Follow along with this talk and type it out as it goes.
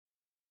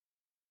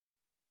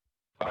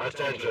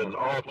Attention,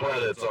 all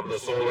planets of the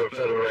Solar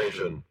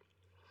Federation.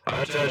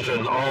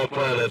 Attention, all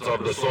planets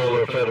of the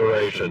Solar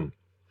Federation.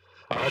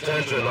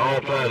 Attention,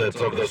 all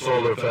planets of the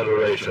Solar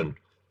Federation.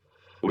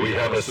 We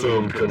have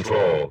assumed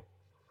control.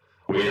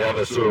 We have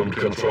assumed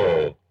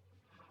control.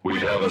 We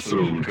have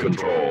assumed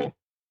control.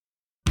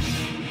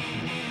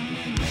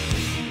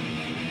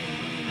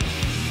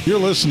 You're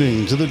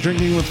listening to the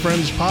Drinking with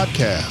Friends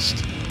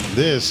podcast.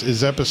 This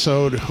is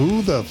episode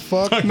Who the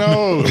Fuck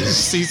Knows?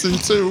 Season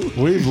 2.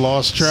 We've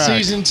lost track.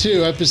 Season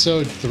 2,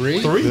 episode 3.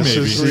 This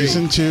maybe. is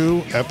season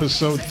 2,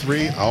 episode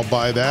 3. I'll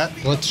buy that.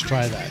 Let's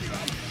try that.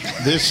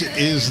 This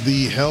is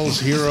the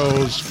Hell's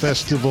Heroes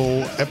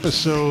Festival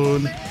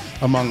episode.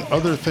 Among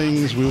other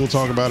things, we will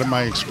talk about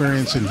my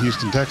experience in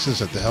Houston,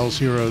 Texas at the Hell's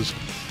Heroes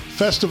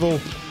Festival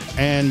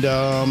and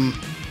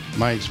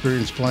my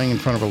experience playing in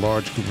front of a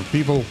large group of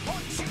people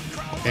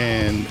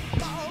and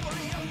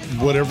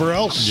whatever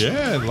else.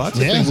 Yeah, lots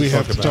of Yeah. things we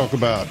have to talk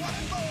about.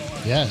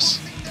 Yes.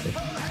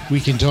 We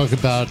can talk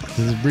about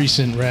the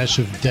recent rash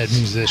of dead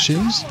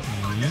musicians.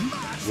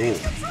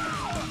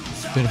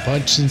 It's been a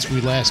bunch since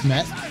we last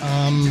met.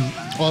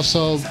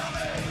 Also,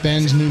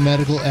 Ben's new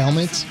medical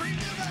ailments.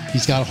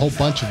 He's got a whole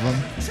bunch of them.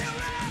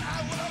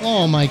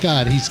 Oh my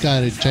God, he's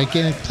got a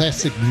gigantic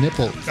plastic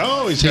nipple.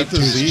 Oh, he's got taped the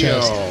to his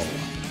chest. Zeo.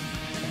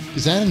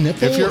 Is that a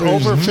nipple? If you're or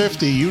is over it-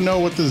 50, you know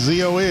what the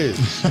Zeo is.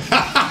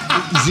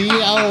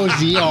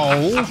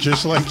 Zeo.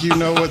 Just like you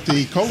know what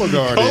the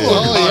Cologuard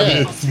Oh,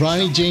 is. yeah.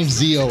 Ronnie James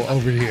Zeo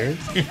over here.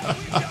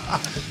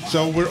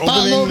 So we're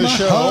Follow opening the my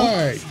show.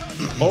 heart.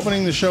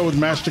 Opening the show with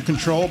Master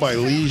Control by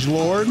Liege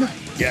Lord.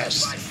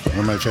 Yes. One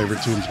of my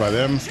favorite tunes by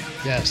them.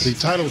 Yes. The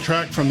title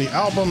track from the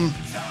album,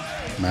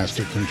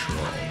 Master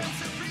Control.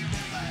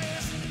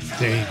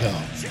 There you go.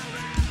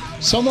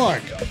 So,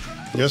 Mark,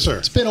 Yes, sir.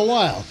 it's been a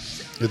while.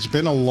 It's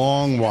been a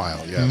long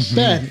while, yes.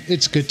 Ben,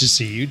 it's good to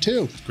see you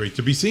too. Great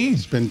to be seen.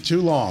 It's been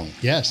too long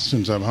Yes.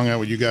 since I've hung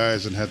out with you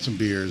guys and had some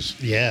beers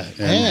Yeah.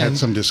 and had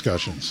some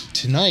discussions.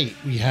 Tonight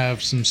we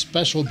have some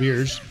special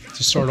beers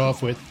to start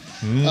off with.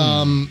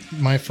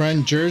 My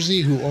friend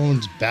Jersey, who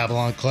owns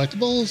Babylon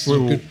Collectibles, Wait,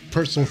 a good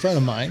personal friend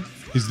of mine.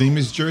 His name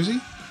is Jersey?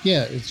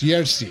 Yeah, it's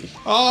Jerzy.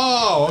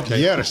 Oh, okay.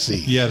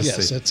 Jerzy.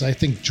 Yes, that's I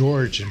think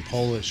George in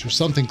Polish or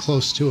something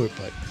close to it,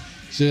 but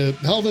he's a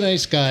hell of a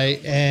nice guy,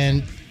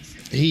 and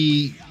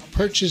he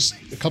purchased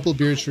a couple of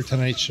beers for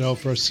tonight's show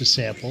for us to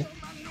sample.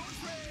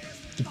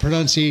 The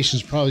pronunciation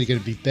is probably going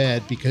to be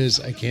bad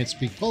because I can't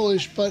speak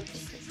Polish, but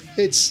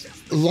it's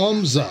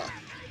Lomza,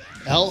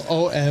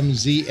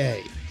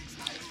 Lomza,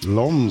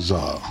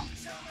 Lomza.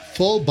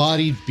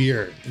 full-bodied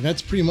beer, and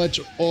that's pretty much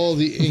all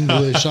the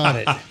English on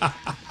it.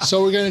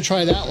 So we're going to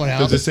try that one out.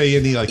 Does it say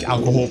any like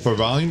alcohol per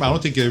volume? I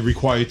don't think they're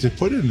required to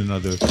put it in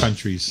other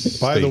countries.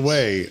 By the states.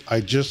 way,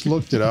 I just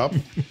looked it up,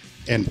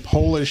 and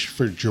Polish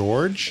for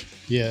George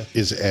Yeah,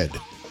 is Ed.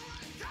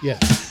 yeah.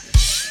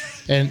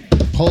 And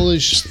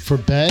Polish for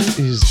Ben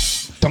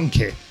is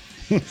donkey.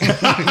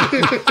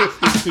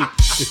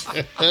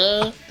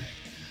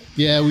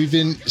 Yeah, we've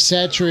been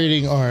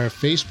saturating our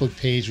Facebook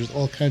page with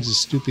all kinds of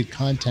stupid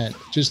content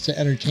just to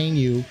entertain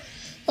you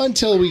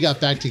until we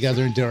got back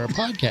together and did our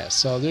podcast.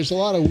 So there's a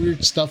lot of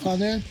weird stuff on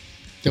there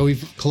that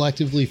we've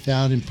collectively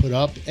found and put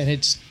up, and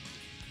it's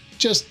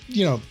just,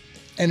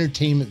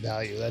 entertainment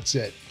value. That's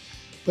it.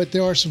 But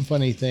there are some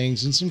funny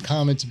things and some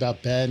comments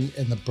about Ben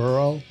and the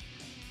burrow.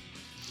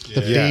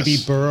 The Yes. baby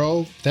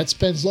burrow. That's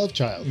Ben's love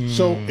child.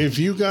 So if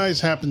you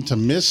guys happen to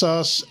miss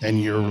us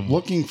and you're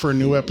looking for a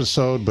new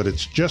episode, but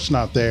it's just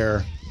not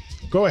there,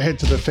 go ahead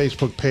to the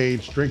Facebook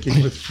page,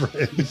 Drinking with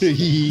Friends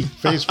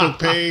Facebook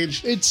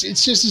page, It's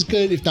just as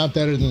good, if not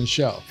better, than the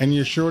show. and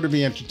you're sure to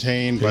be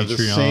entertained by the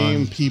Patreon.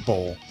 same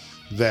people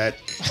that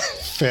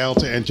fail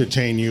to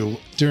entertain you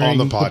During on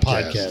the the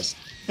podcast.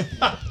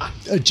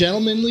 A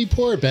gentlemanly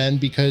pour, Ben,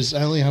 because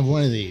I only have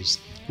one of these.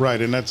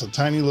 Right, and that's a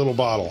tiny little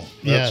bottle.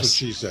 That's Yes. what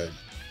she said.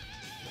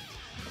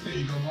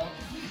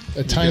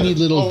 A tiny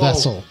little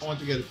vessel. I want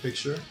to get a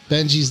picture.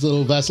 Benji's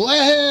little vessel. What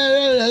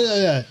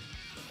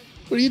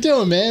are you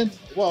doing, man?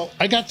 Well,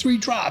 I got 3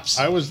 drops.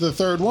 I was the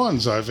third one,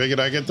 so I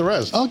figured I'd get the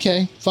rest.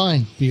 Okay,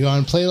 fine. You're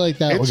going to play like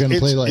that? We're going to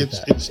play like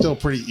that. It's still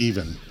pretty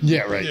even.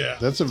 Yeah, right. Yeah.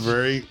 That's a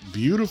very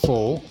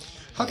beautiful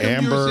How come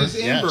amber. yours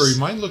is amber? Yes.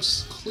 Mine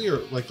looks clear,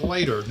 like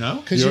lighter, no?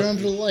 Because you're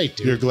under the light,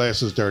 dude. Your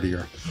glass is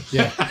dirtier.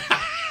 Yeah.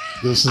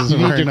 This is a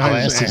You need very your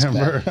nice glasses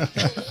amber.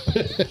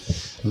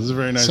 This is a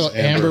very nice So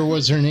Amber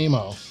was her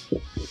name-o.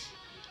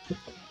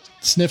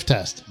 Sniff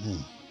test.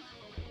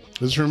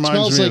 This reminds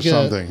Smells me like of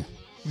something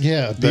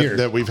Yeah, a beer.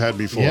 that we've had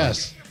before.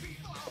 Yes.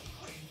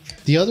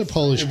 The other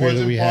Polish beer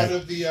that we had,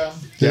 of the.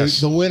 Yes.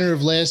 the winner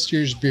of last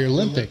year's Beer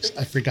Olympics.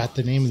 I forgot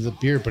the name of the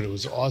beer, but it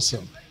was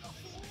awesome.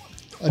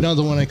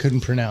 Another one I couldn't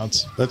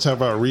pronounce. Let's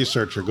have our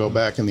researcher go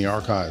back in the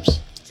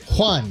archives.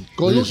 Juan,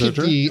 go look at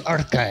Researcher? the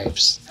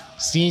archives.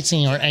 See,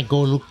 senor, I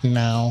go look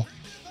now.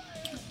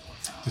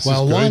 This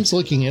While is good. Juan's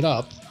looking it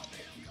up,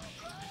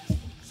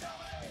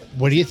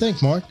 what do you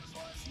think, Mark?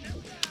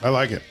 I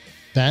like it.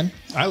 Ben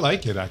I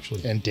like it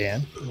actually. and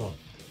Dan?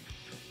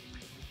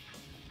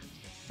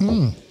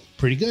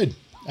 Pretty good.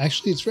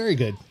 Actually, it's very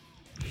good.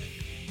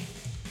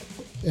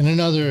 And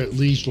another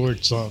Liege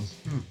Lord song.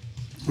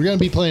 We're going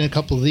to be playing a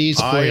couple of these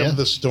for Eye you. of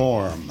the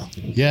Storm.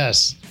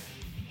 Yes.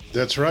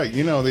 That's right.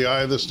 You know, the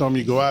Eye of the Storm,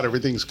 you go out,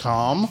 everything's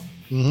calm.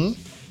 Mm-hmm.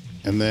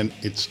 And then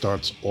it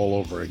starts all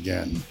over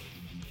again.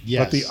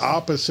 Yes. But the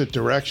opposite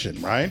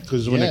direction, right?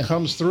 Because when it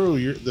comes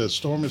through, the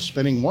storm is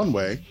spinning one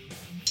way.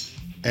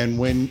 And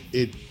when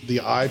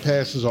the eye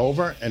passes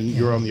over and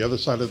you're on the other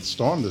side of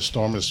the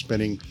storm is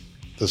spinning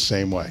the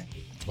same way.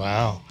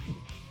 Wow.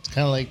 It's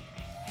kind of like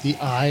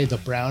the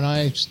brown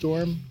eye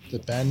storm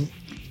that Ben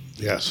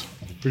Yes.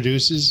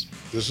 produces.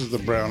 This is the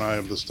brown eye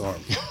of the storm.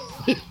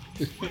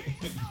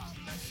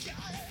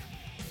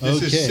 This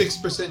Okay. is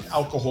 6%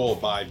 alcohol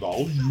by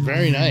volume.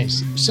 Very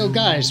nice. So,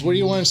 guys, what do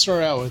you want to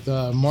start out with?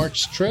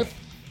 Mark's trip?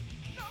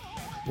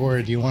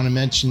 Or do you want to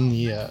mention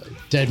the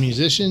dead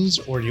musicians?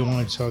 Or do you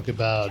want to talk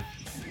about...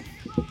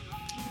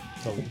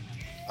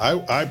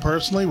 I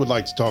personally would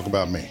like to talk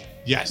about me.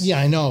 Yes. Yeah,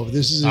 I know.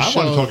 This is a I show...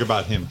 want to talk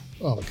about him.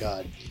 Oh,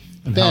 God.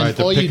 And Ben, how I had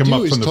to all pick you him do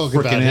up is from the talk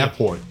about freaking it.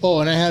 airport. Oh,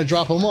 and I had to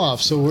drop him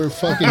off, so we're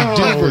fucking Holy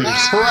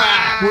dupers.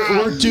 crap!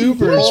 We're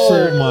dupers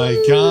for... Oh my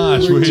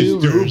gosh, we're his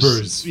dubers.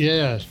 dubers.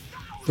 Yeah.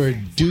 For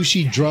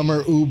douchey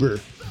drummer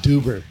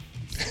Duber.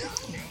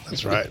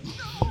 That's right.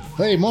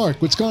 Hey,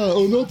 Mark, what's going on?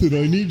 Oh, nothing.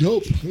 I need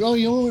help. Oh,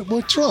 you know what?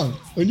 What's wrong?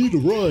 I need a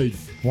ride.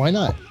 Why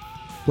not?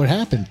 What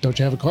happened? Don't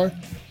you have a car?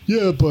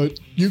 Yeah, but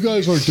you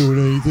guys aren't doing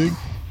anything.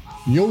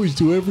 You always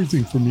do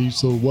everything for me,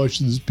 so why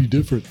should this be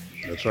different?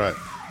 That's right.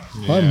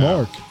 I'm Yeah.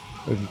 Mark,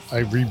 and I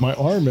read my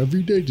arm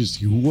every day to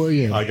see who I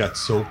am. I got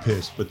so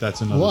pissed, but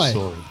that's another Why?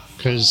 story.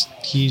 Because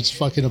he's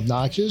fucking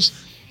obnoxious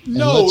and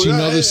lets you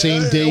know the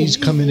same day he's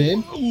coming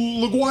in?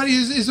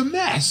 LaGuardia is a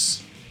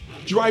mess.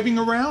 Driving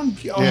around?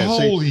 Oh, Yeah,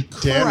 see, holy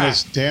crap.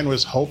 Dan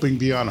was hoping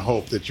beyond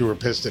hope that you were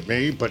pissed at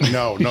me, but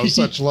no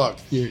such luck.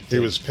 He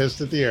was pissed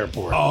at the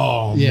airport.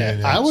 Oh, Yeah,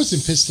 man. I that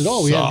wasn't pissed at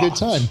all. We had a good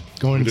sucks. time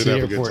going We to did the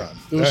have a airport. good time.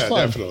 It was Yeah,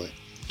 fun. definitely.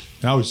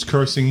 I was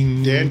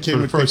cursing Dan for came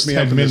the and picked first me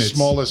 10 up in minutes. the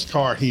smallest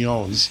car he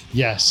owns.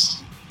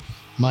 Yes.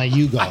 My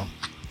Yugo.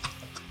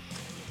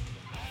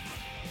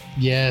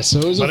 Yeah, so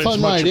it was But a it's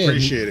fun much ride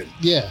appreciated. in.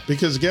 Yeah.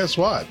 Because guess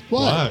what?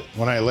 What?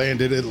 When I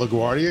landed at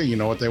LaGuardia, you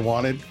know what they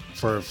wanted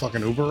for a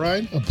fucking Uber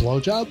ride? A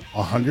blowjob?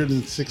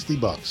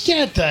 $160.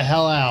 Get the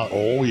hell out.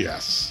 Oh,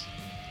 yes.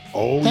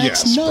 Oh,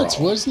 That's yes, nuts.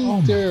 bro.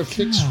 Wasn't there a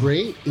fixed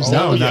rate? Is that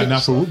No, what not it-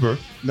 enough for Uber.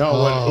 No,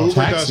 Oh. what Uber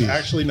Taxis. does,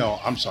 actually, no,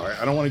 I'm sorry.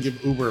 I don't want to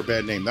give Uber a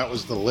bad name. That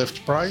was the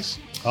Lyft price.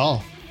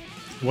 Oh,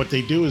 What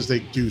they do is they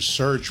do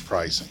surge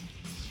pricing.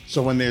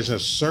 So when there's a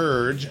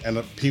surge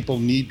and people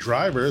need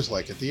drivers,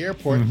 like at the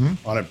airport,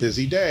 on a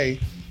busy day,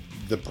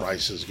 the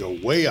prices go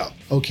way up.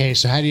 okay.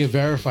 So how do you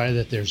verify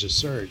that there's a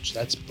surge?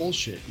 That's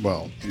bullshit.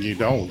 Well, you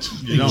don't.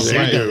 You don't, They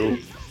right. do.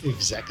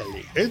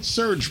 Exactly. It's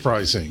surge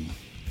pricing.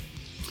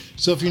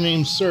 So if your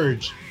name's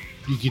Surge,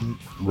 you can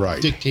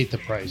Right. dictate the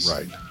price.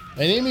 Right.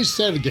 My name is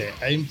Sergey.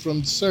 I'm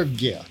from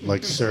Serbia.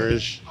 Like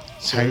Serge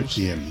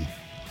Tankian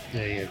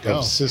There you go.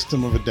 of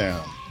System of a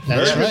Down.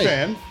 That's Very right. good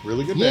band.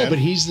 Really good Yeah, band. but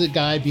he's the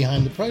guy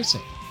behind the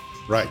pricing.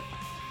 Right.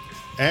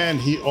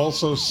 And he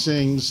also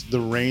sings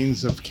The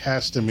Reigns of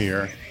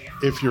Castamere,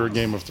 if you're a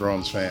Game of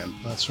Thrones fan.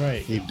 That's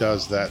right. He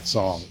does that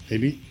song.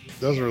 And he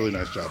does a really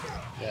nice job with it.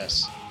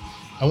 Yes.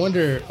 I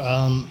wonder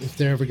if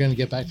they're ever going to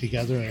get back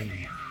together and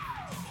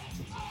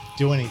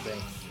do anything.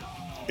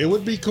 It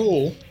would be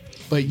cool.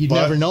 But you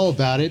But- never know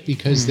about it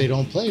because they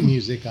don't play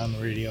music on the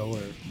radio. Or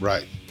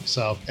Right.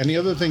 so. And the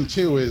other thing,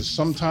 too, is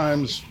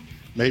sometimes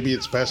maybe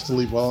it's best to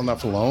leave well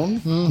enough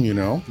alone, you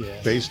know, Yeah.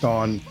 based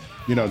on,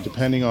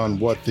 depending on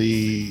what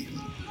the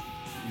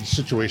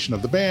situation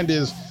of the band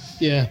is.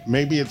 Yeah.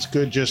 Maybe it's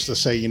good just to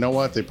say, you know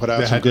what, they put out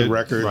They some had good their-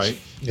 records. right.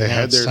 They Yeah,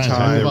 had it's their time to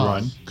time. move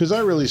on. Because I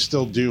really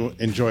still do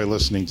enjoy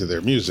listening to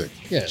their music.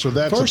 Yeah. So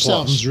that's first a plus.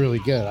 album's really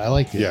good. I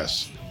liked it.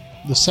 Yes.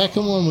 The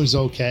second one was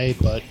okay,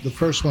 but the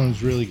first one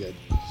was really good.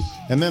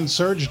 And then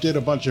Serge did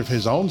a bunch of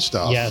his own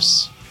stuff.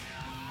 Yes.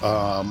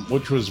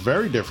 Which was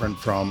very different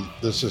from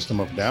the System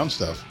of a Down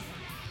stuff.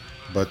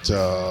 But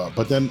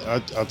then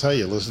I'll tell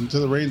you, listen to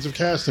The Reigns of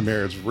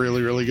Castamere. It's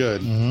really, really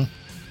good. Mm-hmm.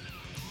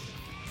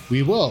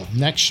 We will.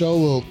 Next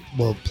show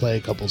we'll play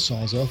a couple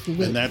songs off of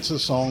it. And that's a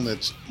song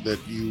that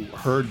you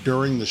heard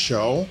during the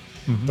show,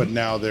 but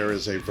now there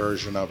is a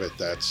version of it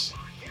that's,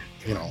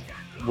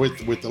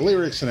 with the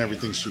lyrics and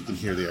everything, so you can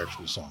hear the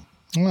actual song.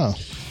 Wow.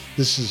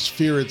 This is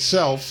Fear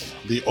Itself,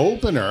 the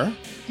opener.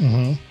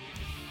 I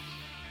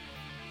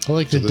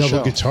like the the double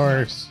show.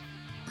 guitar.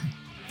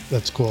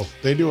 That's cool.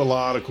 They do a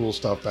lot of cool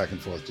stuff back and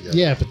forth together.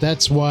 Yeah, but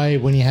that's why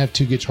when you have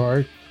two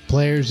guitar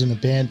players in a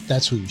band,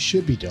 that's what you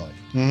should be doing.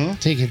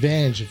 Take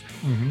advantage of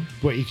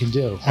what you can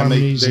do. And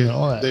Harmonies and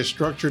all they that.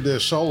 structured their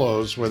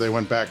solos where they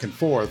went back and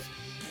forth,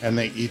 and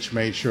they each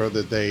made sure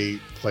that they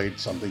played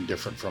something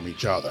different from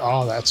each other.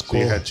 Oh, that's So cool.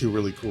 you had two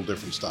really cool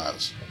different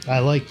styles. I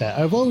like that.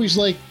 I've always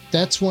liked,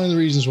 that's one of the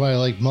reasons why I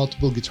like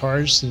multiple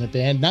guitarists in a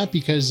band, not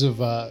because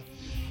of,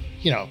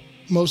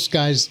 most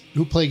guys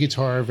who play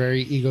guitar are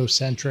very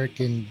egocentric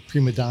and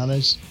prima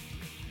donnas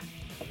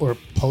or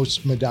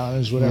post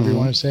Madonnas, whatever you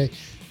want to say.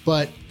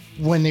 But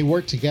when they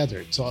work together,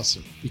 it's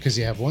awesome because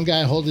you have one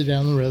guy holding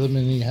down the rhythm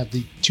and then you have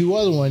the two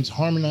other ones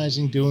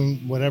harmonizing, doing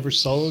whatever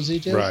solos they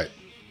do. Right.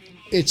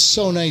 It's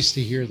so nice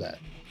to hear that,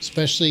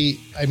 especially,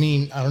 I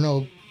mean, I don't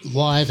know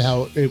live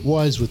how it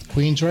was with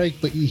Queensryche,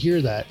 but you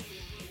hear that.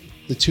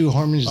 The two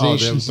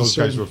harmonizations. Those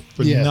guys were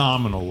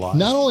phenomenal live.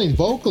 Not only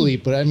vocally,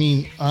 but I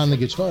mean on the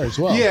guitar as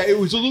well. Yeah, it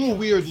was a little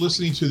weird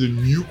listening to the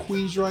new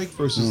Queensryche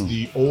versus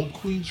the old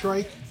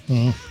Queensryche.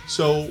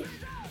 So,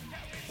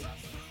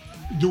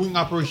 doing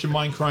Operation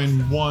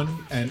Mindcrime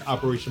 1 and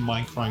Operation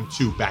Mindcrime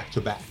 2 back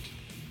to back.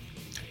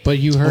 But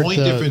you heard The only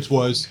difference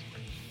was,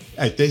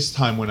 at this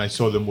time when I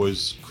saw them,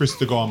 was Chris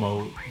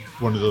DeGarmo,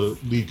 one of the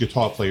lead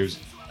guitar players,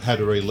 had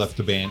already left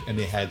the band, and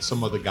they had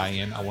some other guy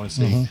in. I want to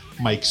say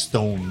Mike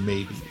Stone,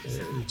 maybe.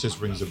 It just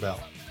rings a bell.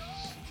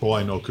 For all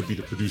I know, it could be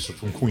the producer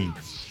from Queen.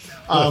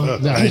 no,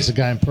 he's a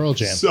guy in Pearl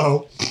Jam.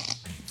 So,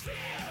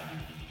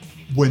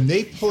 when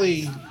they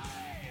played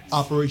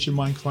Operation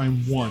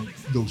Mindcrime 1,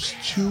 those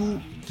two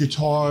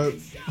guitar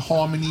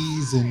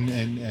harmonies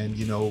and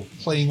you know,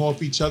 playing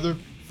off each other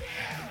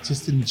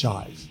just didn't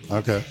jive.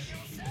 Okay.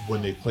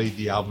 When they played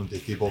the album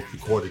that they both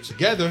recorded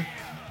together,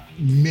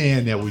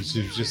 man, it was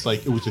just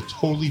like, it was a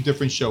totally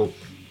different show.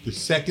 The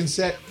second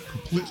set,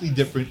 completely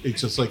different.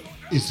 It's just like,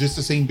 is this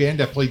the same band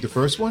that played the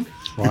first one?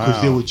 Wow.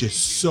 Because they were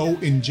just so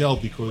in gel,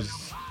 because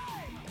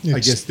I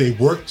guess they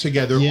worked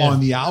together on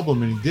the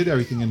album and did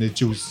everything, and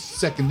it was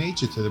second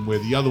nature to them, where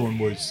the other one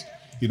was,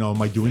 you know,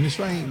 am I doing this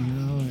right? You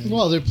know, and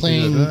Well, they're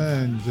playing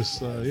and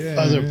just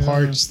other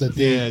parts that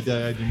they...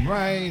 that I didn't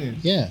write.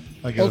 And Yeah.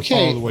 I gotta Okay,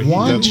 follow the way he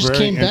Juan That's does. just very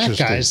came back,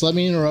 interesting. guys. Let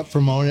me interrupt for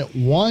a moment.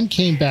 Juan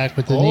came back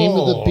with the name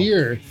of the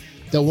beer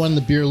that won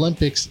the Beer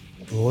Olympics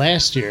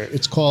last year.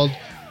 It's called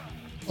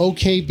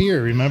OK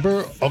Beer.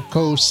 Remember?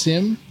 Oko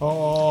Sim?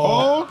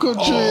 Uncle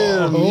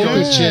Jim.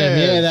 Oko Jim.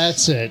 Yeah,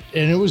 that's it.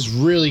 And it was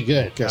really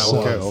good.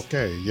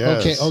 Okay.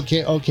 Yes.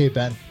 Okay,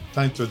 Ben.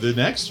 Time for the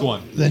next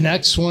one. The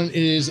next one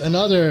is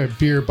another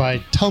beer by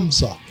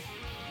Tumsa.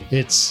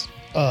 It's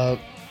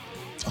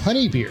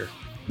honey beer.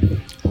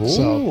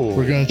 So Ooh,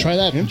 we're going to try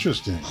that.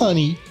 interesting.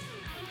 Honey.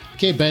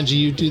 Okay, Benji,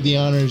 you do the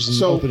honors and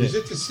So, open Is it.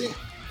 it the same?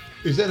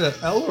 Is that an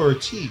L or a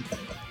T?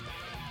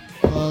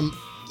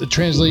 The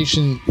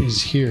translation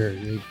is here.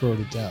 They wrote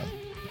it down.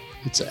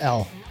 It's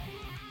L.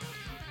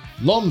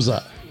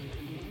 Lomza.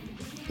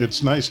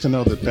 It's nice to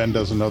know that Ben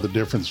doesn't know the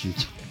difference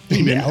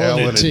between an L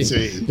and a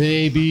T.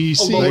 A, B,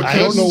 C. Although I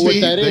don't know what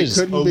that They is.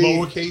 couldn't A be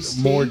lowercase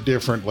t? more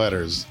different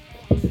letters.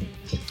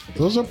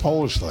 Those are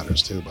Polish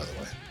letters too, by the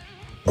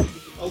way.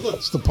 Oh, look.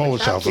 It's the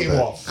Polish Cap came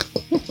alphabet.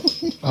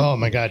 off. Oh,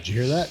 my God. Did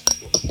you hear that?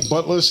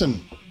 But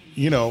listen,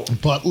 you know,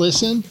 Butt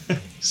listen?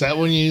 Is that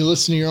when you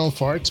listen to your own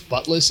farts?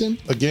 Butt listen?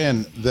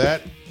 again,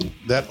 that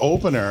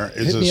opener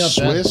is Hit a me up,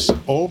 Ben. Swiss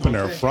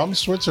opener from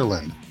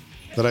Switzerland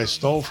that I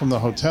stole from the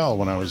hotel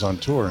when I was on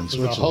tour in The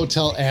Switzerland.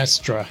 Hotel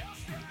Astra.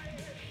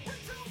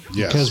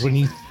 Yes. Because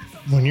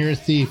when you're a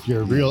thief,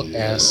 you're a real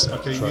ass.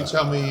 Okay, you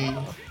tell me,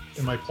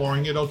 am I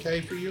pouring it okay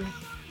for you?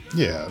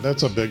 Yeah,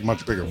 that's a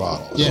much bigger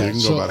bottle. So Yeah, you can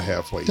so go about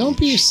halfway. Don't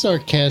be each.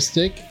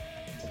 sarcastic.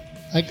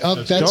 That's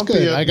Don't be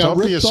good. a- I got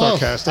don't be ripped a off.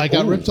 sarcastic. I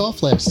got Ooh. ripped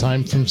off last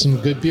time from some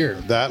good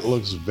beer. That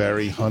looks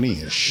very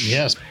honeyish.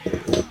 Yes,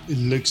 it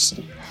looks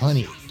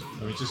honey.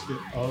 Let me just get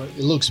all right.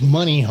 It looks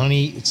money,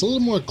 honey. It's a little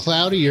more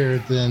cloudier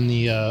than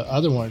the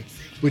other one,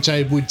 which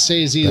I would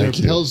say is either Thank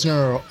a you.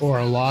 Pilsner or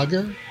a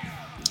lager.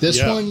 This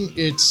Yeah. one,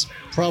 it's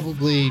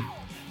probably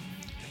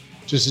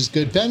just as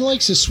good. Ben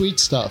likes the sweet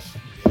stuff.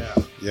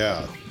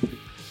 Yeah.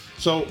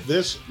 So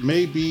this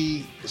may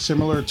be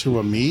similar to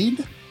a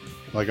mead,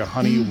 like a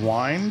honey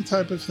wine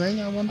type of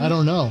thing, I wonder? I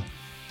don't know.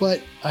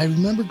 But I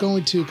remember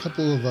going to a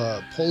couple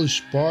of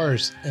Polish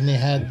bars and they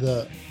had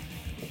the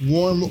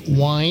warm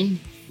wine.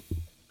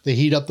 They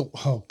heat up the...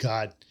 Oh,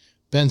 God.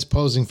 Ben's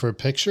posing for a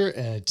picture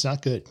and it's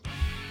not good.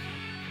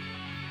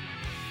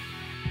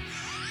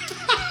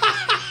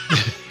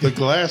 The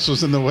glass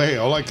was in the way.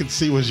 All I could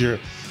see was your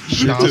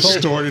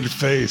distorted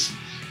face.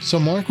 So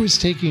Mark was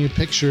taking a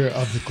picture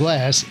of the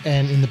glass,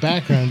 and in the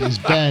background is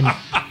Ben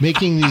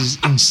making these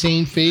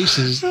insane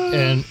faces,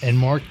 and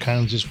Mark kind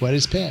of just wet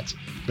his pants.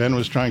 Ben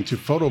was trying to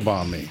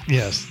photobomb me.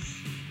 Yes.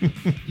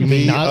 You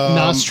mean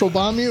nostril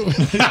bomb you?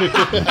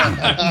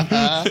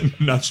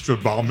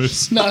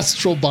 Nostradamus.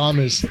 Nostril bomb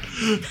us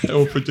That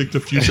will predict the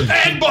future.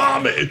 And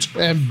bomb it!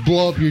 and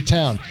blow up your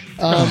town.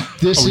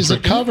 This Are we is a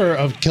drinking? cover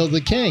of Kill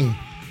the King.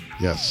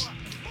 Yes.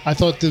 I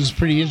thought this was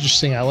pretty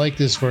interesting. I like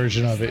this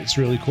version of it. It's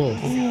really cool.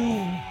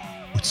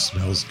 It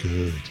smells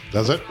good.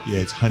 Does it? Yeah,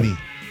 it's honey.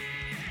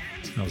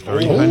 It smells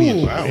very Oh,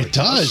 honey. wow, it it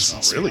does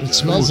does. smell really It good.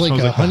 smells Ooh, it like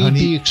smells a like the honeybee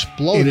honey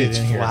exploded in its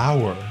in here.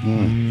 flower.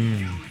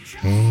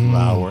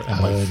 Flower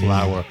and my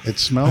flower. It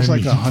smells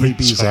like a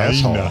honeybee's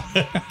vagina.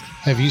 asshole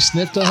Have you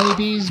sniffed a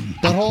honeybee's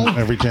butthole?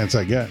 every chance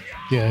I get.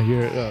 Yeah,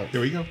 you're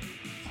Here we go.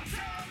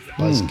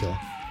 buzzkill.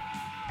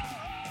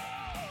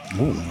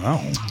 Oh,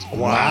 wow.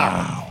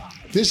 Wow.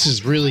 This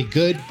is really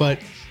good, but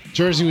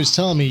Jersey was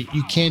telling me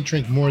you can't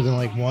drink more than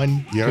like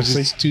one Yeah, because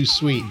see? it's too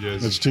sweet.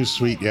 Yes. It's too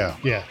sweet, yeah.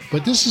 Yeah,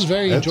 but this is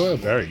very That's enjoyable.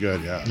 very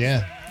good, yeah.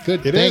 Yeah,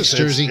 Good. It Thanks, is.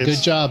 Jersey. It's-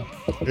 Good job.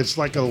 It's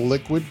like a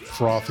liquid,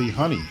 frothy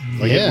honey.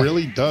 Like Yeah. it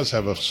really does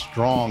have a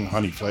strong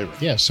honey flavor.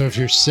 Yeah. So if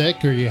you're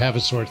sick or you have a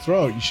sore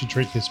throat, you should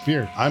drink this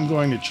beer. I'm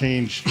going to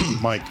change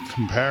my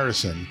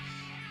comparison.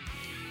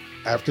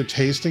 After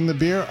tasting the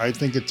beer, I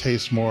think it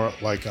tastes more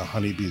like a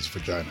honeybee's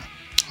vagina.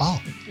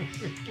 Oh.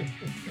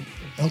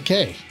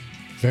 Okay.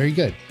 Very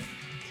good.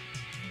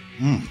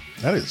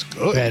 That is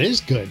good. That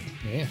is good.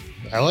 Yeah.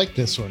 I like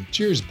this one.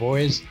 Cheers,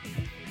 boys.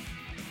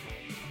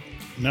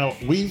 Now,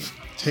 we've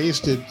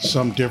tasted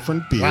some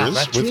different beers Wow, with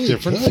that's really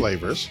different good.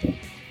 flavors. You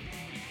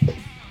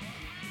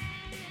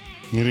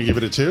going to give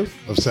it a 2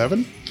 of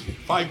 7?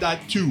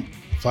 5.2.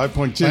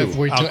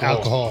 5.2.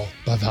 Alcohol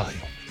by volume.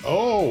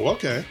 Oh,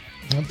 okay.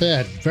 Not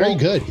bad. Very Well,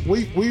 good.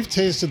 We've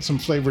tasted some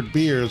flavored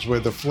beers where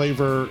the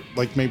flavor,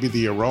 like maybe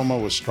the aroma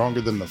was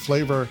stronger than the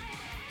flavor.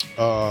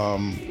 Or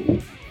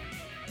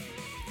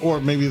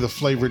maybe the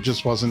flavor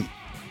just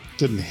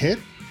didn't hit.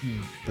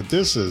 But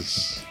this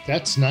is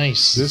That's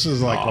nice.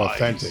 like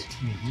authentic.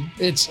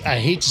 I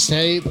hate to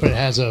say it, but it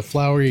has a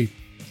flowery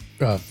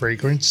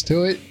fragrance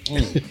to it.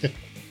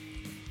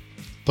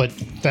 But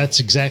that's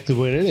exactly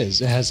what it is.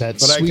 It has that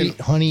But I sweet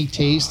can- honey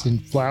taste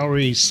and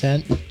flowery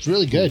scent. It's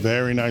really good.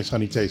 Very nice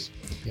honey taste.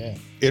 Yeah.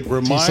 It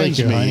reminds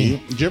your me.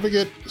 honey. Did you ever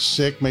get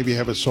sick? Maybe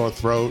have a sore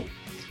throat,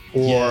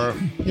 or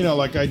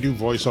like I do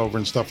voiceover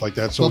and stuff like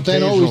that. So Well,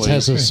 Ben always occasionally-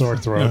 has a sore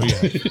throat.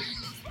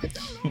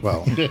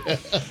 Well,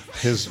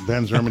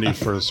 Ben's remedy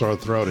for a sore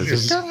throat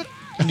is a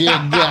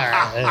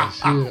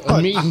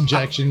meat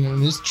injection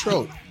in his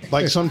throat.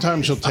 like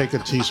sometimes you'll take a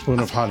teaspoon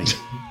of honey,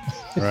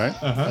 right?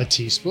 A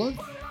teaspoon?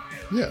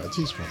 Yeah, a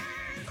teaspoon,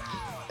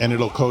 and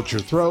it'll coat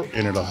your throat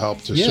and it'll help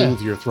to Yeah.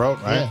 soothe your throat,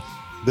 right? Yeah.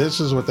 This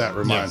is what that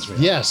reminds me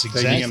of. Yes, Taking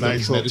exactly. a nice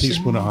little Medicine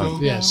teaspoon of honey.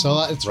 goes- Yeah,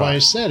 so that's why I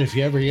Right. said if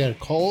you ever get a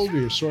cold or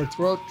your sore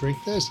throat, drink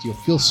this. You'll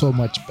feel so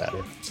much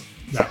better.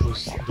 That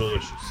was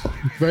delicious.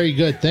 Very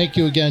good. Thank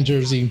you again,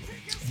 Jersey.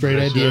 Great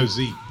idea.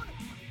 Jersey.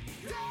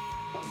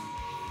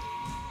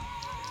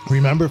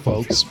 Remember,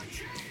 folks,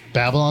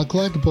 Babylon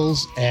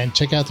Collectibles, and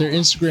check out their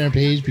Instagram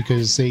page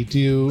because they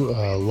do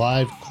a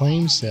live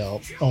claim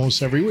sale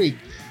almost every week.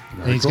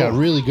 And he's got cool.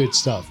 really good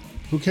stuff.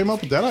 Who came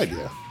up with that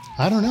idea?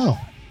 I don't know.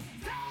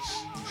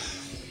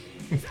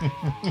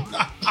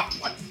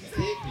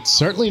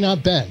 Certainly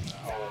not Ben.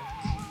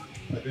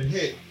 I've been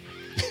hit.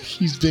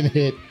 He's been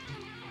hit.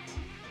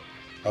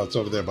 Oh, it's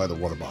over there by the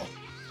water bottle.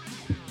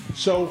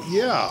 So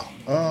yeah,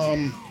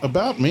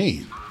 about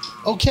me.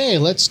 Okay,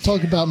 let's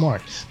talk about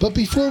Mark. But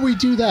before we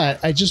do that,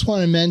 I just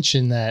want to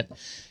mention that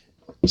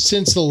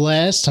since the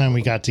last time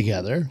we got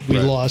together, we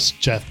Right. lost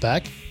Jeff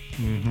Beck,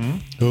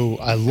 who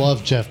I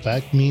love Jeff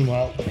Beck.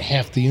 Meanwhile,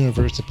 half the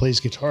universe that plays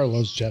guitar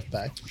loves Jeff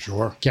Beck.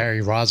 Sure.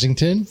 Gary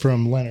Rosington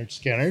from Leonard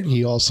Skinner,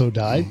 he also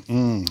died.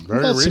 Very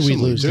What else did recently,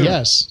 we lose? too.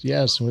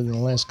 Yes, within the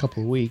last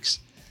couple of weeks.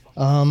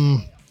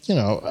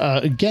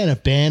 Again, a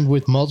band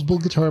with multiple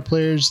guitar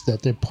players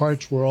that their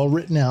parts were all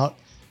written out,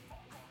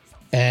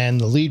 and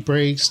the lead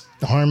breaks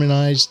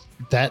harmonized.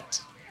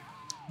 That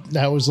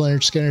was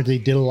Leonard Skinner. They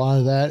did a lot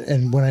of that,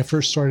 and when I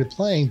first started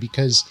playing,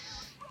 because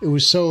it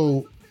was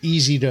so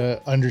easy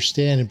to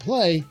understand and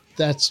play,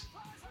 that's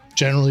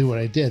generally what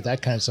I did.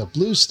 That kind of stuff,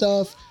 blues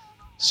stuff,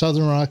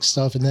 southern rock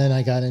stuff, and then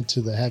I got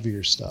into the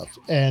heavier stuff.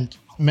 And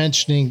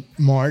mentioning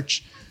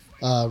March,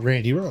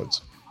 Randy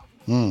Rhoads.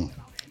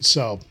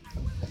 So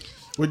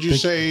Would you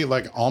say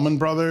like Allman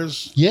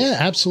Brothers? yeah,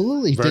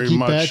 absolutely. Very Dickie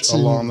much Betts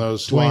along and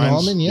those Dwayne lines.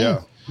 Allman,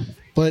 yeah.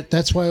 But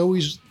that's why I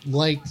always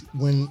liked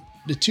when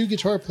the two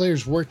guitar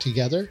players work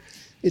together.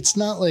 It's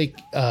not like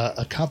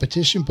a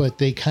competition, but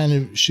they kind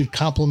of should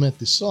complement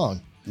the song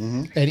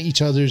and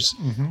each other's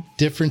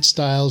different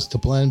styles to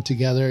blend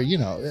together. You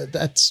know,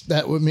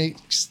 that what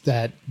makes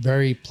that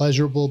very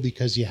pleasurable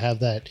because you have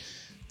that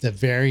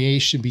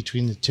variation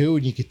between the two,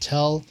 and you could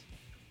tell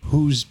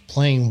who's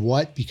playing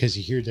what because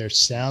you hear their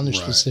sound, their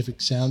Right.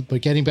 specific sound.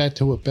 But getting back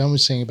to what Ben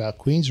was saying about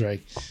Queensryche,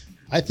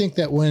 I think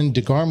that when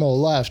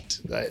DeGarmo left,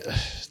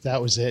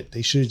 that was it.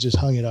 They should have just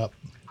hung it up.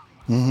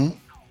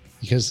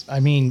 Because I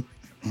mean,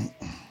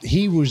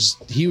 he was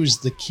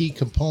the key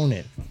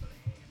component.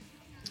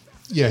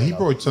 Yeah, he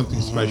brought something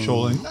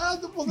special, and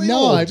they No,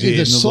 all I mean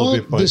did the a little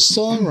bit, but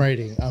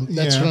songwriting.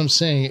 That's Yeah. what I'm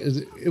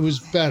saying. It was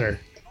better.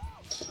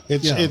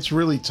 It's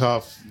really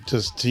tough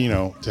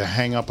to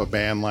hang up a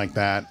band like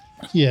that.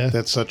 Yeah,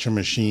 That's such a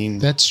machine.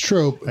 that's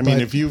true. I mean,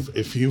 but-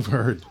 if you've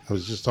heard, I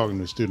was just talking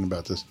to a student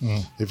about this.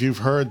 If you've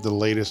heard the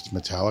latest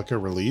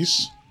Metallica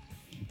release,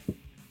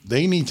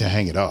 they need to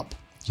hang it up.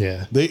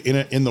 yeah. They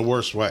in the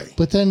worst way.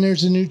 But then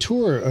there's a new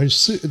tour,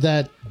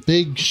 that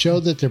big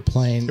show that they're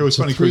playing. It was It's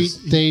a funny 'cause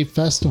 3-day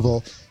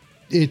festival.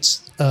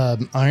 It's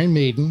Iron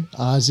Maiden,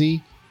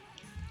 Ozzy,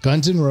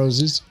 Guns N'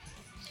 Roses.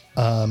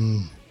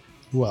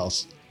 Who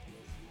else?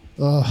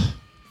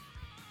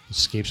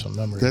 Escapes my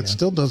memory. That now.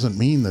 still doesn't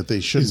mean that they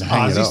shouldn't is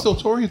hang it Ozzy up. still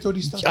touring? I thought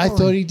he stopped. I touring.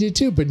 thought he did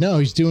too, but no,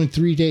 he's doing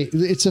 3 day.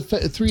 It's a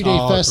 3-day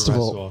Oh, it's a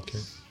festival. Okay.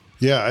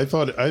 Yeah, I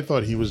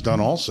thought he was done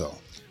also.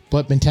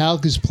 But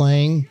Metallica's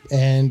playing,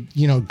 and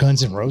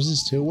Guns N'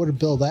 Roses too. What a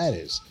bill that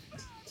is!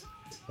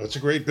 That's a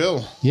great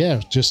bill.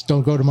 Yeah, just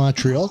don't go to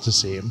Montreal to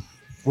see him.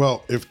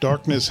 Well, If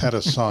Darkness Had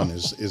a Sun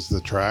is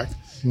the track.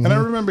 And I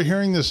remember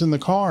hearing this in the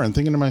car and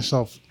thinking to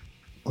myself,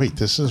 wait,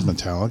 this is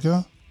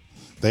Metallica?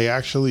 They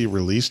actually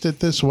released it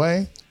this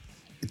way?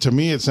 To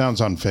me, it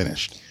sounds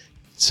unfinished.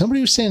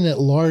 Somebody was saying that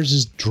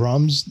Lars's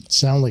drums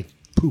sound like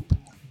poop.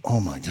 Oh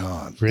my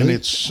God. Really? And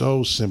it's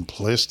so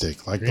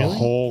simplistic. Like the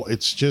whole,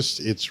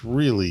 it's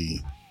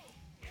really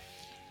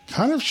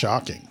kind of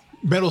shocking.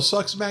 Metal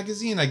Sucks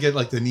magazine. I get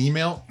like an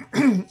email,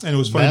 and it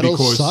was funny Metal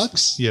because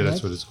Sucks? Yeah,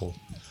 that's what it's called.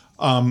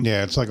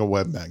 Yeah, it's like a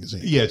web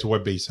magazine. Yeah, it's a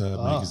web-based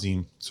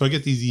magazine. So I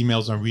get these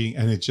emails I'm reading,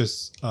 and it's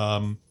just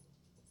James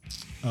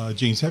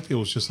Hetfield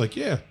was just like,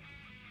 yeah,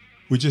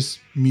 we're just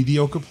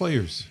mediocre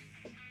players,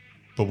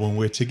 but when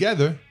we're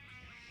together,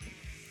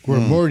 We're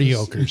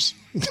mediocres.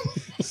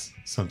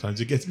 sometimes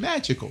it gets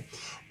magical.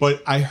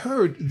 But I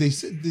heard they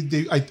said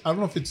I don't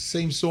know if it's the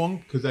same song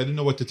because I didn't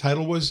know what the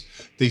title was.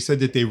 They said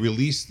that they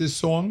released this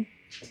song,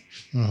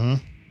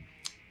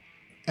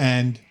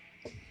 and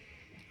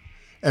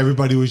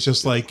everybody was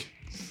just like,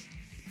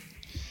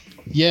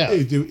 Yeah.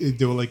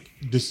 they were like,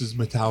 "This is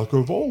Metallica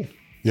of old.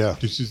 Yeah.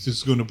 This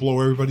is going to blow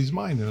everybody's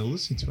mind." And I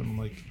listened to it, and I'm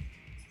like,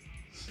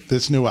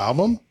 This new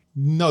album?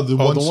 "No,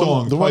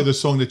 the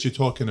song that you're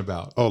talking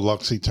about." Oh,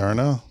 Lux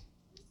Eterna?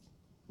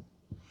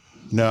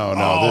 No,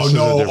 this is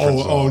a different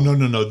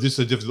song. No. This is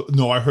a different.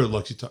 No, I heard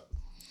Luxy.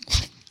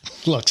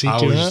 Luxy I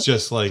Tuna? was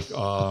just like,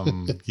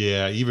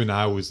 yeah. Even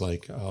I was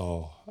like,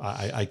 oh,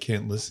 I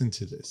can't listen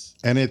to this.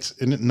 And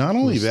not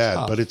only that,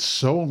 tough. but it's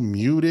so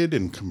muted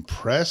and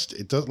compressed.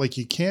 It does like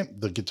you can't.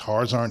 The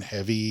guitars aren't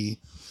heavy.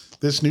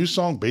 This new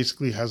song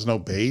basically has no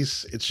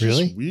bass. It's just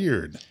Really?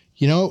 weird.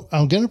 You know,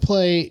 I'm going to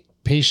play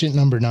Patient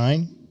Number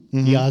 9,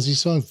 the Ozzy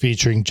song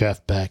featuring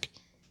Jeff Beck.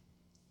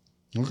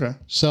 Okay.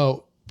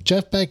 So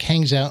Jeff Beck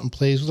hangs out and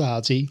plays with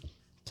Ozzy,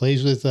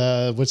 plays with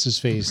what's his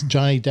face,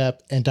 Johnny Depp,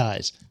 and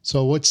dies.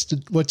 So what's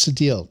the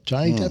deal?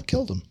 Johnny Depp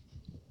killed him.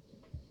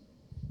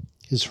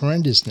 His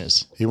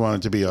horrendousness. He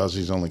wanted to be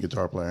Ozzy's only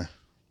guitar player.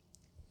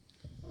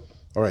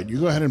 All right, you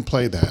go ahead and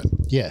play that.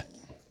 Yeah.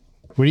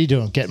 What are you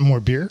doing? Getting more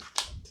beer?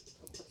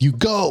 You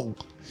go.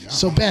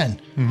 So Ben,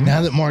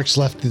 now that Mark's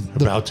left the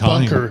About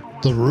time. bunker,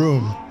 the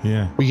room,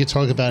 Yeah. we could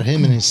talk about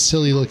him and his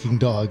silly looking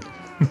dog.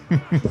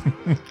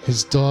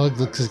 His dog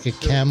looks like a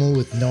camel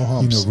with no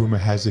humps. Rumor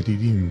has it he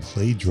didn't even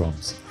play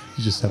drums.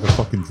 He just had a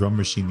fucking drum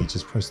machine. He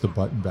just pressed the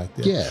button back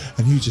there. Yeah.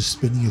 And he was just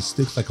spinning his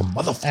sticks like a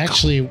motherfucker.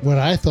 Actually, what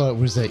I thought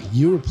was that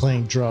you were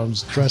playing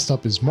drums dressed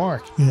up as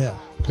Mark. Yeah.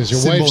 Because your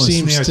Cymbal wife and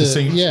seems snare at to, the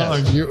same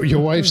time. your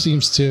wife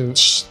seems to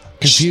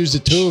confuse the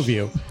two of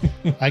you.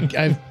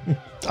 I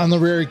on the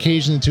rare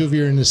occasion the two of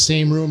you are in the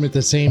same room at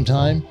the same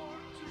time,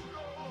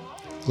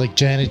 like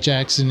Janet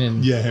Jackson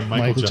and Yeah,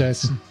 Michael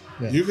Jackson.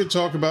 Yeah. You could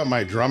talk about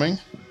my drumming.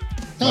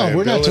 No, my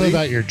we're not talking ability.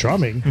 about your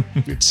drumming.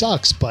 It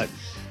sucks, but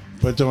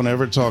But don't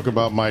ever talk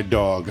about my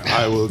dog.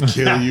 I will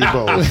kill you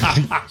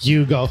both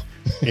you go.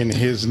 in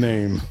his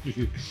name.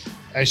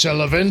 I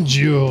shall avenge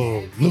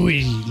you,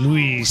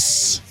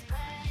 Luis.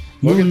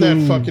 Look at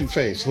that fucking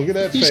face. Look at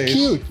that He's face.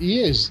 cute. He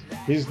is.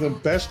 He's the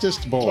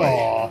bestest boy.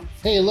 Aw.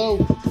 Hey,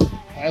 Lou.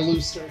 Hi,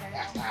 Lucifer.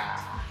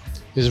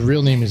 His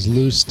real name is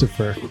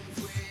Lucifer.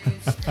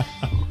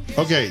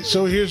 Okay,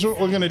 so here's what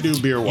we're gonna do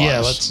beer-wise. Yeah,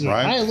 let's.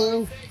 right. Hi,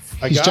 Lou.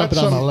 I He's got jumping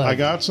on some. my leg. I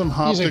got some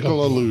He's like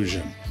optical a-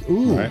 illusion.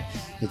 Ooh. Right?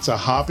 It's a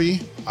hoppy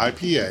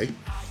IPA.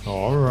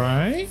 All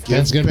right.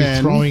 Ben's going to be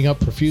Ben- throwing up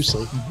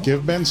profusely.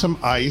 Give Ben some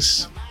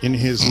ice in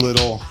his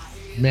little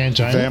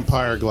Mangina.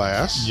 vampire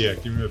glass. Yeah,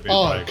 give me a big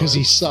Oh, because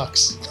he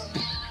sucks.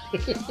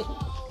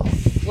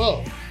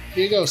 Whoa.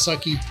 Here you go,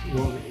 Sucky.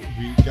 Well,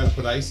 we got to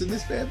put ice in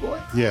this bad boy?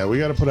 Yeah, we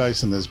got to put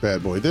ice in this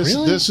bad boy. This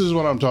Really? this is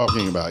what I'm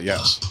talking about.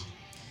 Yes.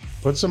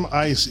 Put some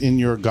ice in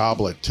your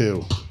goblet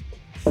too.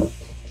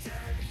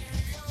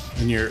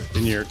 In your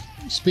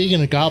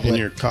Speaking of goblet. in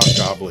your cock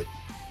goblet.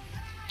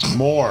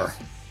 More.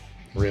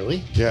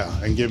 Really? Yeah,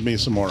 and give me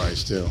some more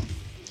ice too.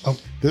 Oh.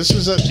 This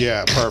is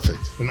perfect.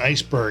 An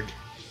iceberg.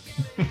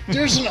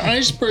 There's an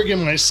iceberg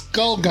in my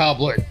skull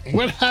goblet.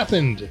 What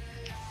happened?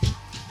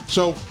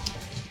 So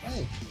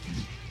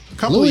a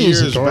couple Louis of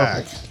is years adorable.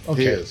 back,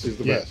 Okay. he's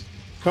the Yeah. best.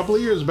 A couple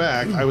of years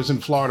back, I was in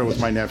Florida with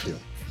my nephew,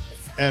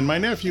 and my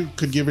nephew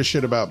could give a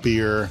shit about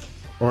beer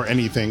or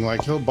anything.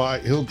 Like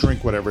he'll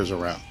drink whatever's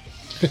around.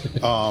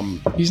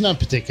 He's not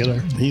particular.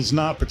 He's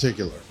not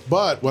particular.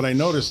 But what I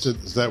noticed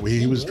is that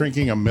he was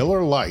drinking a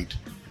Miller Lite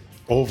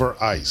over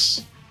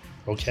ice.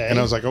 Okay. And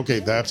I was like, okay,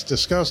 that's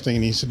disgusting.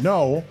 And he said,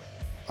 no,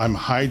 I'm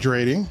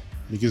hydrating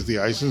because the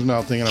ice is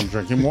melting and I'm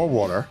drinking more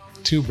water.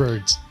 two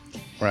birds.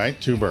 Right?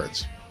 Two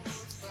birds.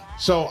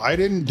 So I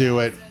didn't do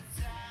it,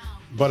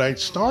 but I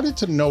started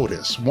to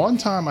notice one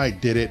time I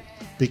did it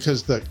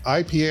because the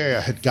IPA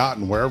I had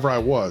gotten wherever I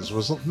was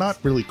not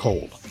really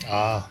cold.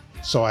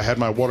 So I had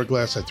my water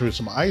glass, I threw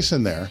some ice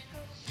in there.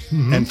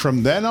 And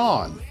from then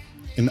on,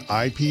 in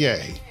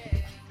IPA,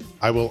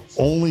 I will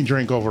only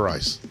drink over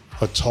ice.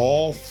 A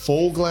tall,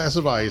 full glass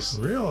of ice,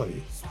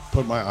 Really?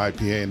 put my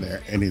IPA in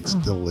there, and it's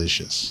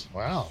delicious.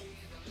 Wow.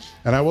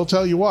 And I will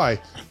tell you why.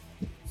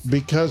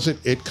 because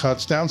it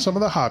cuts down some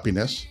of the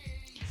hoppiness.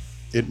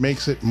 It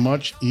makes it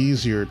much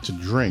easier to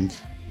drink.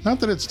 Not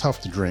that it's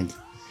tough to drink,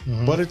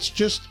 but it's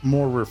just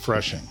more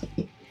refreshing.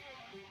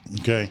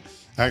 Okay.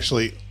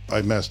 Actually,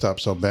 I messed up.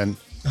 So Ben,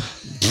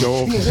 go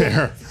over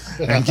there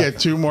and get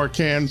 2 more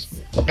cans.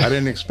 I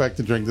didn't expect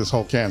to drink this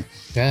whole can.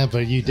 Yeah,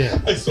 but you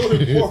did. I saw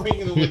it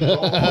pouring and it went,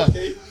 oh,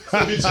 okay.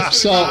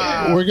 So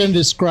we're going to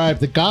describe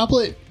the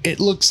goblet. It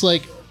looks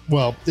like,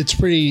 well, it's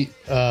pretty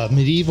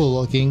medieval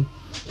looking.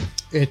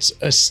 It's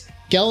a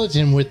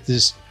skeleton with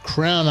this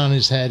crown on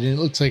his head, and it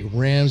looks like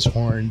ram's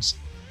horns,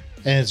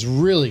 and it's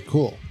really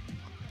cool.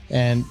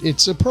 And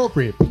it's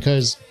appropriate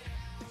because,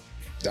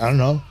 I don't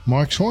know,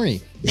 Mark's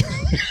horny.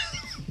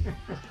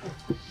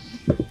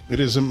 It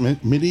is a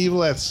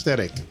medieval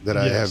aesthetic that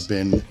I have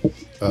been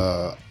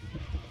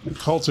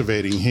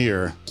cultivating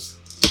here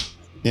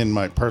in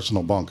my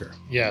personal bunker.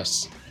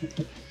 Yes.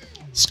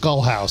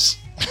 Skull House.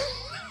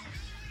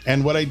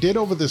 And what I did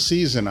over the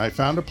season, I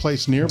found a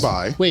place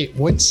nearby, Wait,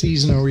 what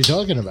season are we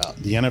talking about?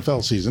 the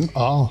NFL season.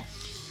 Oh.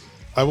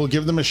 I will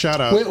give them a shout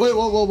out. Wait,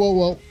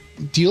 whoa.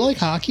 Do you like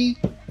hockey?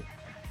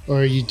 Or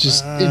are you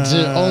just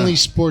into only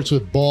sports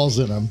with balls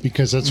in them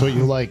because that's what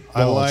you like?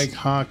 I balls? like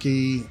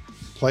hockey,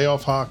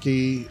 playoff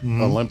hockey,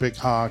 Olympic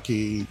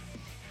hockey.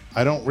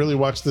 I don't really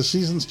watch the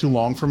season's too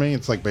long for me.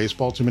 It's like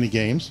baseball, too many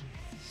games.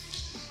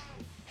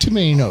 Too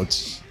many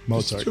notes.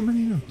 Mozart. Too many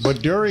notes.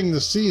 But during the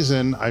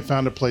season, I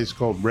found a place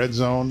called Red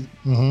Zone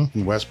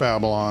in West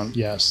Babylon.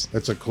 Yes.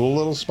 It's a cool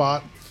little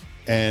spot.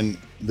 And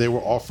they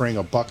were offering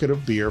a bucket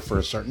of beer for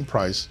a certain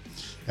price.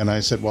 And I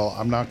said, well,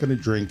 I'm not going to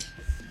drink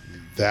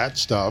that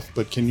stuff,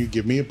 but can you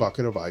give me a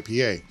bucket of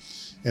IPA?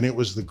 And it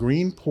was the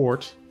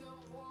Greenport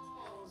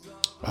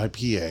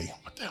IPA.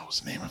 What the hell was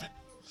the name of it?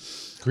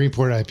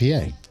 Greenport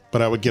IPA.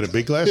 But I would get a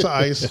big glass of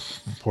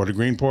ice, pour the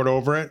Greenport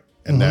over it,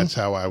 and that's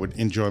how I would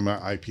enjoy my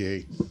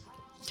IPA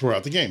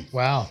throughout the game.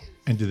 Wow.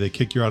 And did they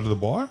kick you out of the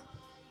bar?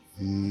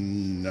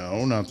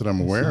 No, not that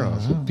I'm aware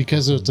of.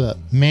 Because it's a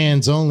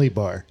man's only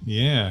bar.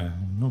 Yeah.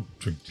 No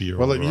drink beer.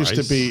 Well, it over used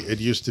to ice. be. It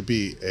used to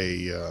be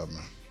a,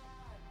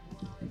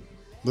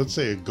 let's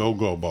say, a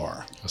go-go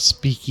bar. A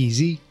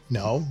speakeasy?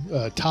 No.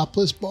 A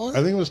topless bar? I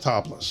think it was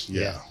topless.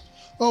 Yeah.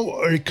 Oh,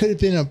 or it could have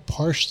been a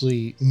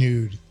partially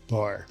nude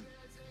bar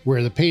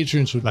where the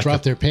patrons would Like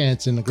drop a their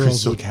pants and the girls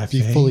Crystal would be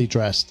Cafe? fully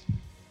dressed.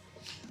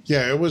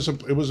 Yeah, it was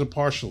a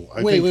partial.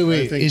 Wait.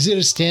 I think Is it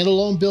a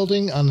standalone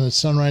building on the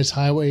Sunrise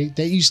Highway?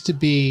 That used to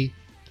be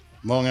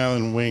Long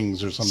Island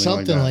Wings or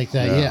something like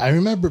that. Yeah. I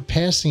remember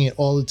passing it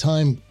all the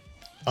time,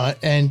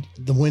 and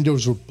the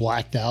windows were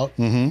blacked out.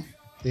 Mm-hmm.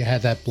 They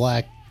had that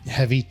black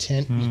heavy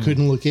tint. You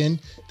couldn't look in.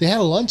 They had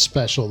a lunch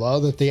special, though,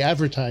 that they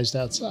advertised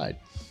outside.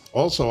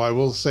 Also, I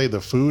will say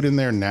the food in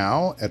there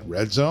now at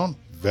Red Zone,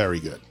 very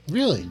good.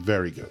 Really?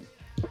 Very good.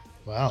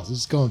 Wow, this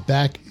is going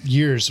back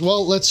years.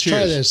 Well, let's try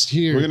Cheers. this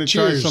here. We're going to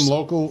try Cheers. some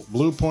local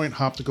Blue Point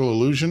Optical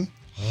Illusion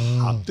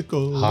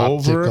Optical.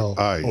 Optical.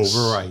 over ice.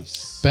 Over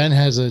ice. Ben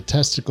has a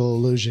testicle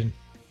illusion.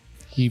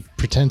 He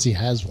pretends he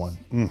has one.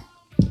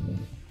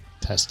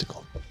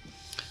 Testicle.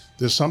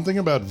 There's something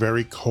about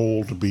very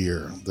cold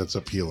beer that's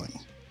appealing.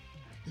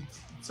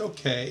 It's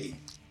okay.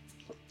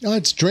 No,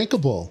 it's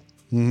drinkable.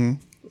 Mm-hmm.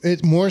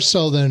 It's more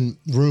so than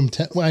room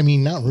temp. Well, I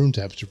mean, not room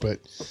temperature, but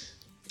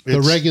the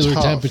It's regular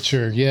tough.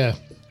 temperature. Yeah.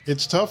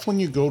 It's tough when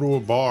you go to a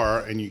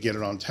bar and you get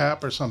it on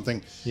tap or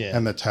something,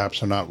 and the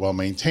taps are not well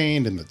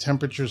maintained and the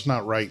temperature's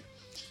not right.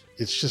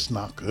 It's just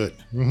not good,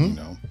 you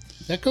know.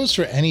 That goes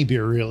for any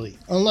beer, really.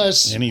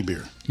 Unless Any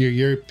beer. you're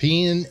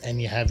European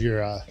and you have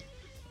your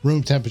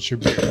room temperature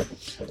beer.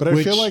 But I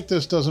Which- feel like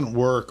this doesn't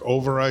work.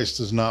 Over ice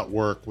does not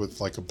work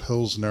with like a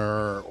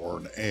Pilsner or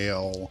an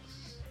ale.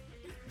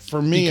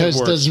 For me, Because it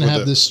it works doesn't with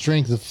have the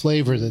strength of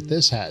flavor that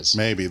this has.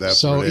 Maybe that's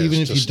so what it is. even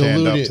if to you stand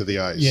dilute up it to the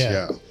ice. yeah,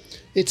 Yeah,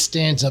 it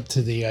stands up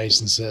to the ice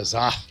and says,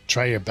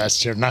 try your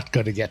best. You're not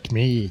going to get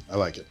me. I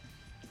like it.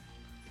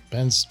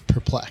 Ben's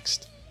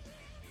perplexed.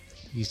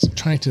 He's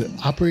trying to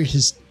operate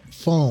his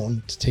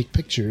phone to take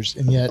pictures,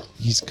 and yet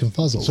he's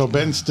confuzzled. So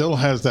Ben still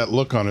has that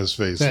look on his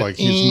face, That, like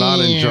he's not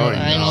enjoying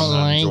I it. don't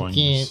not like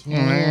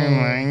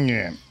enjoying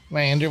it. And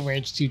My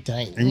underwear's too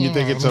tight. you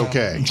think it's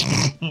okay.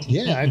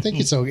 Yeah, I think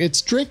it's okay.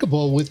 It's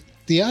drinkable with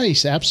the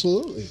ice,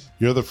 absolutely.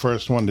 You're the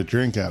first one to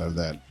drink out of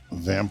that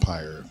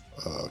vampire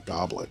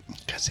goblet.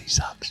 Because he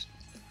sucks.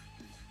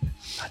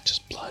 Not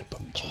just blood,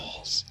 but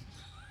balls.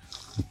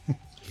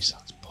 He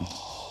sucks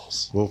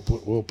balls.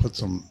 We'll put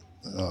some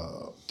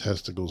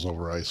testicles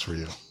over ice for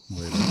you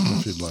later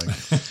if you'd like.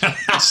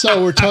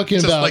 So we're talking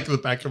Just about like the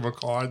back of a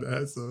car that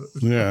has a...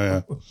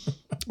 Yeah.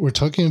 we're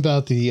talking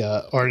about the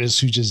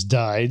artist who just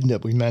died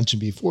that we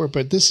mentioned before,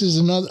 but this is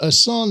a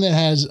song that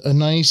has a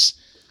nice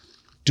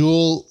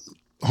dual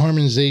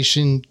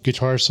harmonization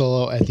guitar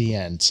solo at the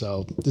end.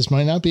 So this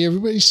might not be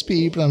everybody's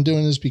speed, but I'm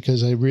doing this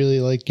because I really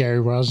like Gary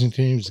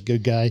Rosington. He was a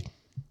good guy.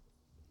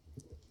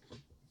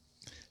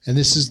 And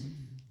this is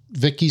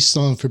Vicky's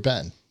song for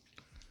Ben.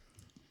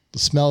 The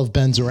smell of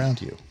Ben's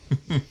around you.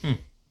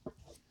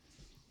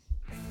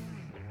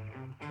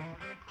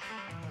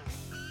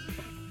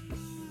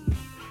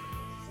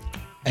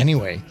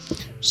 Anyway,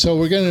 so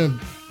we're gonna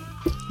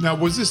Now,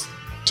 was this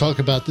talk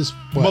about this.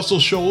 What? Muscle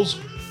Shoals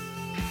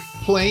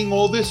playing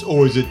all this,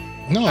 or is it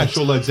No,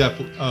 actual Led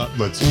Zeppelin?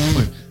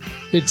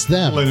 It's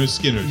them. Leonard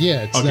Skinner.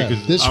 Yeah, it's them.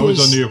 because This I was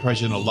was- under the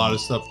impression a lot of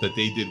stuff that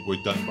they did were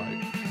done by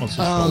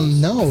Muscle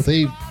Shoals. No,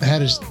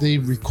 they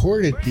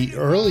recorded the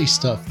early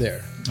stuff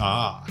there.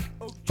 Ah,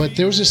 But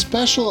there was a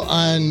special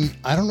on,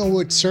 I don't know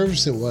what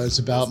service it was,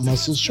 about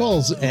Muscle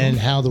Shoals and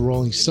how the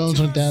Rolling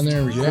Stones went down there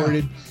and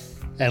recorded.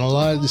 And a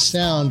lot of the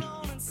sound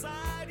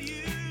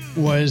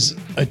was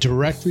a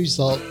direct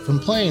result from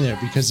playing there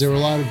because there were a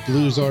lot of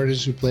blues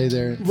artists who played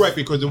there. right.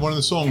 Because in one of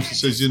the songs it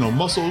says,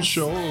 Muscle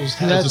Shoals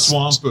has a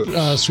swamp.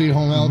 Sweet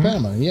Home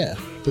Alabama, yeah.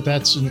 But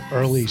that's an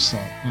early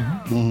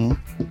song.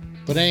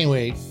 But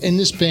anyway, in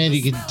this band,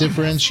 you can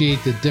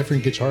differentiate the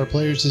different guitar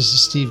players. This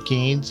is Steve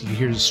Gaines. You can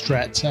hear the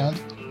Strat sound.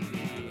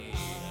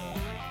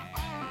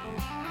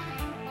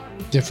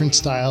 Different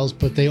styles,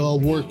 but they all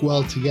work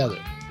well together.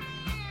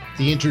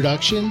 The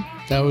introduction,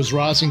 that was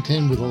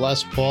Rosington with a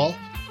Les Paul.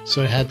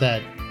 So it had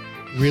that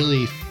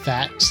really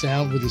fat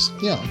sound with his,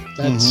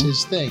 that's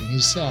his thing,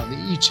 his sound.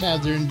 They each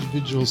have their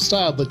individual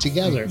style, but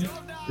together,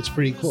 it's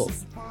pretty cool.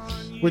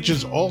 Which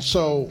is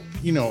also,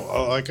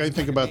 like I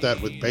think about that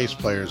with bass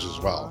players as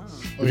well.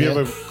 If you have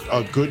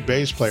a good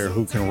bass player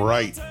who can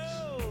write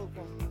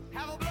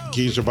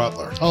Geezer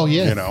Butler. Oh,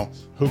 yeah.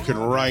 Who can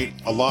write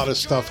a lot of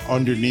stuff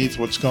underneath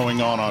what's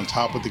going on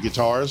top of the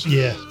guitars.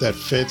 Yeah. That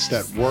fits,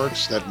 that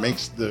works, that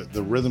makes the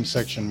rhythm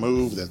section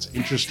move, that's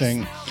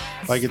interesting.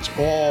 Like, it's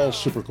all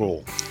super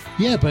cool.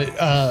 Yeah, but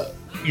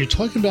you're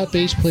talking about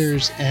bass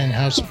players and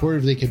how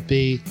supportive they could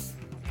be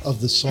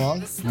of the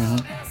song.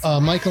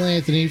 Michael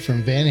Anthony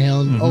from Van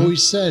Halen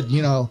always said,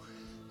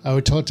 I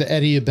would talk to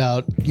Eddie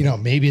about,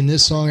 maybe in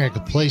this song I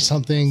could play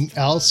something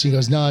else. He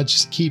goes, no,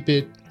 just keep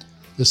it,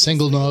 the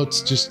single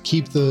notes, just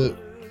keep the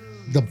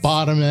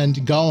bottom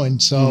end going.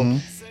 So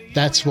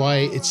that's why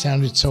it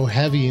sounded so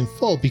heavy and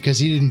full, because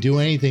he didn't do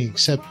anything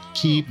except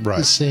keep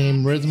the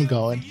same rhythm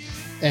going.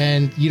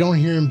 And you don't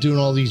hear him doing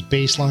all these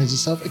bass lines and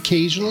stuff.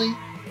 Occasionally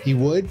he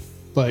would,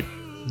 but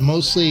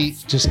mostly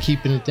just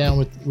keeping it down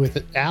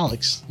with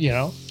Alex,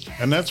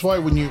 And that's why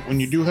when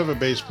you do have a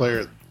bass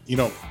player,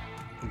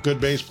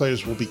 good bass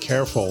players will be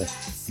careful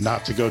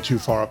not to go too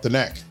far up the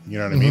neck. You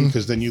know what I mean?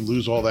 Because then you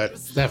lose all that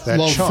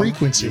low chunk.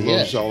 frequency. You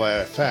lose all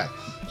that fat.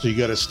 So you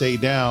got to stay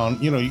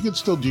down. You can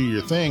still do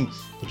your thing,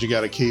 but you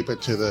got to keep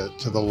it to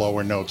the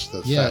lower notes,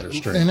 the fatter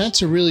strings. And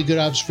that's a really good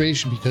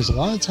observation, because a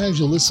lot of times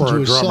you'll listen for to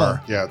a a drummer. song.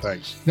 Yeah,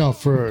 thanks. No,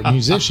 for a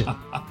musician.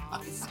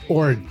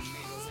 Or,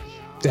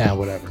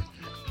 whatever.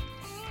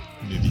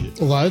 Idiot.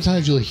 A lot of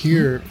times you'll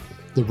hear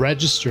the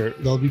register,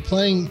 they'll be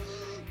playing,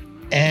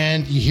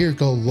 and you hear it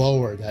go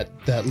lower,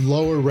 that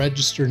lower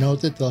register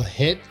note that they'll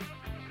hit.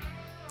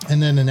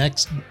 And then the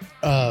next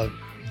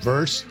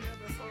verse,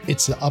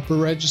 it's the upper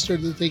register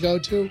that they go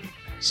to.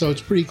 So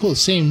it's pretty cool.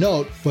 Same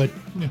note, but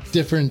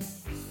different.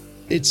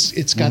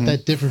 It's got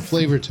that different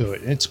flavor to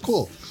it. And it's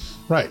cool.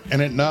 Right.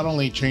 And it not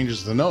only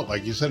changes the note,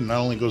 like you said, it not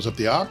only goes up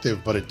the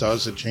octave, but it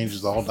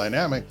changes the whole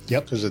dynamic.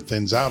 Yep. Because it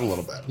thins out a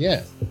little bit.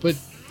 Yeah. But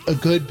a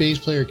good bass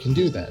player can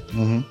do that.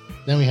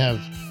 Then we have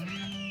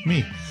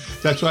Me.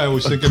 That's why I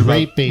was thinking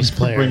great about bass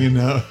player. bringing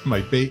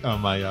my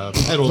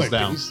pedals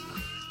down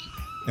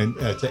and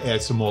to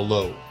add some more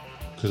low,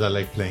 because I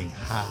like playing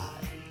high.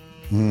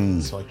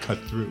 So I cut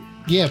through.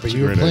 Yeah, but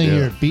you were great playing idea.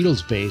 your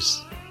Beatles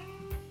bass.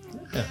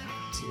 Yeah,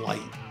 it's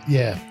light.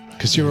 Yeah,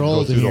 because you're Go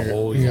old through and the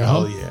whole- your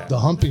hell hump, yeah. the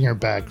hump in your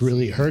back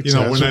really hurts.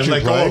 When what I you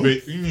let go of play?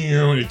 it,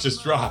 it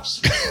just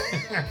drops.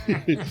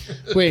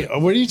 Wait,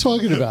 what are you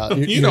talking about?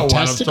 You know what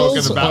I'm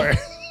testicles, talking about.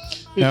 or-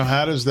 Now,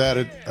 how does that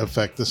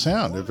affect the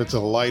sound? If it's a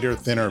lighter,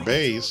 thinner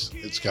bass,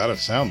 it's got to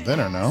sound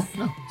thinner, no?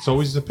 No, it's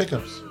always the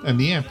pickups and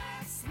the amp,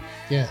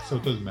 Yeah, so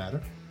it doesn't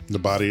matter. The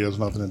body has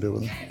nothing to do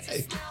with it.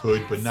 It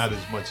could, but not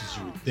as much as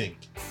you would think.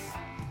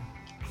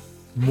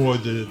 More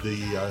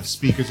the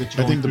speakers that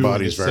you. I think the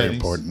body body's very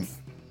important.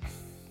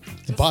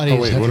 the body. Oh,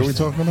 is wait, what are we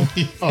everything.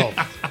 talking about?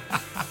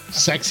 Oh,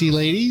 sexy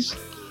ladies.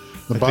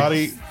 The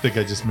body, I think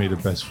I just made a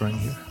best friend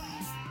here.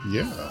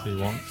 yeah. He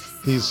won't.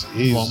 He's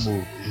won't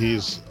move.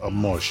 He's a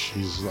mush.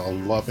 He's a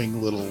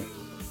loving little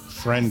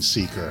friend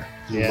seeker.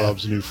 He Yeah.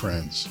 loves new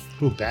friends,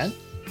 Who, Ben?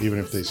 even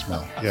if they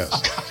smell. Yes.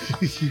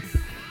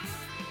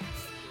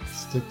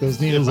 Stick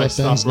those needles If I up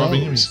stop Ben's rubbing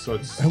him, he nose.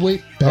 starts. Oh,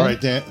 wait, Ben? All right,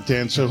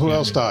 Dan. So who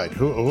else died?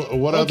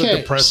 What other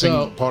Okay, depressing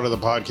so- part of the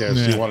podcast do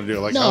Yeah. you want to do?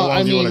 Like, No, how long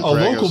I do you mean, want A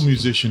to drag local us?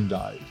 musician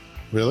died.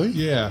 Really?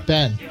 Yeah.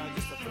 Ben.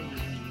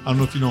 I don't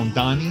know if you know him,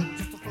 Donnie.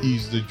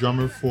 He's the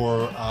drummer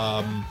for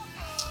oh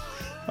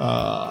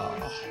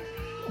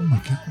my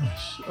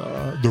gosh,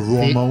 the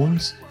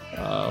Ramones.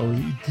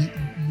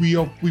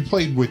 We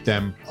played with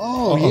them.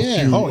 Oh, a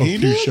yeah. few, Oh, a he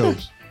few did?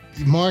 shows.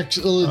 Mark's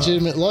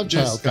illegitimate love This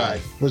child guy.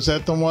 Was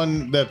that the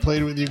one that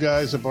played with you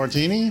guys at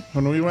Bartini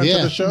when we went Yeah.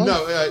 to the show?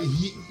 No,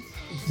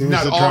 He was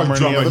not the our drummer in the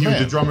drummer. other He was the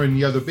band. drummer in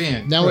the other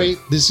band. Now Right. wait,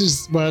 this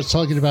is what I was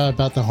talking about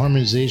the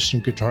harmonization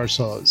of guitar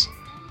solos.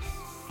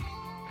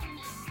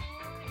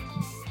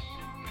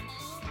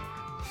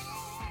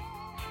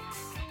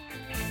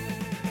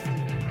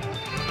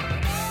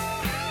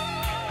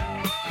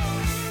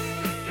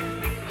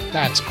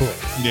 That's cool.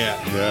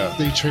 Yeah.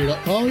 They trade up.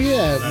 Oh,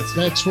 yeah.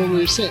 That's what we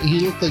were saying. He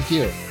looked like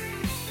you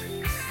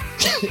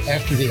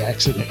after the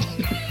accident.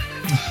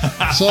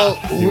 So,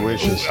 He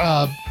wishes.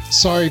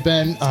 sorry,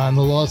 Ben, on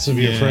the loss of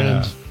your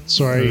friend.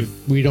 Sorry,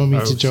 we don't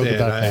mean to joke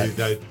about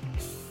that.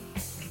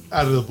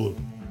 Out of the blue.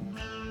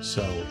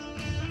 So,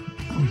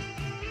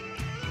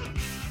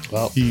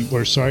 well,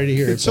 we're sorry to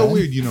hear it. It's so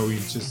weird, you know.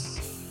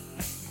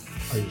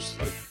 I was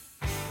like,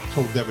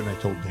 told Devin, I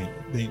told Dana.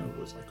 Dana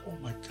was like, "Oh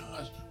my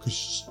god,"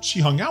 because she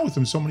hung out with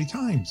him so many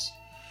times,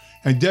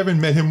 and Devin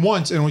met him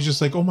once, and was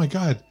just like, "Oh my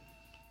god."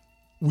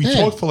 We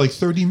talked for like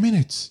 30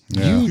 minutes.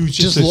 Yeah. You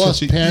just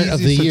lost Parent of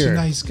the Year. Such a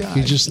nice guy.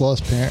 You just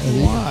lost Parent of the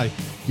Year. Why?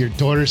 Your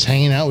daughter's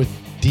hanging out with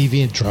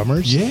deviant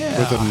drummers? Yeah.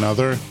 With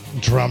another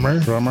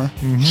Drummer.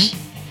 Mm-hmm.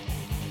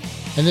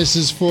 And this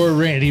is for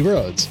Randy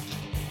Rhodes.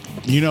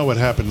 You know what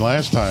happened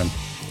last time?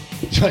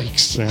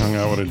 Yikes. They hung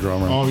out with a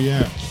drummer. Oh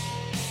yeah.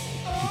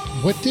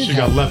 What did She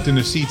got happen? left in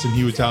the seats, and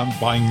he was out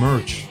buying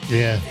merch.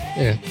 Yeah.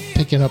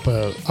 Picking up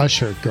a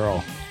Usher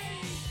girl.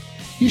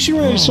 You should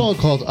write a song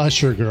called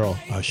Usher Girl.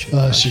 Usher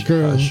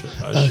Girl. Usher.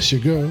 Usher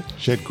Girl.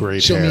 She had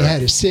great Show hair. me how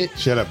to sit.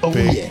 She had a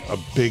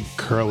big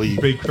curly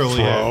curly fro.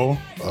 hair. Oh,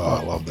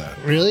 I love that.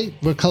 Really?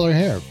 What color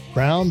hair?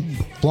 Brown?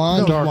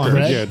 Blonde? No, darker? blonde.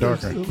 Red? Yeah,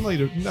 darker.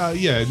 Later. Not.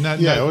 Yeah,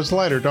 it was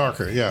lighter,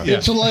 darker. Yeah. Yeah.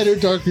 It's a lighter,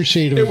 darker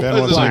shade of Ben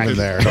wasn't black. even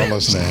there. Don't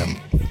listen to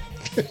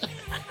him.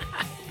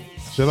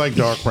 She had like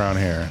dark brown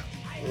hair.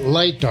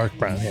 Light, dark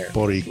brown hair.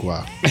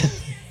 Boricua.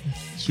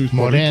 She was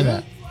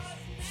Morena.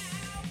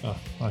 Oh,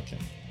 okay.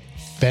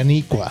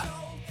 Benicua.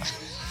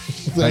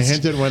 I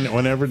hinted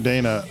whenever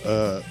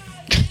Dana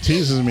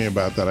teases me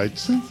about that, I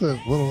sense a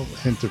little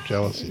hint of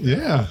jealousy.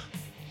 Yeah.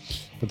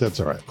 But that's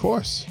all right. Of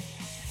course.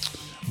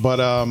 But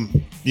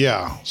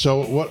yeah.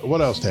 So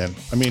what else, Dan?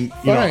 I mean,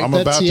 All right, I'm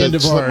that's about the end to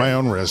of slit our- my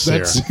own wrist here.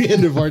 That's the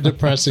end of our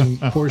depressing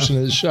portion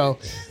of the show.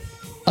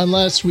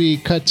 Unless we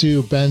cut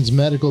to Ben's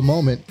medical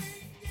moment,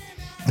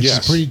 which Yes.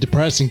 is pretty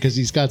depressing because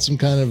he's got some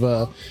kind of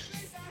a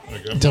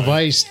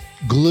device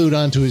glued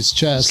onto his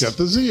chest. He's got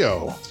the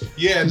Zeo.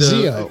 Yeah,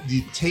 Zeo.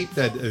 the tape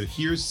that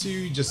adheres to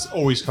you just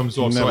always comes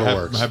off. Never so I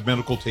works. have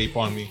medical tape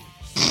on me.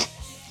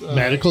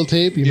 Medical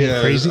tape? You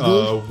mean crazy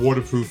glue?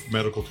 Waterproof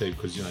medical tape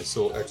because I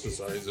still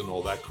exercise and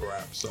all that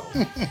crap. So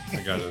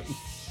I gotta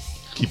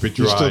keep it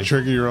You dry. still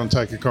trigger your own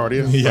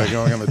tachycardia Yeah. by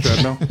going on the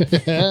treadmill?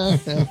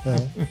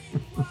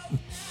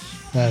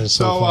 That is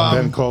so, So, fun.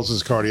 Ben calls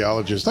his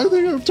cardiologist. I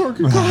think I have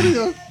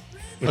tachycardia.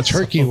 A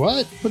turkey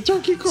what? A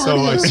tachycardia. So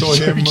I saw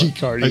him.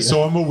 Tachycardia. I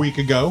saw him a week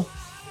ago,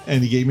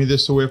 and he gave me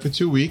this to wear for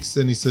 2 weeks.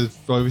 And he said,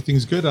 "Well,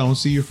 everything's good. I don't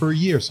see you for a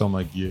year." So I'm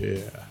like,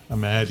 "Yeah,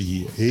 I'm out of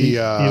here." He He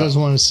doesn't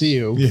want to see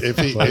you. if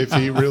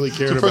he really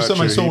cared The about first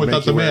time I you, saw him he'd without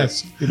make the you wear it.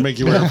 mask. He'd make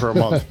you wear it for a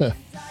month.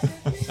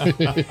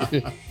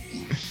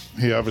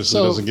 He obviously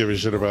So- doesn't give a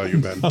shit about you,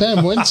 Ben.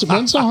 Ben, when's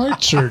the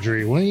heart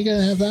surgery? When are you going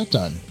to have that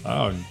done?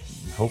 Oh,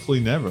 hopefully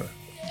never.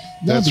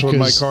 No, That's what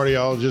my because-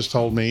 cardiologist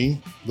told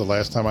me the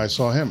last time I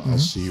saw him. I'll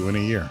see you in a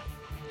year.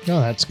 No,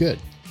 that's good.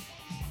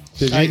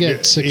 Did I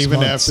get 6 even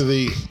months.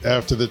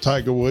 after the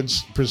Tiger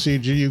Woods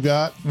procedure you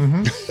got?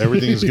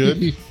 Everything's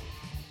good.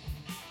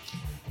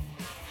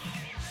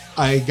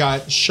 I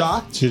got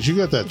shocked. Did you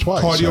got that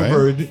twice? Right?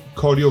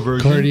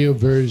 Cardioversion.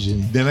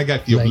 Cardioversion. Then I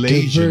got the Like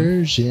ablation.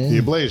 aversion. The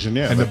ablation,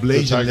 yeah. And the the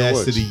ablation Tiger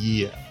lasted Woods. a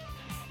year.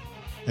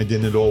 And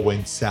then it all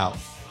went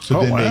south. So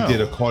Oh, then wow. they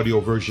did a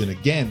cardioversion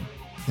again.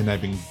 And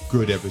I've been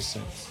good ever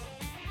since.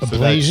 So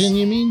Ablation,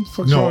 you mean? What's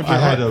wrong No, with your I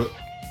had heart?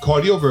 a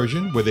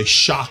cardioversion where they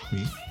shocked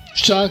me.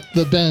 Shock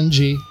the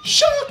Benji.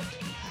 Shocked!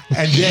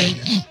 And then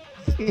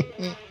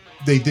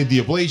they did the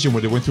ablation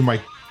where they went through my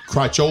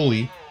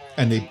crotcholi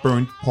and they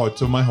burned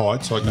parts of my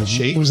heart. So I got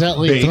shaped. Was that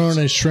like baked, throwing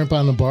a shrimp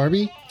on the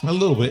Barbie? a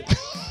little bit.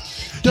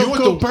 Don't You know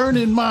go what the-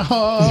 burning my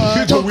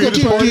heart. The Don't go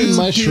weirdest part burning is-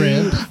 my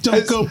shrimp. Don't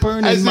As- go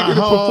burning as they're my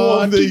gonna perform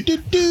heart.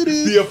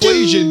 the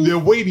ablation, they're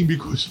waiting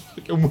because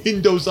fucking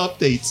Windows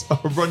updates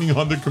are running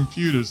on their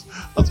computers.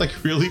 I was like,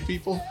 really,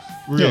 people?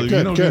 Really? Yeah, You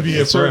good, don't good. be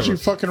here It serves forever. you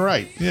fucking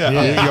right. Yeah.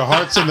 Your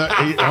heart's in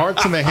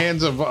the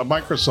hands of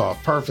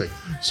Microsoft. Perfect.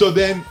 So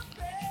then,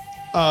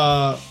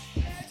 I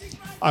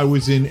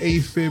was in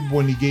AFib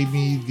when he gave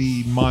me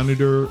the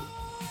monitor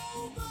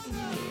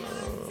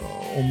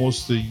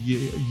almost a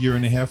year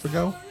and a half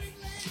ago.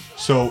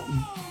 So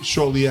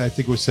shortly, I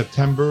think it was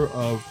September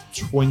of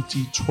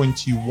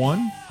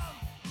 2021,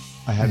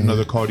 I had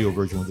another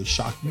cardioversion where they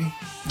shocked me.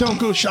 Don't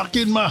go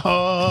shocking my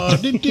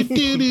heart. Clear.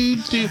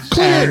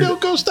 And-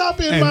 Don't go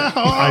stopping and my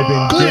heart.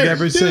 I've been good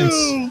ever since.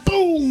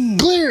 Boom.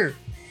 Clear.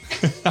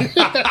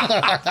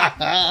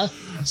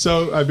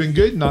 So I've been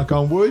good, knock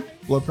on wood.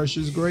 Blood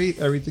pressure's great.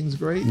 Everything's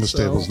great. The so-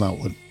 stable's not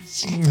wood.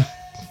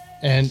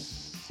 And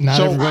not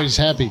So- everybody's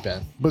happy,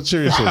 Ben. But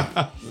seriously,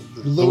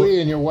 Louis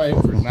and your wife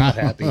are not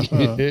happy.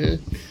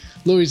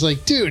 Louis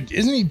like, dude,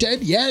 isn't he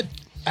dead yet?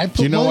 I put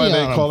do you know why money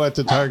they on call him. that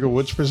the Tiger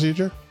Woods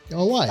procedure?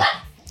 Oh, why?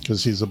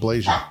 Because he's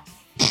ablation.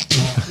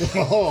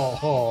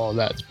 Oh,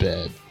 that's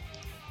bad.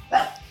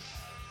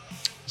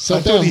 So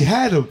I thought he Ben,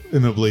 had an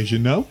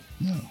ablation, no?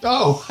 No.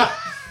 Oh.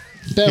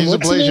 Ben, He's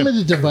what's the name of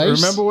the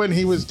device? Remember when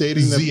he was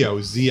dating the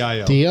Zio,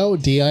 Z-I-O. Dio?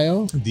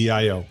 D-I-O?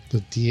 D-I-O.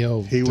 The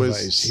Dio He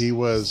device.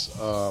 was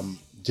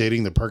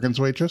dating the Perkins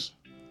waitress,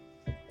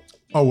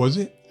 Oh, was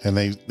it? and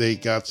they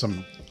got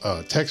some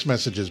text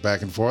messages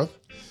back and forth,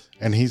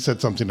 and he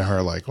said something to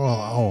her like,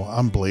 "Oh,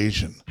 I'm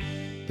Blasian,"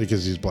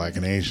 because he's black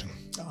and Asian.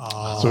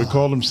 So he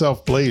called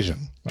himself Blasian.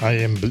 I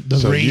am the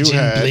So you raging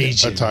had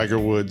Blasian. a Tiger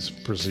Woods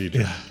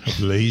procedure.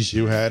 Blaze.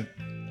 You had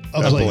A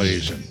a Blasian.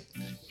 Blasian.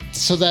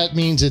 So that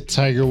means that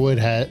Tiger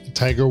Woods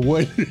Tiger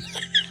Woods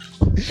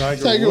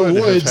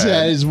have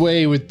had his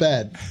way with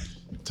Ben.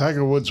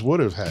 Tiger Woods would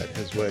have had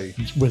his way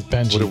With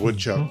Benji. with a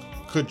woodchuck.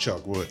 Could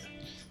chuck wood.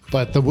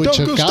 But the Don't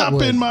woodchuck go got stop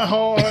wood. in my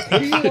heart. What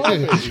do you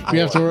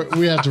want?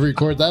 we have to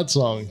record that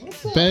song.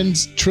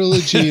 Ben's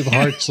trilogy of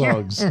heart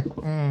songs.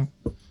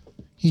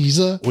 He's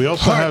a We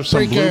also have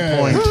some Blue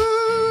heartbreaker. Point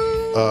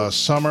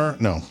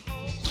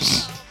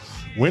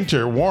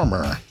winter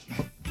warmer.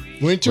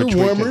 Winter which we can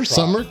warmer, try.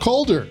 summer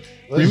colder.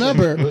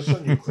 Remember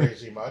Listen, you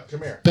crazy mutt.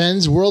 Come here.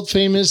 Ben's world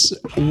famous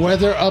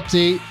weather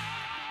update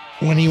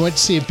when he went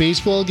to see a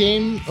baseball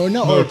game or a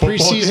football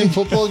preseason game.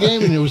 football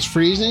game and it was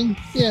freezing.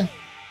 Yeah.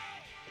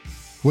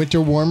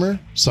 Winter warmer,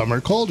 summer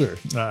colder.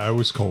 It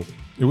was cold.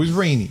 It was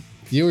rainy.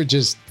 You were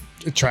just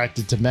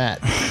attracted to Matt.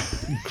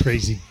 You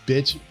crazy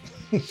bitch.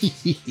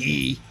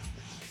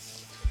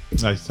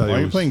 I thought Why are it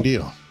you was playing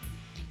Dio?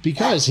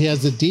 Because he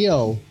has the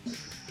Dio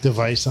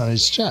device on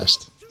his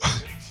chest.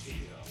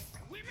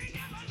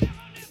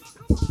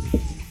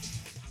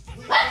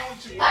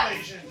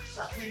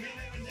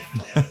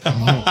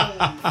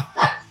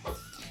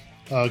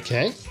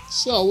 Okay,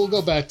 so we'll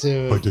go back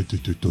to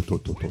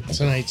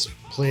tonight's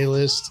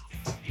playlist.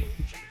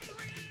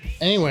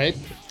 Anyway,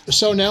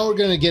 so now we're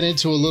going to get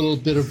into a little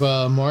bit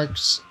of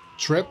Mark's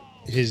trip,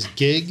 his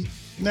gig.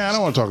 Nah, I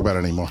don't want to talk about it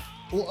anymore.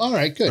 Well, all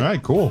right, good. All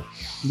right, cool.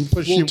 You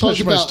push, We'll you talk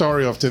push my about-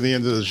 story off to the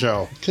end of the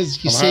show.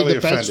 Because you I'm saved highly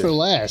the best offended. for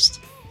last.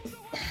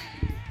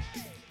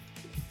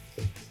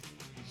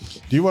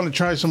 Do you want to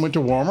try some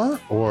winter warmer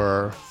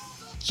or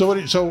so?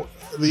 What? So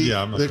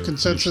Yeah, I'm not the gonna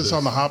consensus finish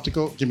on the this.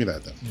 optical. Give me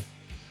that then.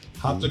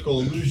 Optical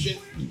illusion.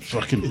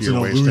 Fucking It's beer an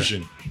waster.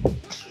 illusion.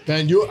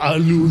 Ben, you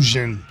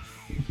illusion.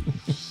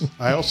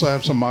 I also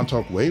have some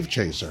Montauk Wave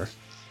Chaser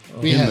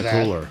We in had the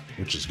that. cooler,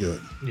 which is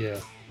good. Yeah.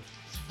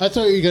 I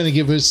thought you were going to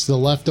give us the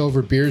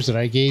leftover beers that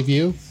I gave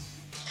you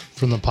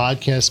from the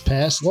podcast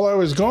past. Well, I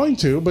was going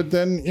to, but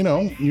then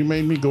you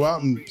made me go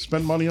out and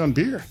spend money on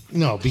beer.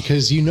 No,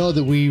 because you know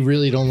that we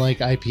really don't like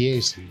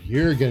IPAs. So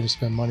you're going to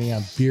spend money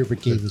on beer,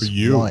 but gave us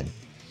you. one.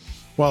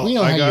 Well, We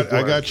know how I you got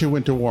work. you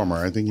winter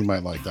warmer. I think you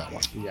might like that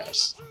one.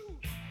 Yes.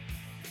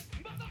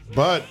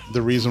 But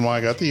the reason why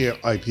I got the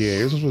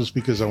IPAs was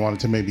because I wanted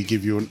to maybe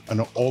give you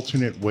an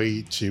alternate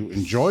way to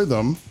enjoy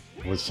them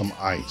with some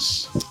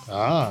ice.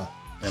 Ah.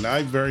 And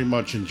I very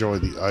much enjoy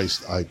the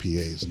iced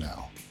IPAs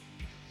now.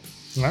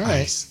 All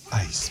right.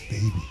 Ice,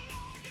 baby.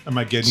 Am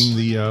I getting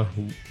the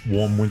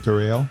warm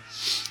winter ale?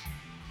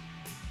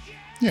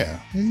 Yeah,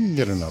 you can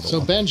get another So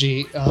one.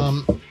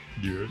 Benji,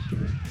 Yours.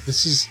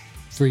 this is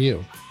for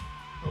you.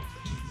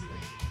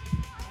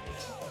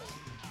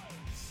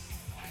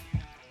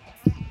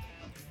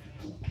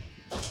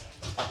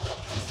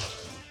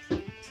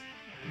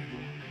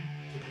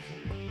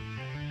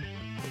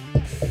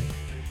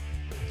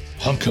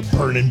 Hunk of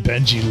burning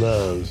Benji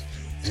love.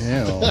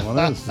 Yeah,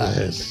 what is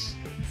this?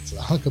 It's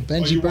a hunk of Are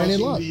Benji you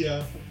burning watching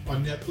love.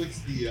 on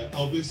Netflix the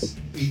Elvis,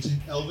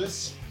 Agent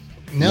Elvis?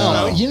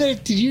 No, No.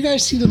 did you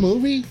guys see the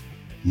movie?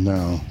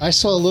 No. I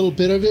saw a little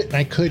bit of it and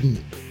I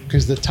couldn't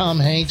because the Tom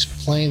Hanks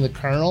playing the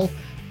Colonel.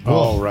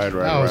 Oh, whoa, right,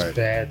 That was right.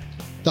 bad.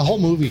 The whole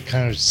movie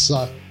kind of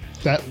sucked.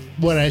 That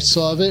what I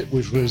saw of it,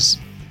 which was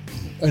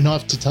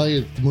enough to tell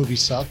you that the movie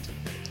sucked.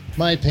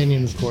 My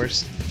opinion, of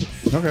course.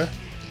 Okay.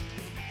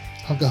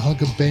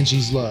 Hunk of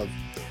Benji's love.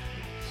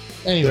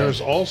 Anyway, There's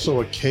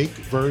also a cake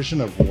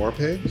version of War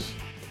Pigs.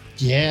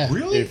 yeah.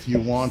 Really? If you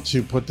want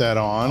to put that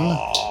on,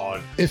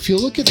 Oh, If you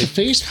look at the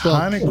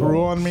kind Facebook, of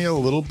grew on me a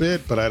little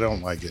bit, but I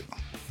don't like it.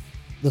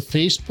 the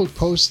Facebook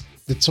post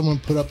that someone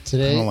put up I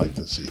today. don't like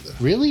this either.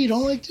 Really, you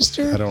don't like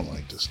Disturb? I don't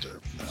like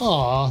Disturbed. No.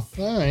 Aw,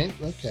 all right,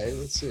 okay.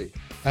 Let's see.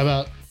 How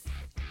about?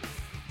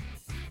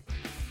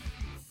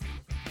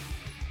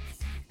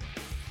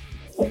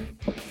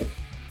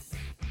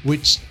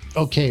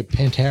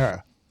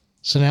 Pantera.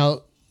 So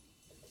now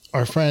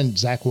our friend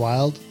Zach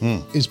Wilde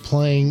is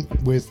playing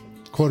with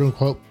quote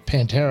unquote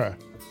Pantera.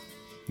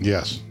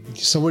 Yes.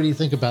 So what do you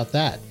think about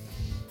that?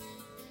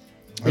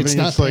 I It's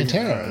think not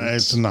Pantera.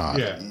 It's not.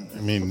 Yeah. I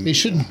mean, They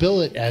shouldn't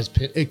bill it as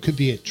it could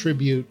be a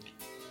tribute.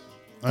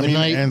 I the mean,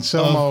 night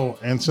Anselmo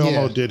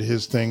yeah. did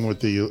his thing with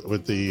the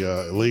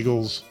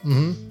illegals.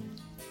 Mhm.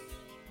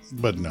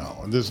 But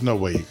no, there's no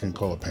way you can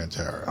call it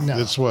Pantera. No.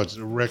 It's what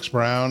Rex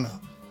Brown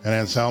and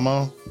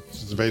Anselmo,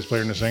 the bass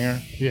player and the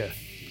singer. Yeah.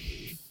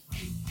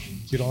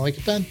 You don't like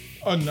it, Ben?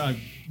 I'm not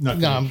gonna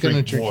No, I'm gonna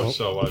drink drink more, more.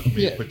 so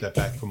maybe Yeah. put that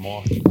back for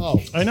more.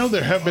 Oh, I know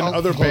there have been I'll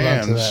other hold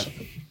on to bands.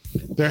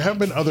 There have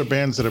been other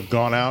bands that have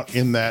gone out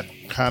in that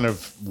kind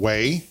of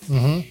way,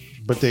 Mm-hmm.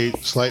 but they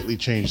slightly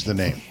changed the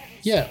name.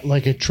 Yeah,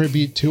 like a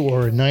tribute to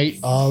or a night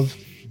of,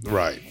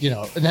 Right.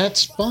 and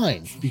that's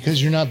fine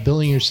because you're not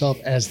billing yourself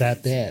as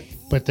that band,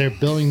 but they're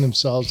billing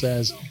themselves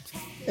as,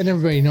 and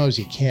everybody knows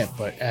you can't,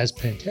 but as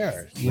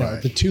Pantera. You know,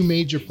 Right. the two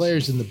major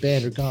players in the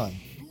band are gone.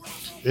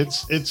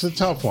 It's a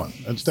tough one.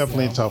 It's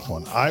definitely a tough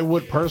one. I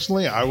would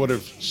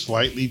have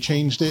slightly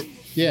changed it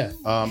Yeah.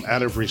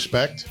 out of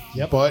respect.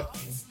 Yep. But,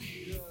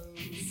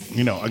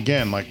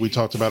 again, like we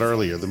talked about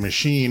earlier, the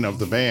machine of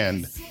the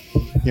band,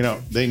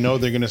 they know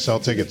they're going to sell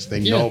tickets. They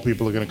know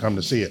people are going to come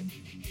to see it.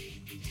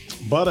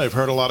 But I've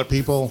heard a lot of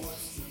people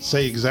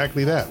say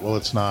exactly that. Well,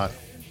 it's not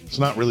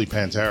really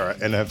Pantera,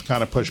 and have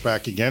kind of pushed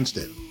back against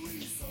it.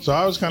 So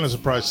I was kind of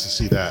surprised to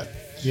see that.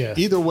 Yeah.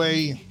 Either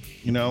way,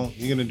 you're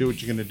going to do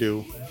what you're going to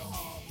do.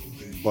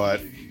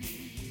 But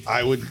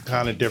I would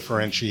kind of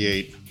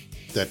differentiate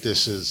that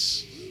this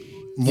is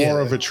more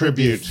of a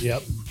tribute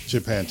Yep.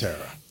 to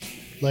Pantera.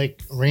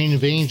 Like Reign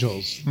of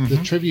Angels, the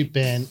tribute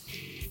band,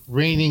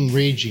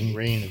 Raging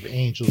Reign of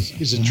Angels,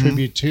 is a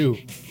tribute to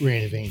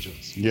Reign of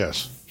Angels.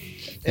 Yes.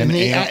 And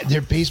And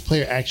their bass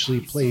player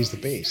actually plays the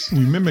bass. We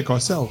mimic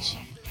ourselves.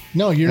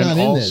 No, you're And not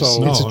in this.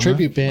 also- It's a No,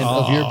 tribute band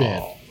of your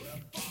band.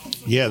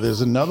 Yeah,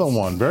 there's another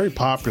one very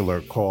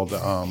popular called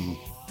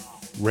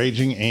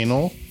Raging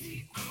Anal.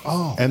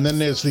 Oh. And then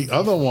there's the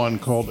other one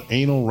called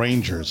Anal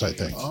Rangers, I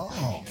think.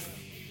 Oh.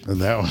 And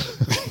that one,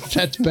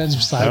 That's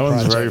Ben's side that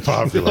one's project. very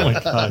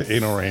popular.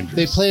 Anal Rangers.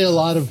 They play a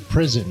lot of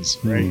prisons,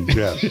 right?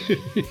 Yeah.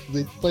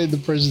 They play the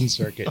prison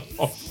circuit.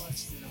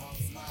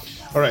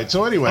 All right.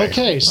 So anyway.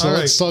 Okay, so All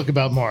let's talk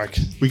about Mark.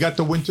 We got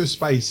the winter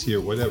spice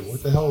here. Whatever.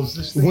 What the hell is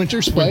this thing?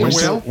 Winter Spice.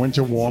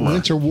 Winter warmer.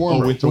 Winter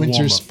Warmer. Oh, Winter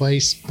Warmer.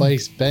 Spice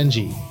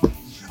Benji.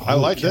 I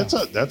like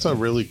that's a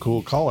really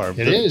cool color.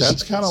 It is.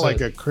 That's kind of It's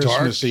like a a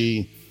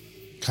Christmassy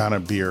kind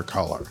of beer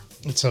color.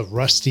 It's a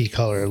rusty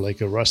color,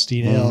 like a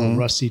rusty nail,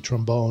 rusty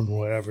trombone,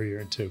 whatever you're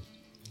into.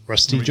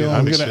 Rusty Let me get-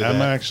 Jones. Picture I'm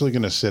that. actually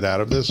gonna sit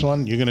out of this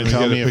one. You're gonna Let me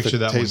tell get a me if picture it of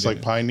that tastes one, like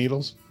David. pine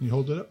needles. Can you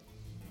hold it up,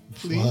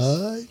 please?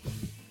 What?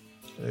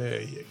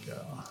 There you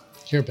go.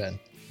 Here, Ben.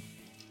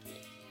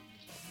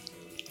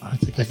 I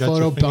think I I got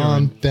your finger in.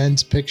 photobombed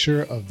Ben's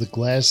picture of the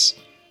glass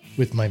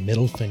with my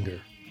middle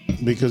finger.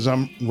 Because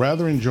I'm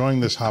rather enjoying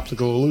this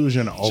optical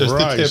illusion over a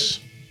tip. ice.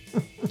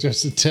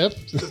 Just a tip.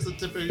 Just the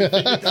tip of your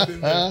finger got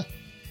in there.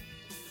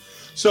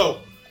 So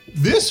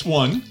this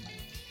one,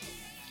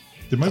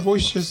 did my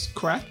voice just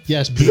crack?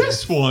 Yes, Peter.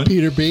 This one,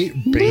 Peter Bate.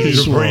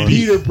 Peter Brady.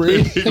 Peter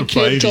Brady. Peter I can't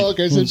Brady. talk.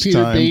 I said It's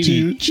Peter time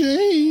Beatty. to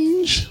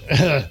change.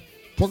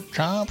 Pork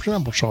chops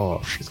and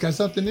applesauce. It's got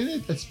something in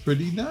it that's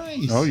pretty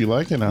nice. Oh, you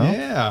like it, huh?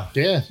 Yeah.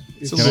 Yeah.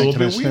 It's a Can little I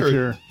bit sniff weird.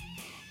 your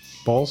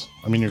balls?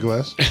 I mean, your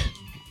glass?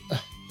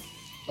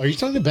 Are you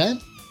talking to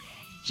Ben?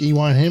 You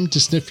want him to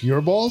sniff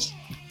your balls?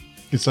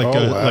 It's like Oh,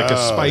 like a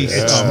wow. spice.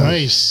 Yeah. It's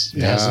nice.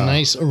 It has a Yeah.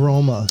 nice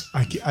aroma.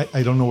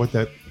 I don't know what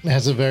that It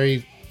has a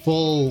very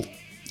full.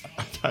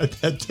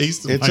 that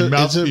taste in It's my a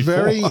mouth it's a before.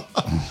 very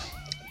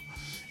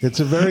it's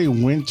a very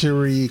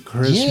wintry,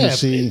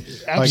 Christmassy. Like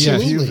if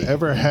absolutely. you've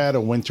ever had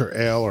a winter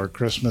ale or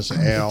Christmas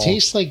ale, It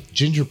tastes like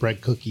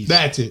gingerbread cookies.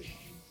 That's it.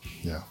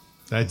 yeah,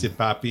 That's it,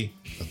 Papi.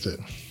 that's it.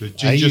 The I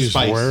ginger use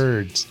spice.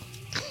 words.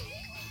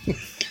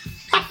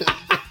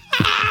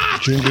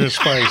 Ginger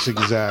spice,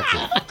 exactly.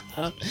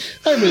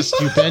 I missed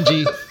you,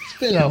 Benji. It's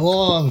been a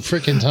long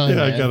freaking time.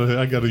 Yeah, man.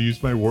 I gotta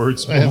use my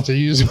words. I have to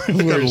use my I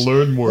gotta words.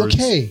 learn words.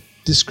 Okay,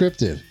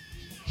 descriptive.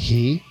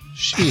 He,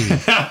 she,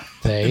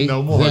 they,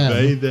 No more them,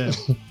 they, them.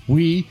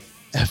 we,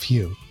 F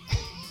you.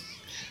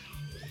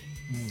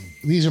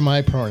 These are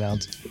my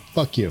pronouns.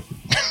 Fuck you.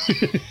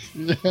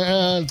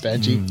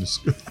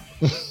 Benji.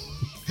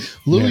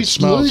 Louis,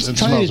 smells- it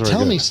trying smells to very tell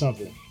good. me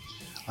something.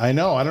 I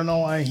know. I don't know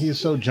why he's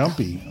so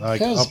jumpy.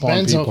 Like Because up on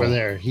Ben's people. over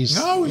there. He's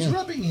No, it's yeah.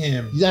 rubbing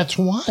him. That's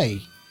why.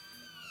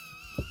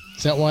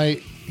 Is that why?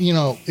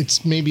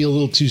 It's maybe a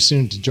little too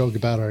soon to joke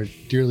about our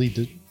dearly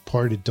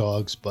departed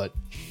dogs, but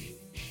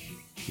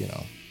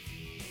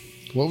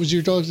what was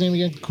your dog's name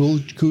again?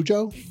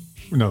 Cujo?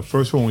 No, the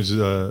first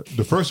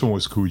one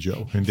was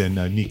Cujo, and then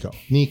Nico.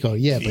 Nico.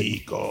 Yeah, but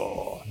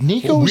Nico.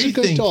 Nico was We a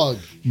good think dog.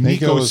 Nico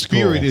Nico's is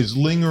spirit cool. is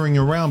lingering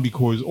around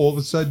because all of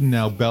a sudden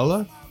now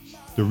Bella,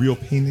 the real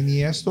pain in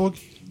the ass dog,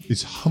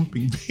 is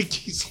humping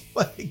Vicky's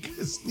leg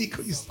because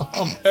Nico used to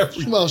hump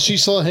everything. Well, she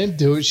saw him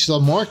do it. She saw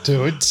Mark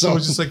do it. So So I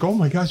was just like, oh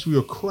my gosh, we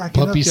were cracking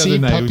Puppy up the see, other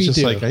night. It puppy was just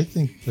do. like, I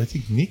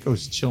think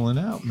Nico's chilling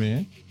out,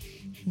 man.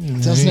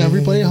 doesn't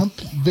everybody hump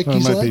It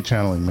Vicky's might be leg?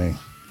 channeling me.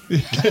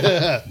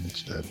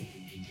 Instead.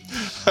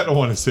 I don't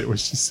want to say what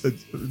she said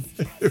the other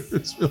day. It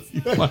was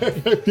really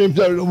funny.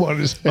 I don't want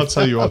to say. I'll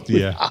tell you off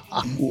the air.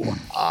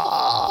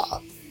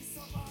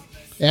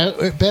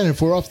 And, Ben,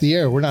 if we're off the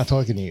air, we're not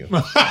talking to you.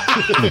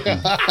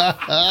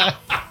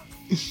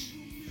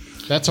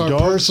 That's our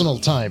Dogs- personal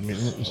time.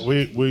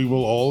 We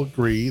will all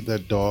agree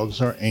that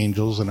dogs are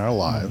angels in our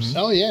lives,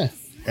 Oh yeah.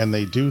 and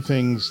they do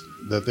things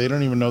that they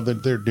don't even know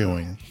that they're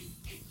doing,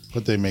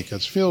 but they make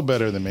us feel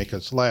better. They make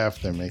us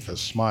laugh. They make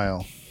us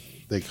smile.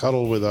 They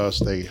cuddle with us.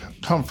 They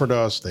comfort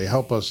us. They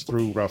help us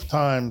through rough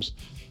times.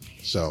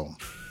 So,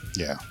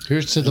 yeah,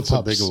 Here's to the it's a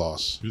pups. big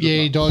loss.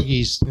 Yay,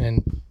 doggies,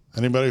 and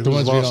Anybody The who's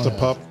ones we lost a don't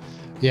pup,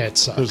 Yeah, it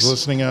sucks. who's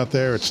listening out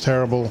there, it's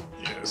terrible.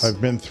 Yes. I've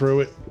been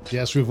through it.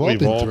 Yes, we've all We've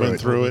been all through been it.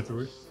 through it,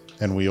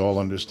 and we all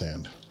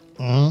understand.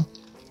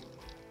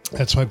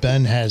 That's why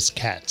Ben has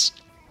cats.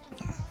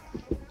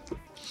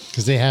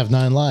 Because they have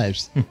 9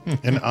 lives.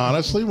 And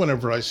honestly,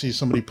 whenever I see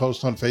somebody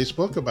post on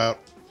Facebook about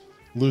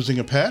losing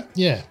a pet,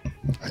 Yeah.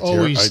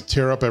 I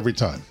tear up every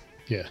time.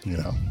 Yeah. You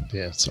know,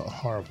 Yeah, it's so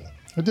horrible.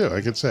 I do.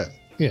 I get sad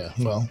Yeah,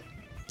 well,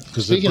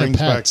 because it Speaking of brings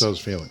back pets. those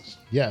feelings.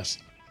 yes.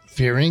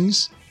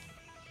 Fearings.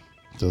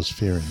 Those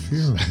feelings.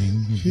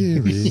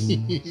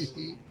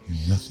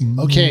 Nothing.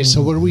 Okay,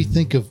 so what do we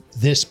think of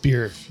this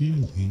beer?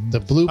 The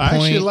Blue I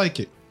actually Point. like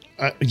it.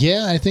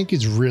 Yeah, I think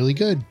it's really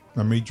good.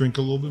 I may drink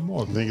a little bit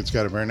more. I think it's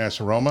got a very nice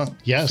aroma.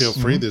 Yes. Feel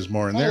free. There's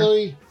more in Hi, there.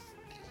 Louis.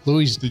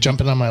 Louis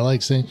jumping on my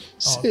legs saying,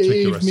 I'll take the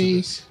save rest of me.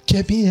 this.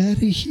 Get me out of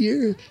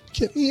here.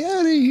 Get me out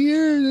of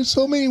here. There's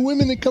so many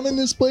women that come in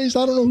this place.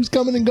 I don't know who's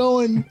coming and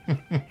going.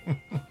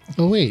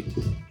 Oh, wait.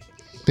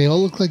 They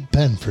all look like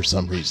Ben for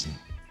some reason.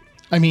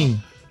 I mean,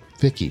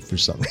 Vicky for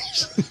some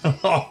reason.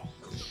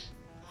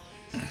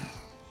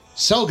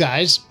 So,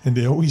 guys, And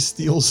they always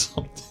steal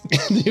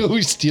something. they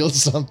always steal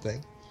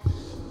something.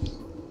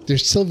 They're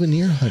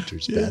souvenir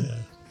hunters, Ben.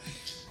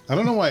 I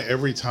don't know why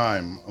every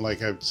time,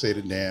 like I say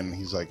to Dan,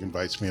 he's like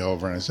invites me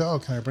over, and I say, "Oh,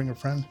 can I bring a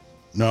friend?"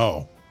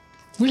 No,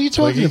 What are you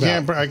like talking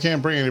about? I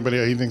can't bring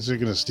anybody. He thinks they're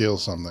going to steal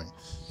something.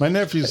 My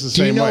nephew's the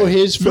Do you same know way.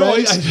 his No,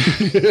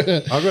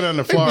 friends? I'll go down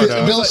to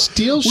Florida. They'll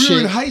steal We shit. were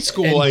in high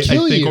school, and I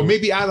kill think, you. or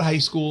maybe out of high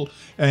school,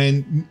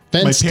 and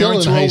Ben's my still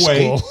parents in were high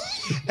away. school.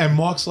 And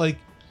Mark's like,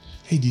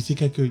 "Hey, do you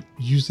think I could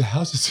use the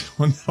house?" I said,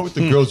 "Well, not with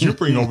the girls you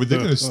bring over. They're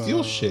going to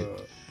steal shit."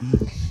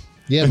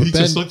 Yeah, And but he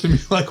Ben, just looked at me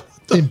like,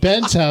 "What the?" in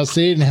Ben's house,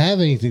 they didn't have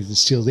anything to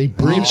steal. They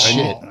bring I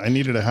shit.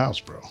 needed a house,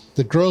 bro.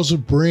 The girls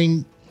would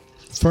bring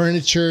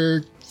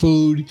furniture,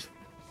 food,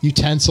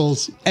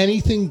 utensils,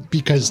 anything,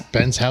 because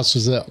Ben's house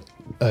was a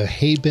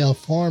hay bale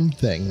farm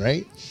thing,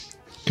 right?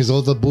 Because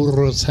all the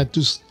burros had to.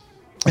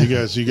 You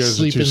guys are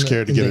Sleep too in the-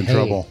 scared to in get the in hay.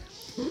 trouble.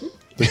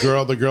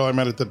 The girl I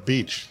met at the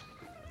beach,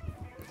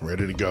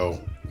 ready to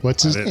go.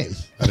 What's his name?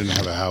 I didn't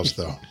have a house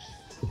though.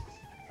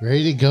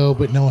 Ready to go,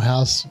 but no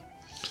house.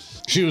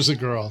 She was a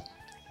girl.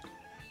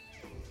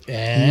 He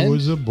And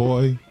was a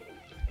boy.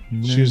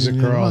 she was a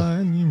girl.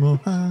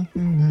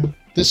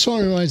 This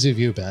song reminds me of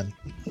you, Ben.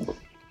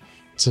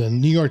 It's a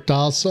New York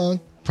Dolls song.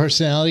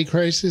 Personality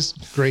Crisis.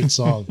 Great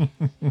song.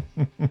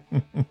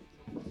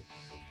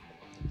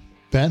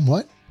 Ben,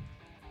 what?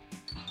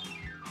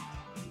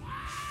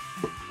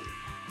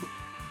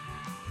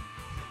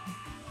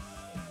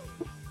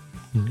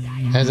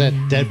 Has that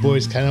Dead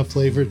Boys kind of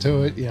flavor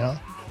to it, you know?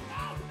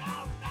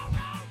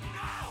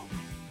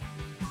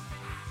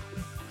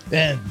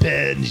 And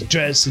Ben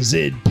dresses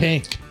in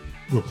pink.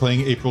 We're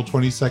playing April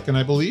 22nd,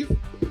 I believe.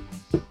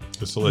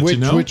 Just to let Which, you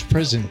know. which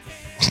prison?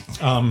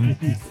 The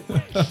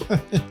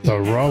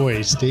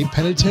Rahway State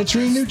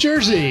Penitentiary in New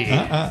Jersey.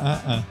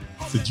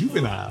 It's a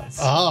juveniles.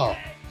 Oh,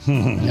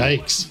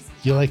 yikes.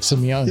 You like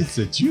some young. It's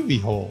a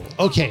juvie hole.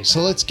 Okay,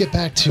 so let's get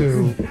back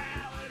to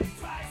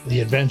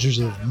the adventures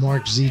of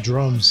Mark Z.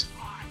 Drums.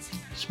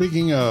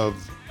 Speaking of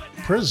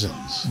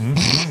prisons,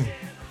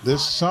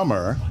 this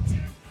summer,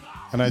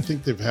 and I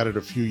think they've had it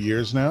a few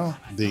years now,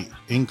 the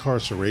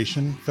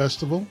Incarceration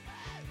Festival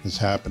is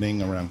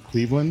happening around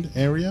Cleveland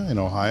area in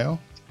Ohio.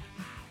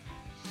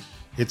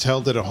 It's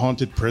held at a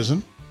haunted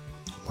prison.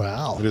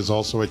 Wow. It is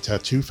also a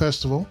tattoo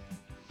festival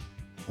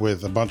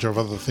with a bunch of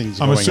other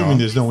things I'm going assuming on.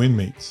 there's no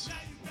inmates.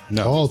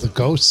 No, Oh, the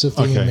ghosts of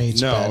the Okay.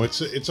 inmates. no, Ben.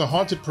 it's a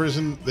haunted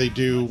prison. They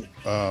do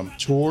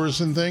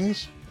tours and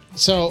things.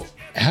 So,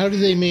 how do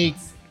they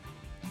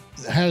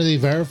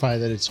verify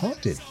that it's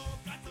haunted?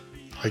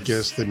 I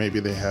guess maybe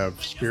they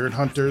have spirit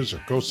hunters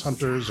or ghost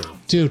hunters or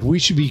Dude, we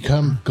should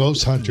become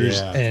ghost hunters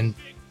Yeah. and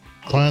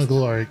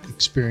chronicle our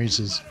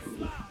experiences.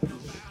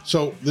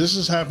 So this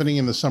is happening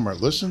in the summer.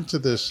 Listen to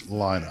this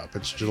lineup.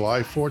 It's July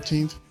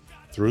 14th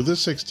through the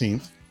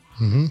 16th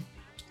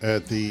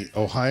at the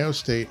Ohio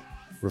State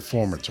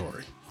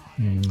Reformatory.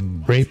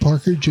 Ray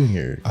Parker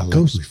Jr.,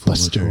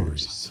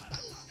 Ghostbusters.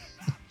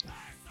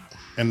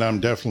 And I'm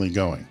definitely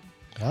going.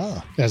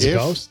 Ah, as a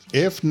ghost?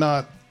 If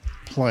not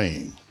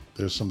playing,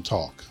 there's some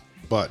talk,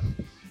 but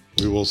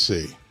we will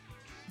see.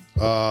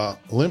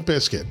 Limp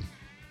Bizkit.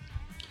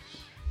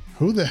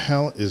 Who the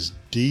hell is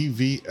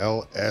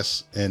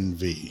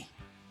DVLSNV?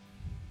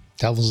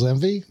 Devil's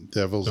Envy?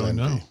 Devil's Don't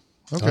Envy. know.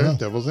 Okay, know.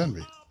 Devil's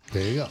Envy.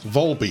 There you go.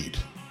 Volbeat.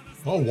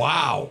 Oh,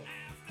 wow.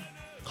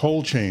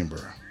 Cold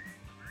Chamber.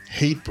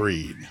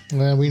 Hatebreed.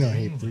 Well, we know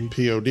Hatebreed.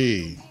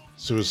 POD.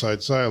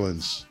 Suicide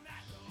Silence.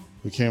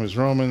 We Came as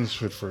Romans.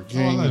 Fit for a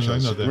King. I know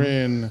them.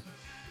 Rin.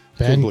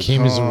 Ben Kubla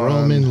came as a Khan.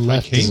 Roman,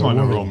 left as Came a on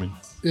a woman.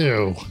 Roman.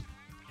 Ew.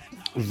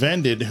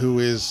 Vended, who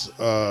is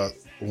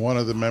one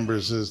of the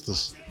members, is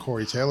the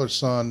Corey Taylor's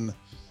son,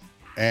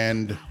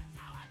 and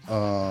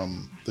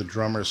the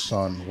drummer's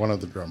son, one of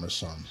the drummer's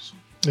sons.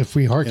 If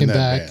we harken In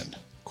that back, band.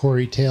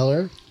 Corey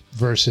Taylor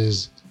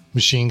versus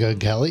Machine Gun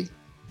Kelly.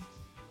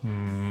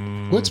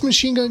 What's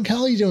Machine Gun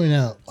Kelly doing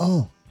now?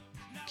 Oh,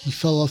 he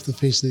fell off the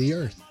face of the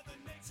earth.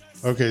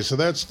 Okay, so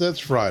that's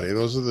Friday.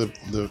 Those are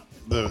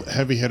the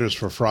heavy hitters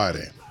for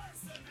Friday.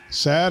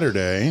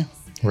 Saturday,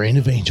 Reign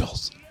of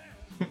Angels.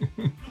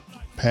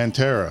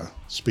 Pantera,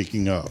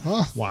 speaking of.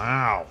 Huh.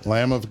 Wow.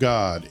 Lamb of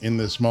God, In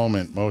This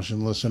Moment,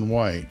 Motionless in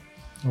White.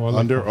 Oh, I like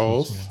Under that one,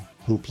 Oath, yeah.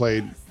 who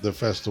played the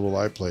festival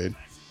I played.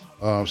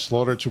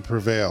 Slaughter to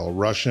Prevail,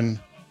 Russian,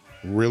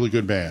 really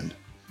good band.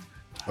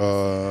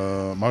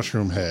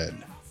 Mushroom Head.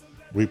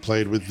 We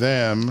played with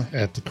them.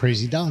 At the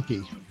Crazy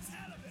Donkey.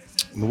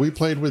 We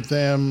played with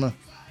them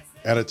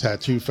at a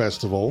tattoo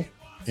festival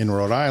in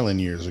Rhode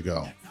Island years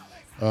ago.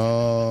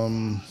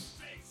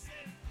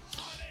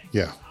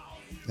 Yeah.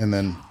 And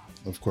then,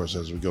 of course,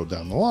 as we go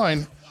down the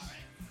line,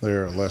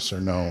 there are lesser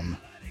known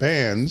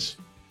bands,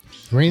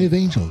 Reign of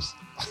Angels.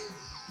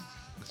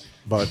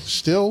 but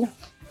still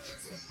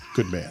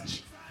good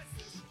bands.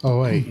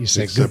 Oh, wait. You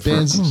said good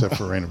bands? Except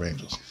for Reign of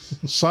Angels.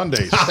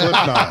 Sunday,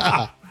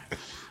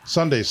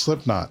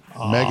 Slipknot.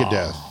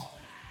 Megadeth,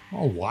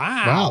 Oh, wow.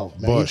 Wow.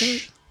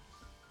 Bush,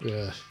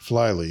 Yeah.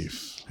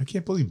 Flyleaf, I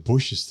can't believe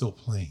Bush is still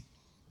playing.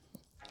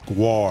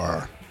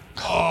 Gwar.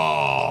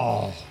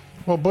 Oh.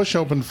 Well, Bush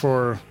opened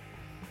for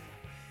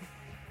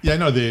Yeah, I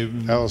know. They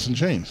Alice in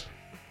Chains.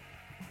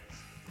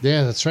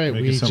 Yeah, that's right.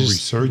 Making We some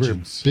just were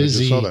resurgence.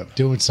 busy saw that.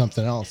 doing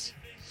something else.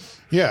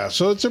 Yeah,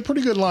 so it's a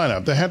pretty good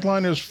lineup. The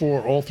headliners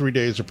for all 3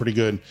 days are pretty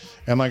good.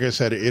 And like I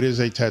said, it is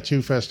a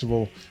tattoo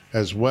festival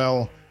as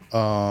well.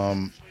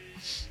 And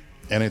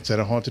it's at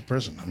a haunted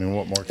prison. I mean,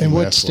 what more can And you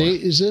what ask for?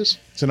 state is this?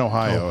 It's in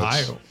Ohio.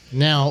 Ohio.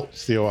 Now,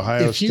 It's the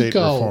Ohio If you State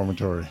go-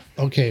 Reformatory.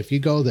 okay, if you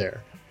go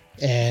there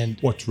and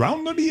What's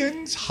round at the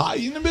ends, high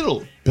in the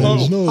middle.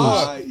 Ben's Oh, nose.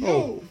 high,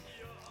 yo.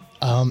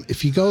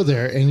 if you go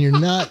there and you're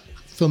not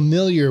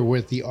familiar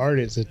with the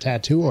artist, the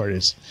tattoo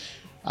artist,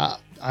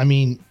 I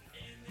mean,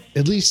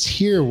 at least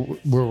here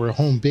where we're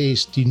home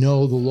based, you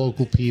know the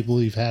local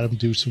people, you've had them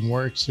do some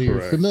work, so you're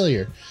Correct.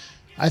 familiar.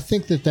 I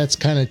think that that's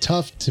kind of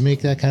tough to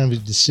make that kind of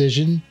a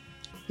decision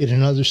in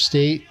another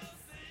state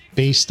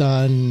based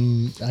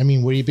on, I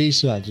mean, what do you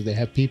base it on? Do they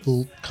have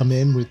people come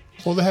in with,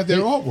 Well, they have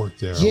their artwork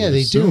there. I yeah, would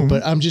they do, assume.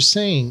 but I'm just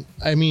saying,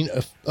 I mean,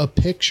 a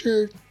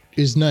picture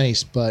is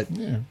nice, but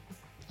Yeah.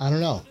 I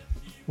don't know.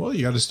 Well,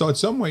 you got to start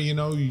somewhere. You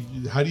know,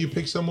 how do you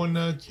pick someone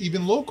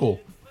even local?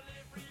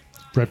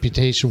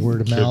 Reputation,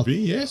 word of Could mouth. be,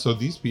 yeah. So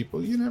these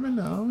people, you never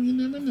know. You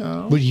never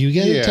know. Would you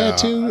get Yeah, a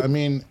tattoo? I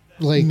mean,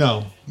 Like,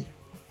 No,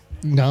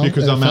 no,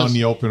 because at I'm a out in fest-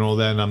 the open all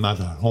that, and I'm not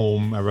at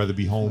home. I'd rather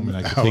be home and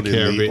I can out take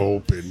care in of the it.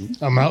 open.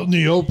 I'm out in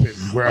the open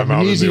where I'm, I'm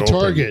out an in easy the open.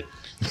 target.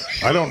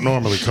 I don't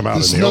normally come out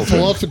The in the open.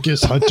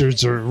 Snuffleupagus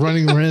hunters are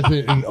running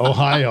rampant in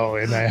Ohio,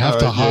 and I have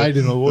to hide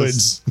in the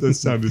woods. That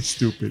sounded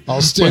stupid.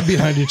 I'll stand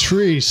behind a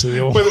tree so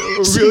they'll But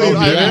really,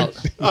 get out.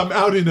 I'm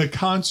out in a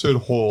concert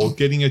hall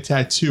getting a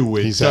tattoo.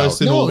 It He's does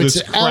out. and all No, it's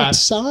this crap.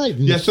 outside.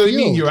 In That's the what I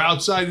mean. field. You're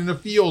outside in the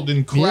field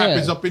and crap Yeah.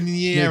 is up in the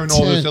The air and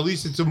all this. tent. At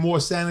least it's a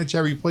more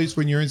sanitary place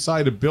when you're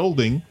inside a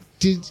building.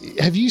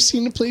 Have you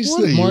seen the place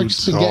What that are you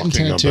Mark's been getting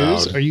talking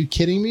tattoos? about? Are you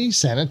kidding me?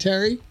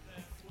 Sanitary?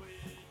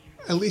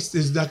 At least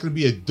there's not going to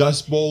be a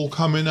dust bowl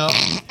coming up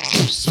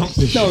or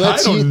something. No,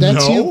 that's I don't you-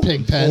 that's know. you,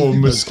 Pigpen. Or a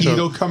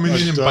mosquito coming in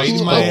and dust biting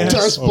bowl. my Oh, ass.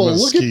 dust A bowl.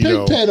 Look at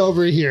mosquito. Pigpen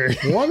over here.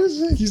 What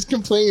is it? He's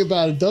complaining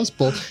about a dust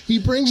bowl. He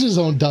brings his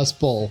own dust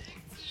bowl.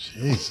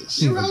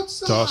 Jesus. You're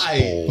Dust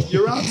outside. bowl.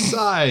 You're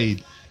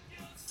outside.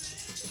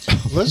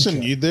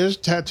 Listen, there's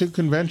tattoo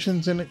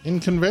conventions in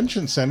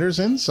convention centers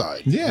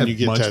inside. Yeah, and you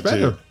get much tattooed.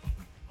 better.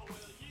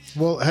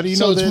 Well, how do you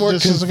So know it's that more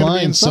this isn't going to be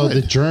confined, so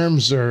inside? the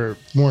germs are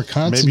more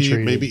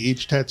concentrated. Maybe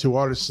each tattoo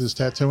artist is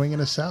tattooing in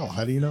a cell.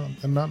 How do you not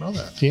know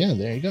that? Yeah,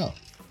 there you go.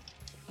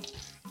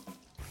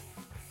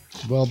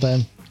 Well,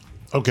 Ben,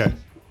 Okay.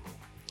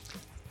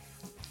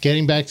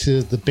 getting back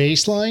to the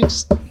bass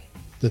lines,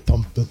 the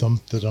thump, the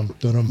thump, the thump,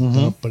 the thump, the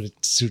thump, but it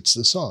suits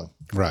the song.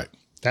 Right.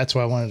 That's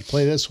why I wanted to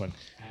play this one.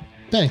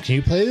 Ben, can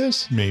you play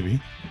this? Maybe.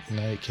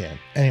 No, you can't.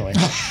 Anyway,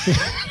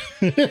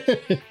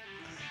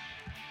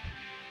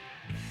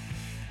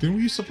 Didn't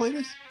we used to play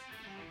this?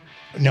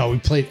 no, we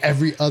played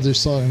every other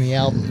song on the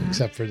album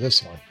except for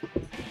this one.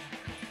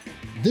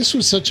 This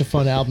was such a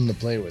fun album to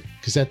play with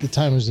because at the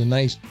time it was a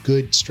nice,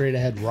 good, straight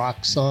ahead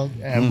rock song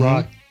and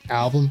rock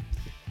album.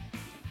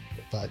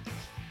 But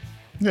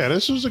Yeah,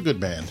 this was a good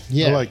band.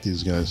 Yeah. I like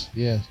these guys.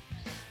 yeah.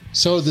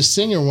 So the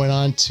singer went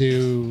on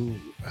to,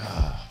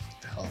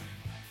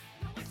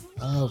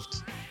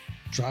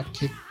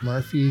 Dropkick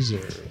Murphys,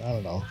 or I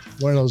don't know,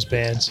 one of those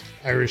bands,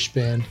 Irish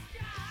band.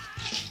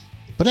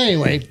 But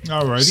anyway,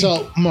 Alrighty.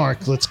 so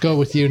Mark, let's go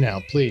with you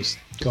now, please.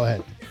 Go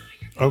ahead.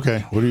 Okay.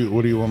 What do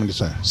you want me to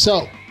say?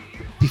 So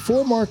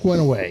before Mark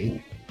went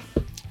away,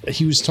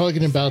 he was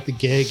talking about the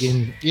gig,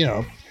 and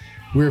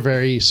we were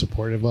very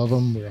supportive of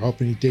him. We were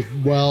hoping he did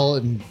well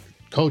and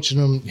coaching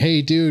him.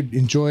 Hey, dude,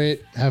 enjoy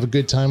it. Have a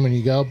good time when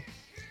you go.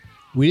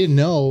 We didn't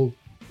know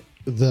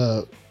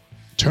the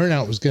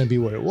turnout was going to be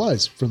what it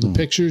was from the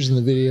pictures and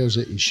the videos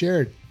that you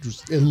shared.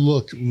 It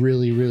looked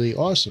really, really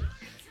awesome.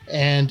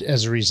 And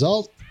as a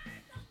result,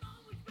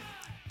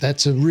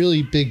 that's a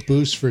really big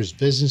boost for his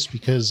business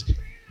because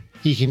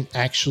he can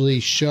actually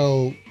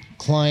show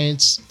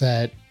clients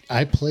that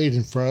I played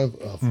in front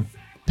of a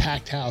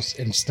packed house,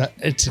 and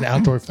it's an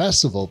outdoor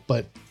festival,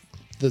 but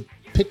the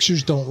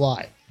pictures don't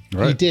lie.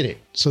 Right. He did it.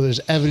 So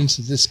there's evidence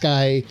that this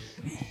guy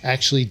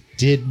actually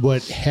did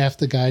what half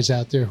the guys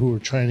out there who are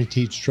trying to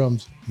teach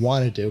drums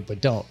want to do,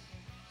 but don't.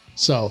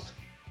 So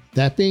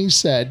that being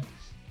said,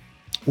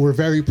 we're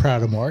very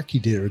proud of Mark. He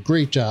did a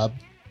great job.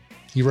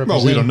 He represented,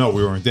 Well, we don't know.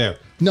 We weren't there.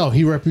 No,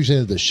 he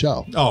represented the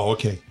show. Oh,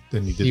 okay.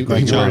 Then he did a He- great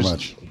Thank you job. very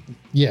much.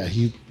 Yeah,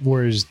 he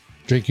wore his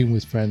Drinking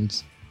with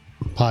Friends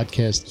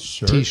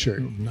podcast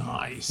t-shirt.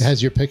 Nice. It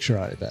has your picture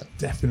on it, Ben.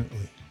 Definitely.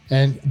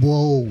 And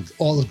whoa,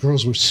 all the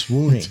girls were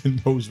swooning. The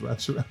nose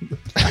wraps around the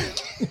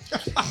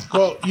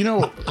Well, you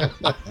know,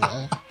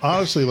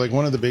 honestly, like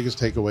one of the biggest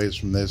takeaways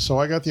from this. So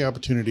I got the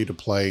opportunity to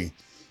play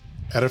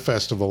at a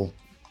festival,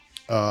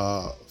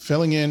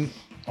 filling in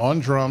on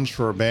drums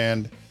for a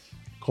band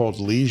called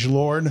Liege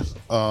Lord,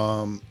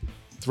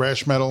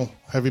 thrash metal,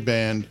 heavy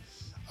band.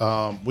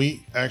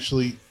 We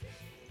actually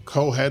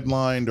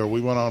co-headlined, or we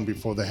went on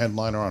before the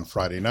headliner on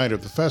Friday night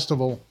of the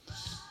festival.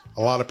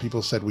 A lot of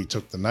people said we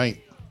took the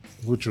night,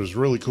 which was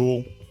really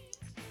cool.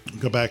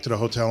 Go back to the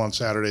hotel on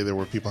Saturday. There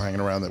were people hanging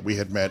around that we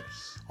had met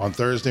on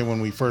Thursday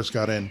when we first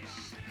got in,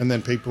 and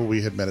then people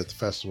we had met at the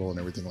festival and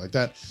everything like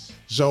that.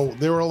 So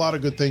there were a lot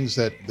of good things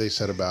that they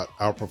said about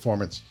our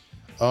performance.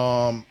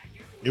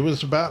 It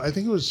was about, I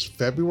think it was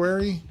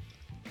February,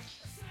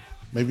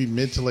 maybe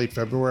mid to late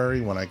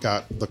February, when I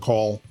got the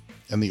call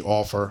and the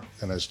offer,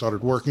 and I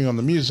started working on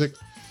the music.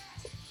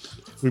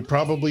 We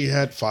probably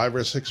had 5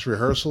 or 6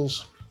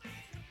 rehearsals,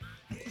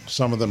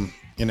 some of them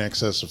in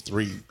excess of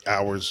 3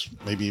 hours,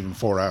 maybe even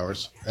 4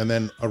 hours, and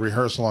then a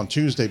rehearsal on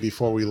Tuesday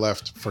before we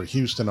left for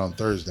Houston on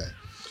Thursday.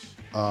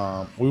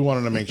 We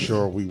wanted to make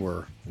sure we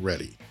were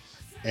ready.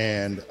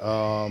 And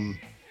so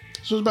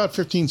it was about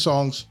 15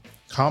 songs.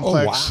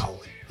 Complex. Oh, wow.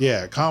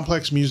 Yeah,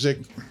 complex music,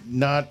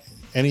 not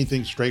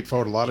anything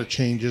straightforward. A lot of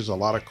changes, a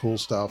lot of cool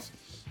stuff,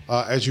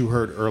 as you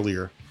heard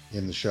earlier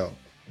in the show.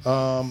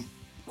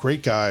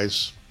 Great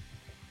guys,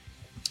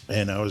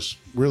 and I was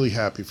really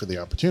happy for the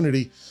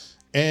opportunity.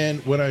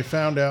 And when I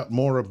found out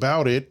more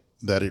about it,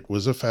 that it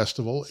was a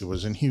festival, it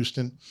was in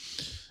Houston,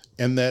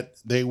 and that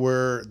they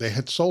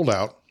had sold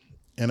out,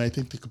 and I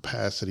think the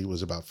capacity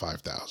was about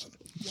 5,000.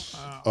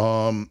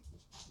 Wow.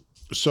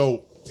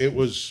 So it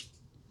was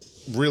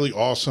really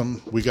awesome.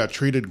 We got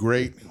treated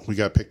great. We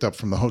got picked up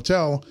from the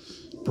hotel,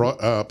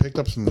 picked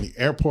up from the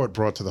airport,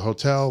 brought to the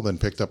hotel, then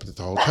picked up at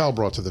the hotel,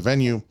 brought to the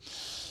venue,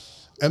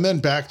 and then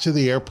back to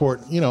the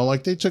airport. You know,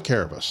 like they took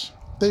care of us.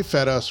 They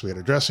fed us. We had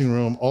a dressing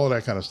room, all of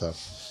that kind of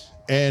stuff.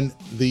 And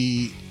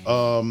the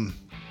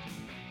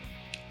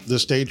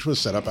stage was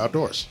set up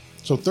outdoors.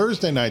 So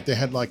Thursday night, they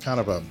had like kind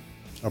of a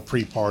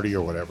pre-party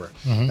or whatever.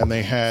 Mm-hmm. And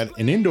they had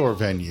an indoor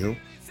venue,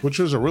 which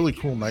was a really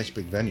cool, nice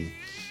big venue,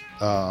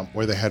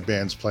 where they had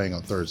bands playing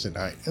on Thursday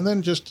night. And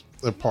then just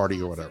a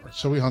party or whatever.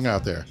 So we hung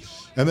out there.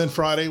 And then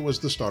Friday was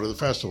the start of the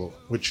festival,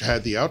 which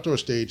had the outdoor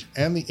stage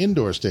and the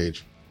indoor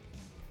stage.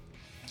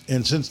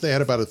 And since they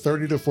had about a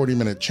 30 to 40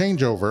 minute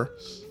changeover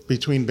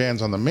between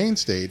bands on the main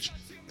stage,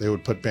 they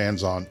would put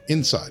bands on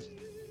inside.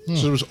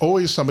 So there was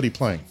always somebody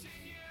playing.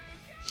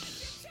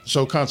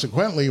 So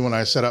consequently, when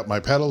I set up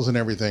my pedals and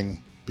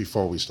everything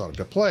before we started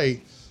to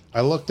play, I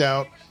looked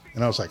out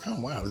and I was like,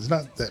 oh, wow, there's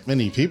not that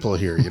many people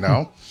here, you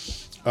know?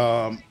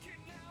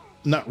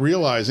 Not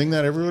realizing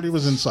that everybody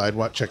was inside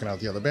checking out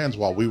the other bands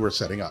while we were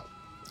setting up.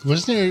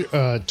 Wasn't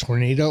there a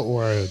tornado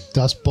or a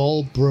dust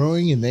bowl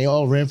brewing and they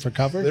all ran for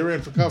cover? They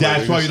ran for cover.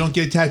 That's why you don't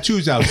get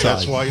tattoos outside.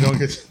 That's why you don't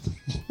get...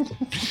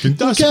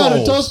 Dust Look out, a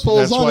bowls. dust bowl's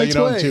That's on why its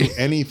you don't way. do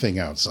anything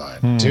outside.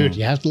 Dude,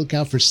 you have to look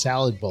out for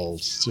salad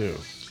bowls too.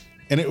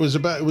 And it was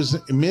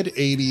mid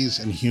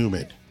 80s and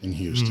humid in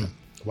Houston.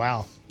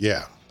 Wow.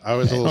 Yeah. I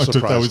was a I little thought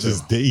surprised. that was too.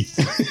 his date.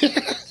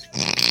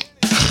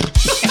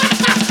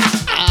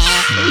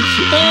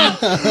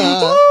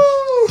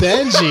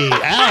 Benji,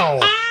 ow.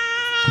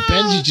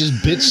 Benji just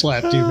bitch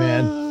slapped you,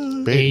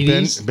 man.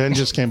 Ben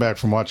just came back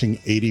from watching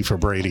 80 for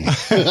Brady.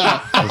 That's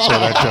where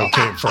that joke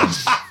came from.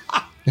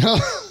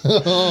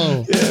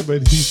 Yeah,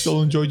 but he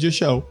still enjoyed your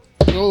show.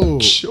 Oh.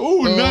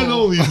 Not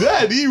only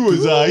that, he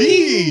was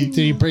Did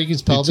he break his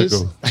He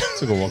pelvis?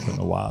 took a walk on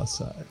the wild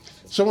side.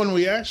 So when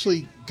we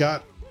actually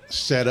got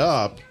set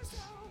up,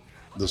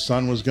 the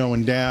sun was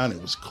going down.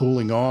 It was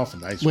cooling off. A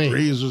nice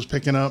breeze was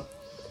picking up.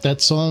 That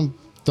song,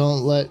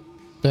 Don't Let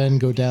Ben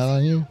Go Down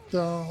on You?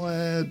 Don't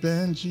let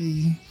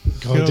Benji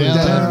Go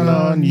down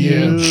on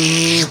you.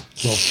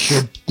 Glub,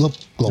 glub,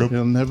 glub.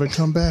 He'll never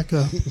come back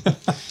up.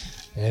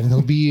 And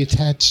he'll be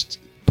attached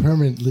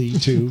permanently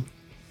to.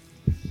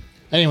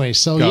 Anyway,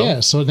 so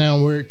so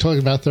now we're talking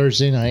about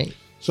Thursday night.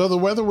 So the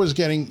weather was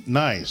getting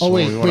nice. Oh,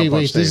 when wait, we went up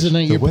on This is the stage.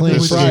 night you're weather playing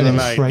was Friday Friday.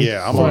 night. Friday.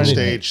 Yeah, I'm Friday on night.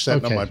 stage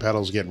setting Okay. up my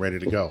pedals, getting ready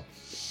to go.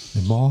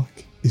 And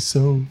Mark is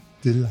so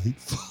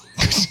delightful.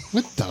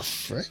 What the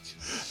frick?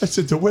 I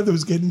said the weather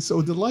was getting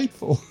so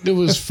delightful. It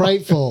was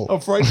frightful. Oh,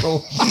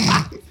 frightful.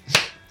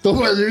 The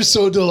weather's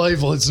so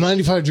delightful. It's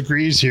 95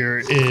 degrees here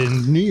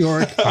in New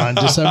York on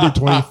December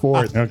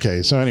 24th.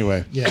 Okay, so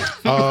anyway. Yeah.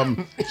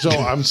 So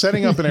I'm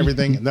setting up and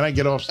everything, and then I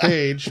get off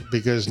stage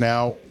because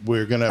now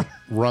we're going to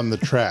run the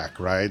track,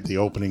 right? The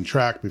opening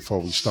track before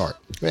we start.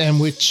 And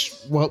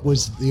what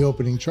was the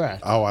opening track?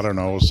 Oh, I don't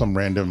know. Some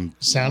random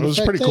Sound It was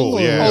effect pretty thing, cool.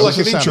 or- Yeah. Oh, it like was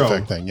an a sound intro.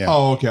 effect thing. Yeah.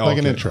 Oh, okay, Like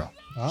an okay. intro.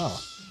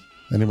 Oh,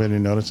 Anybody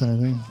notice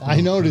anything?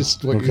 I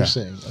noticed what Okay. you're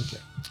saying. Okay.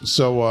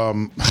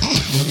 So,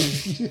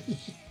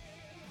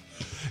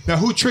 Now,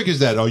 who triggers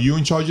that? Are you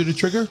in charge of the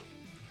trigger?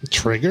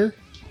 Trigger?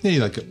 Yeah, you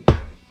like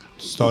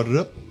start it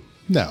up.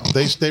 no,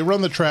 they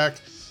run the track,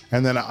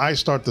 and then I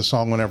start the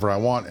song whenever I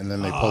want, and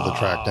then they pull the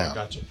track down.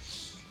 Gotcha.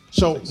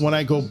 So when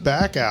I go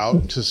back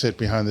out to sit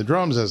behind the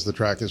drums as the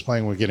track is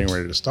playing, we're getting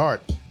ready to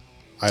start.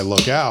 I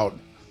look out,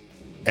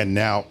 and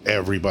now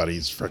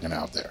everybody's freaking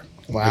out there.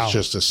 Wow. It's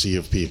just a sea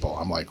of people.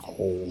 I'm like,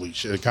 holy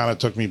shit. It kind of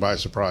took me by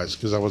surprise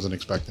because I wasn't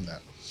expecting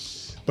that.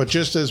 But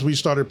just as we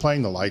started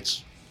playing, the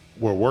lights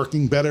were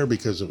working better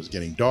because it was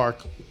getting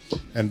dark.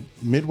 And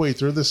midway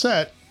through the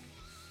set,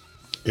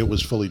 it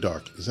was fully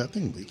dark. Is that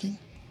thing leaking?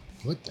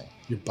 What the?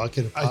 Your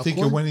bucket of I popcorn? think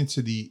it went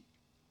into the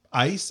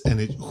ice and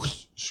it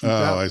shoot Oh,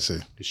 out. I see.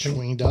 It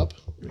swinged up.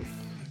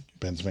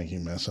 Ben's making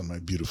a mess on my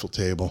beautiful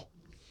table.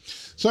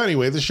 So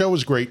anyway, the show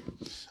was great.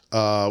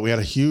 We had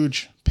a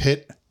huge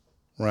pit,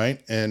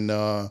 right? And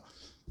I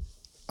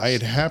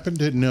had happened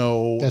to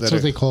know That's that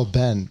what they call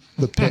Ben,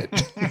 the pit.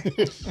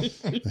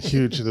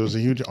 there was a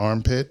huge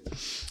armpit.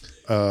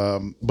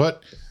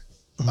 But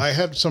I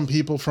had some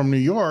people from New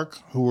York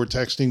who were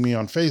texting me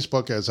on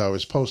Facebook as I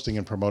was posting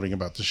and promoting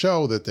about the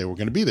show that they were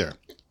going to be there,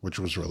 which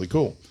was really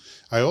cool.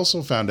 I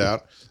also found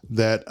out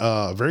that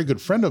a very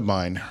good friend of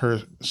mine,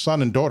 her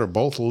son and daughter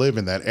both live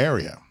in that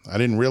area. I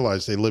didn't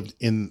realize they lived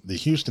in the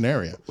Houston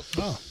area.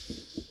 Oh.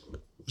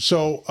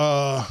 So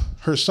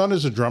her son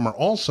is a drummer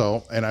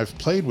also, and I've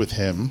played with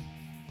him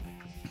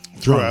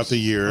throughout Drums. the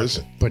years.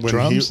 Okay. But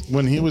drums?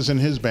 When he was in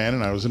his band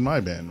and I was in my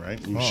band, right?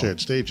 We shared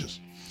stages.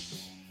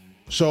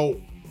 So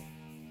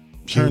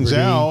turns Puberty.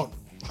 out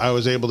I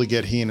was able to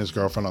get he and his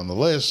girlfriend on the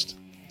list,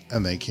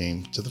 and they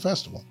came to the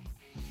festival.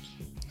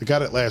 I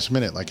got it last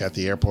minute, like at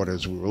the airport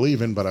as we were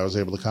leaving, but I was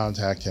able to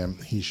contact him.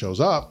 He shows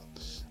up.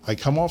 I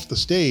come off the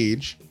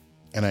stage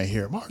and I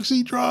hear Mark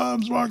C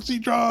drums.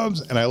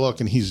 And I look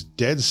and he's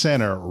dead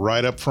center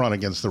right up front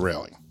against the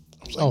railing.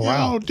 I was like, Oh,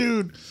 wow. yo,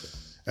 dude.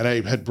 And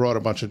I had brought a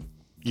bunch of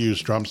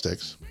used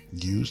drumsticks.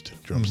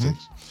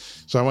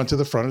 So I went to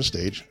the front of the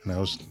stage and I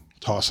was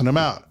tossing them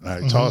out. And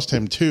I tossed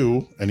him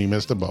two and he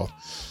missed them both.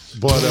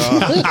 But,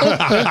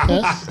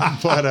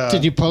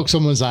 Did you poke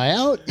someone's eye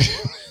out?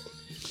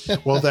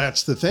 well,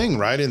 that's the thing,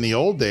 right? In the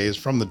old days,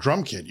 from the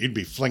drum kit, you'd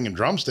be flinging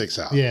drumsticks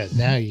out. Yeah,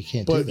 now you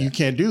can't do But that. you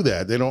can't do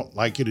that. They don't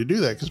like you to do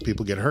that because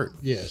people get hurt.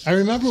 Yes. I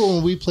remember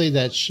when we played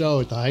that show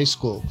at the high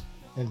school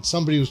and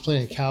somebody was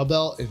playing a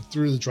cowbell and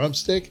threw the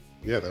drumstick.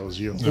 Yeah, that was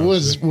you. It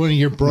was one of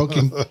your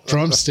broken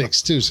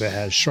drumsticks too, so it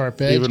had a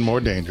sharp edge. Even more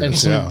And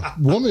dangerous. some Yeah.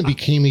 woman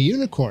became a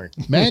unicorn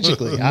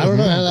magically. I don't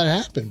know how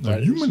that happened,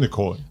 but A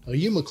unicorn. a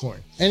unicorn.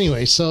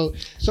 Anyway, so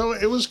So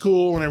it was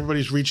cool when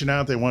everybody's reaching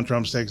out. They want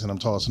drumsticks, and I'm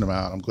tossing them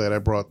out. I'm glad I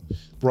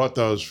brought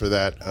those for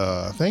that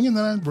thing, and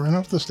then I ran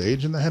off the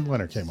stage, and the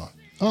headliner came on.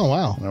 oh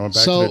wow. And I went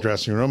back to the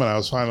dressing room, and I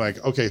was finally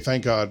like, okay,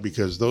 thank God,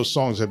 because those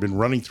songs had been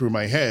running through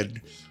my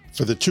head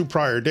for the 2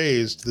 prior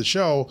days to the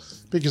show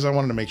because I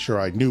wanted to make sure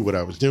I knew what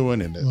I was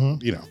doing, and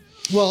you know.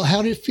 Well,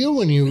 how did it feel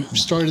when you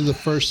started the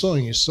first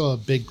song? You saw a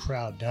big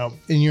crowd. Now,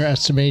 in your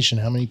estimation,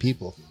 how many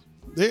people?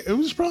 It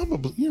was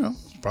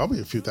probably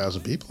a few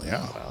thousand people.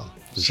 Yeah,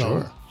 for So,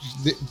 sure.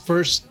 the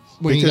first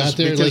when you Because- got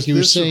there, because like you were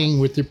this- saying,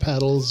 with your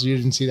pedals, you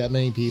didn't see that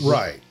many people.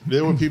 Right.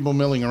 There were people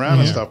milling around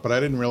and stuff, but I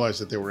didn't realize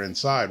that they were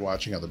inside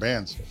watching other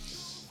bands.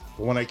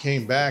 But when I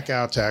came back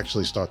out to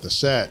actually start the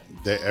set,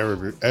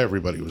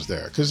 everybody was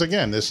there. Because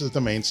again, this is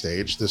the main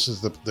stage. This is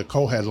the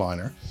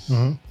co-headliner.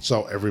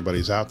 So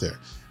everybody's out there.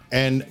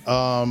 And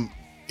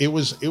it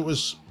was,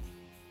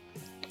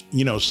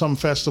 you know, some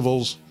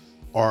festivals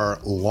are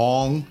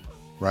long,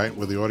 right?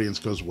 Where the audience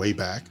goes way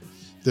back.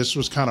 This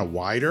was kind of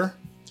wider.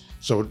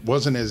 So it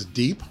wasn't as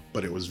deep,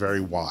 but it was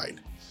very wide.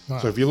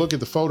 So if you look at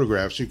the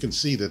photographs, you can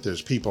see that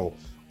there's people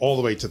all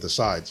the way to the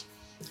sides.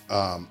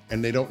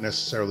 And they don't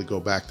necessarily go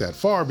back that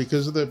far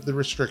because of the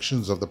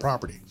restrictions of the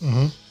property.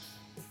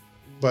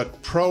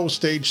 But pro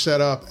stage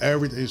setup,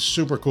 everything is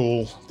super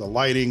cool. The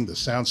lighting, the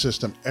sound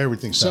system,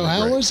 everything So sounded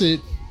how great. was it?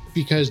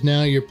 Because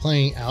now you're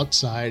playing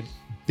outside,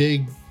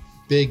 big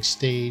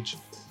stage.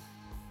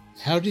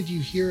 How did you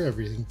hear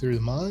everything through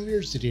the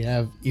monitors? Did you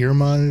have ear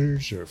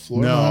monitors or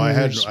floor No,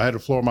 monitors? I had a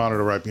floor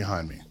monitor right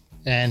behind me.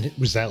 And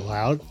was that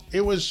loud?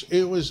 It was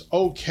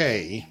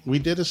okay. We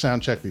did a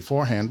sound check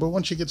beforehand, but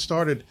once you get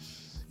started,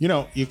 you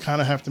know, you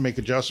kind of have to make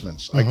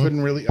adjustments. I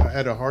couldn't really. I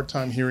had a hard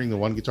time hearing the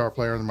one guitar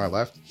player on my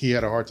left. He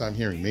had a hard time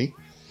hearing me.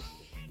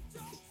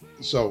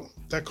 So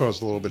that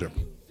caused a little bit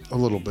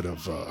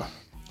of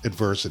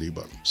adversity.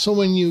 But So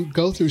when you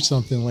go through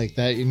something like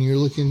that and you're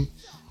looking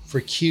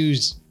for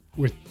cues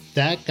with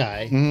that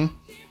guy,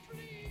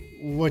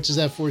 what does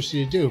that force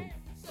you to do?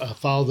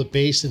 follow the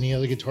bass and the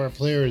other guitar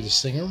player or the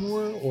singer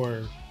more,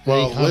 or how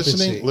Well, do you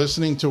compensate?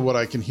 listening to what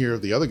I can hear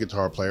of the other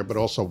guitar player, but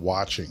also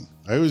watching.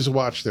 I always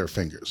watch their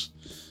fingers.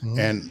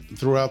 And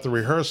throughout the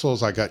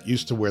rehearsals, I got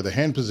used to where the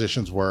hand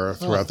positions were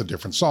throughout the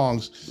different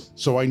songs.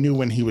 So I knew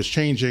when he was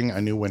changing.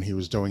 I knew when he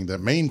was doing the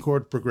main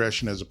chord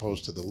progression as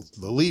opposed to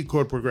the lead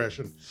chord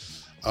progression.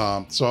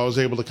 So I was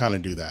able to kind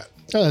of do that.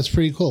 Oh, that's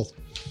pretty cool.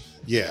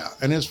 Yeah.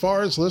 And as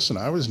far as, listen,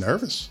 I was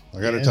nervous.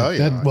 I got to tell you.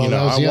 That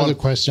was the other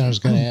question I was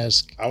going to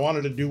ask. I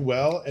wanted to do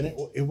well. And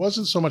it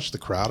wasn't so much the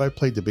crowd. I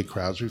played the big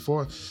crowds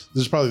before. This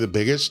is probably the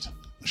biggest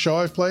show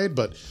I've played,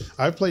 but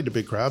I've played the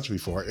big crowds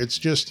before. It's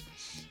just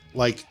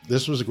like,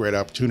 this was a great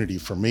opportunity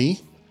for me.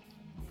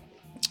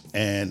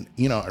 And,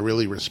 I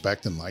really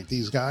respect and like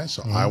these guys.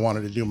 So I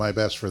wanted to do my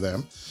best for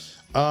them.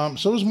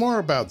 So it was more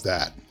about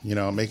that,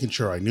 making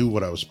sure I knew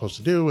what I was supposed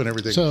to do and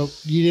everything. So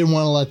you didn't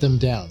want to let them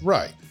down.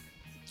 Right.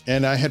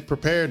 And I had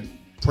prepared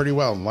pretty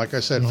well. And like I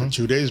said, for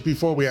 2 days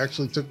before we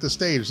actually took the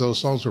stage, those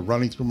songs were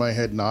running through my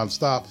head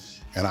nonstop,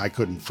 and I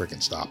couldn't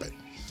freaking stop it.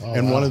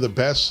 One of the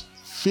best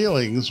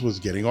feelings was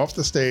getting off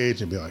the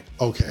stage and be like,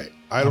 okay,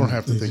 I don't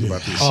have to think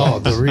about these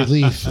songs. The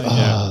relief.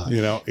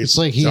 It's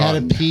like he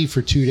had to pee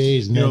for 2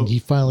 days and then he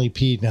finally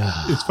peed.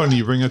 It's funny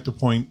you bring up the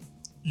point.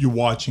 You're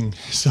watching,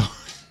 so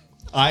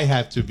I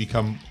have to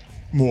become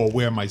more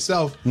aware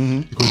myself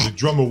because the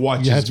drummer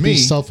watches You have to me, be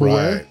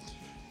self-aware. Right.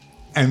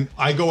 and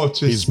I go up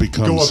to. He's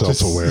become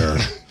self-aware.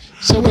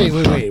 So wait.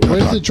 What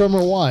does the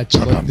drummer watch?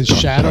 Like the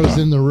shadows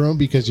in the room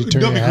because you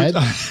turn your head?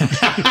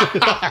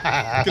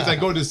 Because I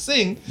go to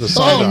sing, The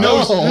song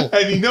knows.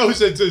 and he knows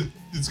that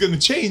it's going to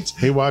change.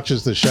 He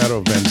watches the shadow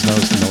of Ben's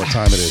nose to know what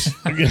time it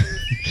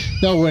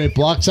is. No, when it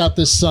blocks out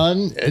the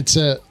sun, it's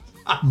a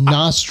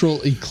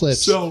nostril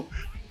eclipse. So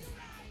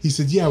he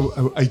said, "Yeah,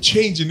 I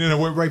changed," and then I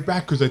went right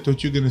back because I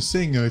thought you were going to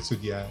sing, and I said,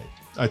 "Yeah,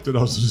 I thought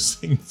I was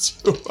going to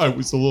sing too." I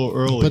was a little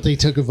early, But they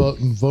took a vote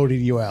and voted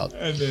you out.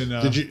 and then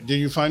Did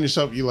you find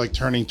yourself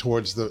turning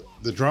towards the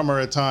drummer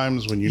at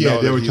times when you Yeah, know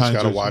there that were he's times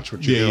got to where- watch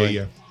what you're doing?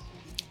 Yeah.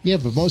 Yeah,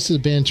 but most of the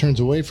band turns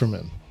away from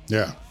him.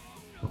 Yeah.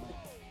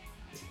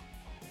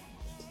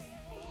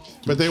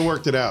 But they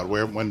worked it out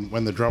where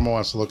when the drummer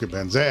wants to look at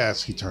Ben's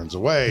ass, he turns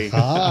away.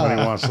 When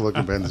he wants to look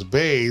at Ben's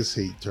bass,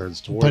 he turns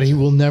towards But he him.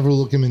 will never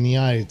look him in the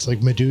eye. It's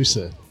like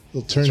Medusa.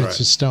 He'll turn That's it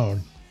to right.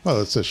 stone. Well,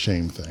 that's a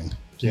shame thing.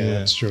 Yeah, Yeah.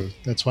 that's true.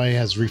 That's why he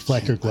has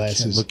reflector I can't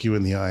glasses. look you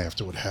in the eye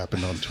after what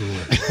happened on tour.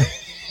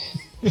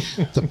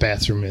 The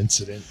bathroom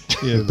incident.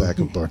 Yeah, The back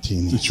of the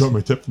Bartini. drummer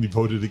definitely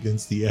voted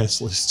against the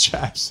assless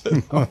chaps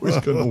that I was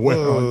going to wear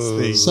on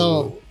stage.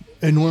 So,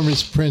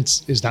 Enormous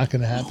Prince is not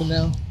going to happen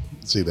now?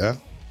 See that?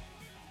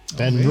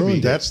 Ben ruined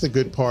it. That's the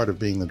good part of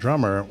being the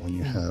drummer when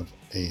you have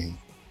an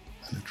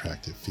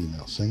attractive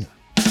female singer.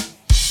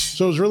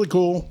 So it was really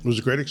cool. It was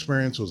a great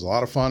experience. It was a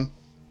lot of fun.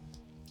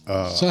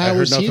 So I how heard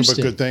was nothing Houston?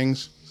 but good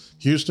things.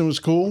 Houston was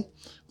cool.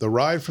 The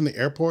ride from the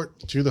airport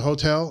to the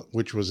hotel,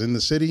 which was in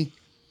the city,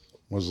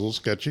 was a little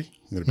sketchy,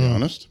 I'm going to be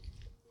honest.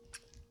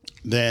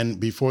 Then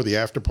before the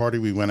after party,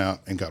 we went out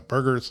and got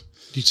burgers.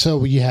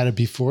 So you had it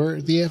before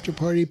the after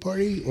party,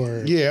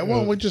 or Yeah,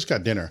 well, we just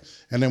got dinner.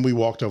 And then we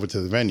walked over to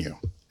the venue.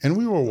 And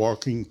we were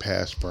walking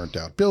past burnt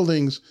out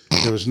buildings.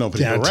 There was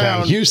nobody downtown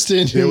around.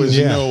 Houston? There was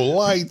Yeah. no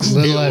lights.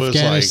 Little It was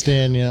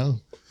Afghanistan,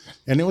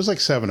 and it was like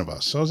 7 of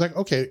us. So I was like,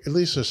 okay, at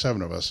least there's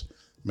 7 of us.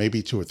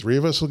 Maybe 2 or 3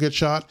 of us will get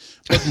shot,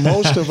 but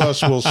most of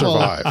us will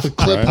survive. The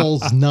clip right?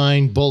 holds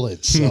 9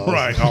 bullets. So.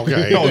 Right,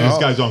 okay. No, these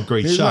guys aren't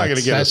great He's not going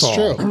to shots. get That's us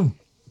all. true.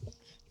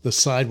 The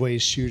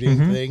sideways shooting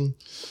thing.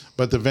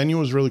 But the venue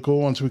was really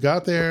cool once we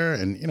got there,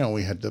 and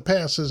we had the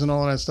passes and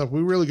all that stuff.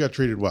 We really got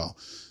treated well.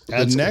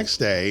 That's the next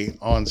day,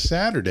 on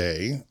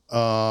Saturday,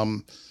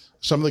 some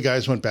of the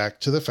guys went back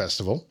to the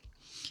festival,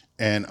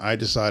 and I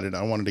decided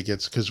I wanted to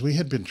get, because we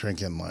had been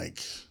drinking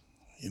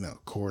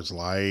Coors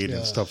Light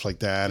and stuff like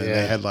that, and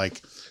they had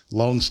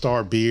Lone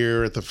Star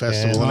beer at the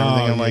festival and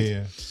everything. I'm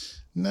like,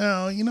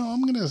 no,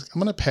 I'm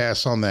gonna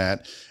pass on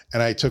that.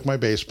 And I took my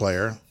bass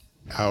player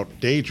out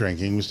day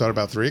drinking. We started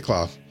about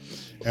 3:00,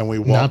 and we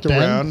walked Ben?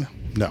 around.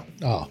 No,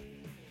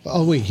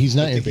 Oh wait, he's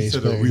not your think he bass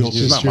said a player. real- He's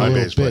He's just not your my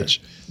little bass player. bitch.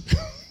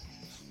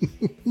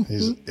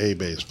 he's a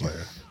bass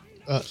player.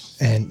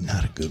 And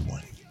not a good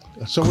one.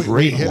 So we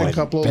Great hit a one.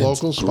 couple of Ben's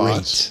local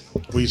spots.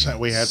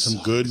 We had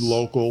some good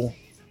local,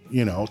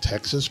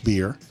 Texas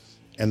beer,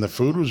 and the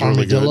food was really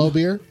Armadillo good.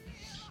 beer?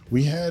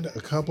 We had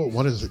a couple.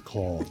 What is it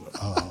called?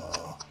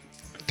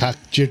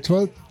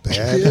 Cockjitwood?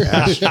 Bad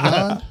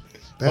astronaut.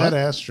 Bad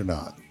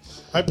astronaut.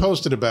 I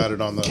posted about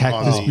it on the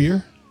Cactus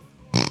beer?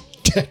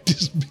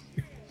 Cactus beer.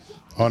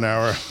 on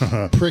our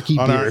Pricky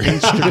on our beer.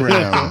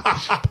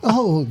 Instagram.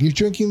 Oh, you're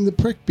drinking the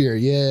prick beer.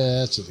 Yeah,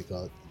 that's what they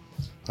call it.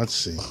 Let's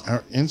see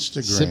our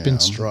Instagram. Sip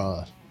and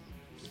straw.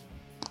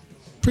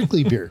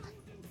 Prickly beer.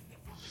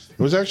 It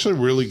was actually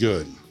really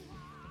good.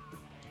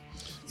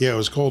 Yeah, it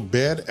was called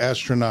Bad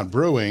Astronaut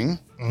Brewing,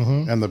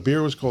 and the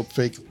beer was called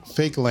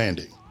Fake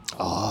Landing.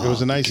 It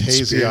was a nice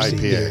hazy conspiracy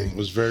IPA. beer. It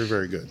was very,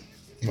 very good.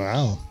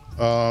 Wow.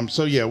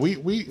 So yeah,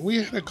 we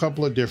had a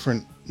couple of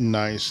different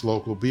nice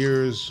local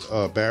beers.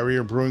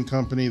 Barrier Brewing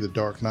Company, the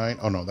Dark Knight.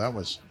 Oh no, that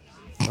was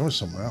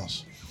somewhere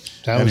else.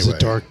 That was a Anyway.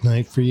 dark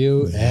night for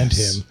you and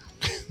him.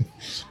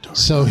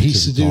 So he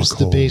seduced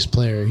the bass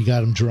player. He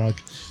got him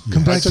drunk.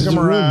 Come I back to took the him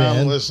room, around.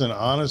 man. Listen,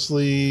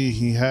 honestly,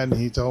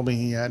 he told me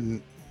he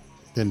hadn't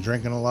been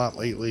drinking a lot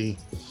lately,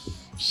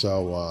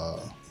 so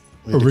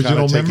we had to Original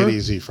kinda take member? it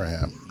easy for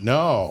him.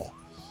 No,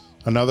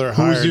 another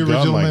Who was hired the gun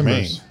original like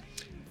members? me.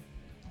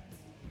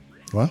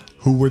 What?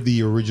 Who were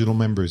the original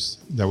members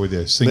that were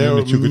there singing There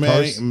the were two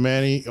guitars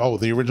many. Oh,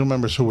 the original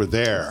members who were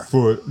there.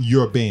 for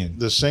your band?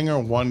 The singer,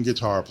 one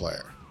guitar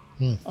player.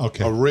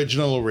 Okay.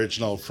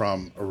 Original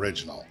from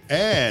original.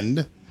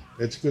 And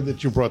it's good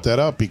that you brought that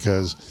up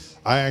because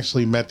I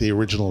actually met the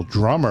original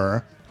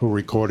drummer who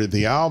recorded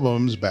the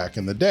albums back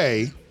in the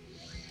day.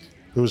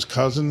 It was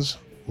cousins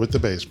with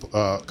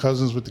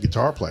the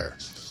guitar player.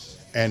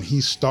 And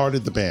he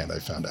started the band, I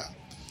found out.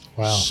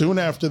 Wow. Soon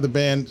after the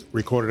band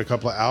recorded a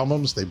couple of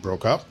albums, they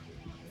broke up.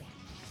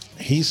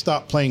 He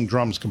stopped playing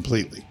drums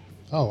completely.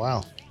 Oh,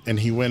 wow. And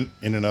he went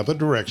in another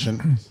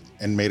direction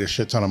and made a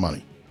shit ton of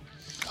money.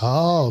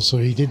 Oh, so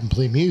he didn't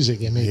play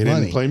music and made He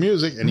money. didn't play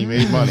music and he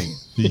made money.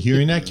 You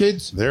hearing that,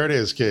 kids? There it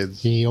is,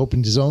 kids. He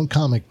opened his own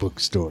comic book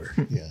store.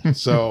 Yeah.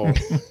 So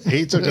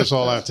he took us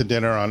all out to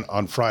dinner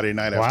on Friday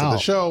night after the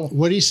show.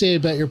 What do you say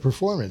about your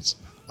performance?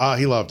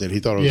 He loved it. He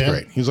thought it was Yeah?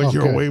 great. He's like, Oh,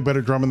 you're good. a way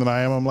better drummer than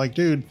I am. I'm like,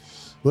 dude,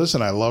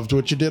 listen, I loved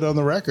what you did on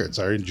the records.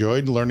 I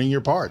enjoyed learning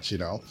your parts,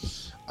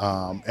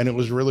 and it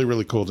was really,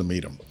 really cool to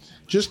meet him.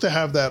 Just to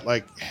have that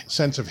like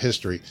sense of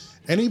history.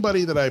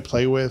 Anybody that I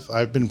play with,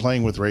 I've been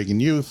playing with Reagan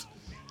Youth.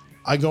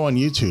 I go on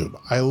YouTube.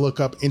 I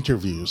look up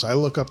interviews. I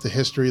look up the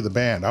history of the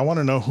band. I want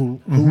to know who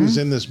was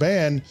in this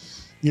band,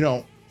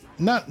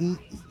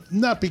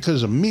 not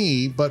because of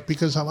me, but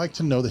because I like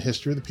to know the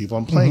history of the people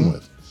I'm playing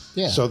with.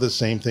 Yeah. So the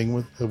same thing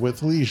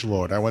with Liege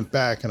Lord. I went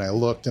back and I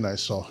looked and I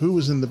saw who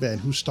was in the band,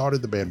 who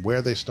started the band,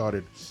 where they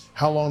started,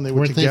 how long they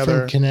were Weren't they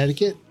together. from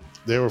Connecticut?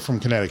 They were from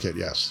Connecticut,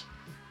 yes.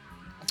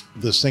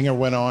 The singer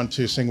went on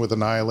to sing with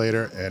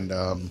Annihilator and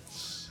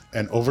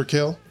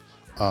Overkill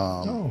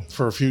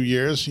for a few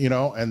years,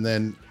 and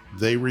then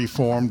they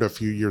reformed a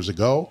few years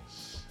ago,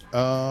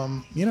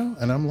 and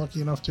I'm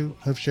lucky enough to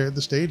have shared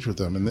the stage with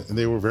them. And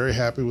they were very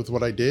happy with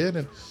what I did.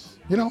 And,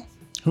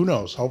 who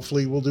knows?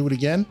 Hopefully we'll do it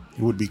again.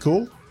 It would be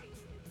cool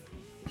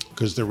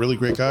because they're really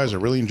great guys. I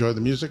really enjoy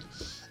the music.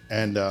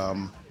 And,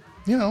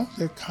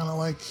 they're kind of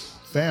like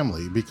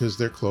family because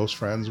they're close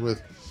friends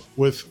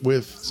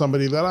with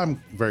somebody that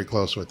I'm very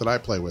close with, that I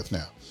play with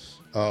now.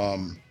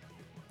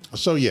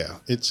 So yeah,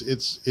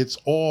 it's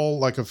all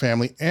like a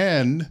family,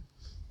 and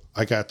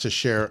I got to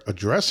share a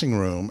dressing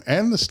room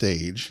and the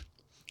stage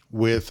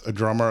with a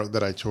drummer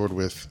that I toured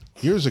with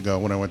years ago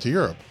when I went to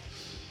Europe.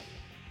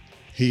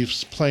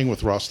 He's playing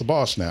with Ross the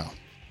Boss now,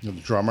 the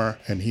drummer,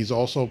 and he's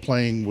also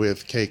playing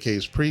with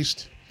KK's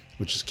Priest,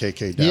 which is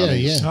KK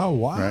Downing. Yeah. Oh,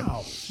 wow. Right.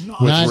 Nice.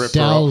 Not Ripper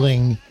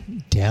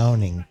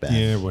Downing back.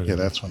 Yeah, Yeah,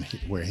 that's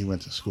where he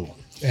went to school.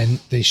 And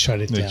they shut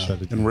it They down.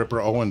 shut it down. And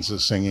Ripper Owens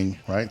is singing,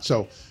 right?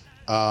 So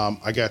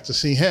I got to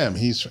see him.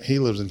 He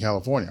lives in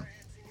California,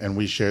 and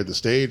we shared the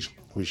stage.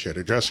 We shared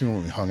a dressing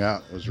room. We hung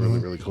out. It was really,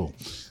 really cool.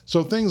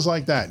 So things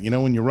like that,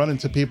 when you run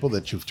into people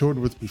that you've toured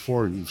with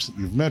before,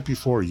 you've met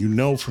before,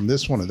 from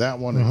this one or that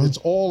one, it's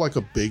all like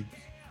a big,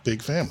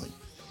 big family.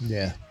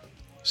 Yeah.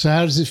 So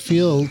how does it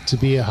feel to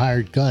be a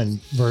hired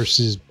gun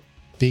versus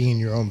being in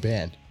your own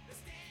band?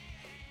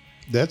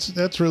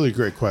 That's really a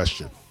great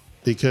question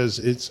because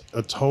it's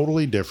a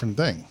totally different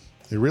thing.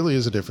 It really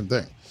is a different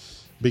thing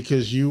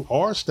because you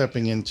are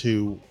stepping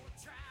into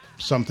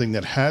something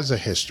that has a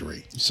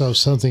history. So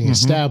something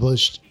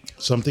established.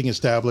 Something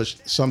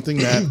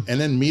that,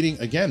 and then meeting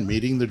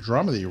the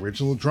drummer, the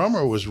original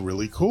drummer was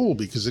really cool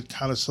because it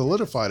kind of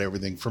solidified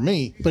everything for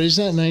me. But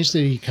isn't that nice that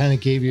he kind of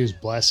gave you his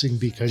blessing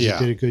because Yeah.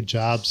 you did a good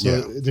job? So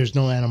Yeah. there's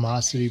no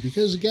animosity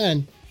because,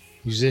 again,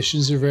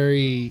 musicians are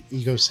very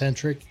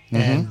egocentric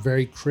and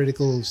very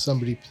critical of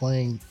somebody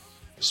playing,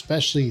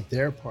 especially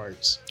their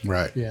parts.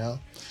 Right.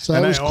 So that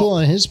And was cool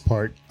on his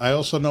part. I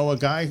also know a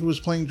guy who was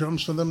playing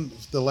drums for them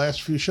the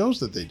last few shows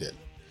that they did.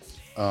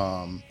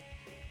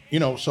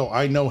 So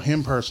I know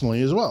him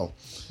personally as well.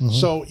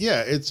 So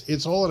yeah,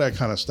 it's all of that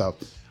kind of stuff.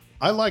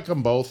 I like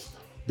them both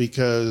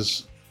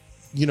because,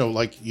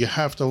 like you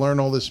have to learn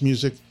all this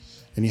music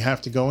and you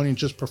have to go in and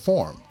just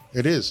perform.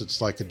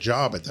 It's like a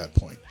job at that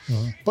point.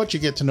 But you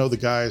get to know the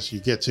guys, you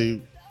get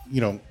to,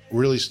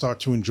 really start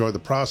to enjoy the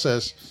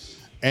process.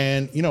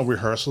 And,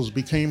 rehearsals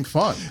became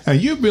fun.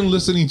 And you've been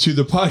listening to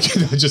the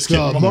podcast. I just The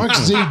kidding. Mark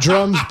Z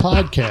Drums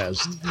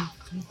podcast.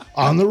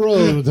 On the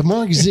road with the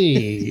Mark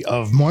Z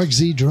of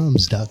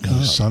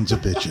markzdrums.com. Sons of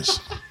bitches.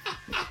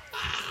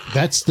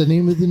 That's the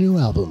name of the new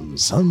album,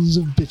 Sons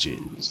of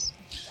Bitches.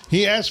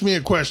 He asked me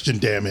a question,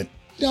 damn it.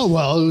 Oh,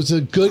 well, it was a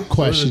good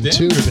question, Damn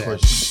too, good Ben.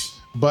 question.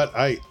 But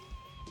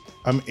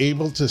I'm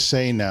able to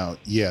say now,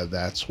 yeah,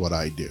 that's what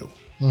I do,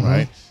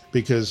 right?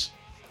 Because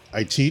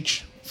I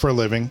teach for a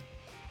living.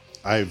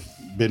 I've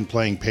been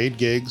playing paid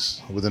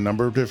gigs with a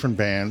number of different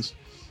bands.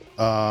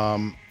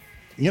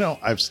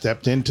 I've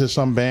stepped into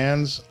some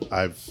bands.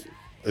 I've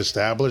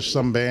established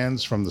some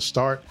bands from the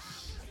start.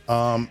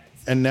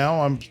 And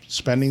now I'm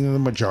spending the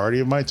majority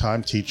of my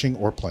time teaching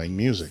or playing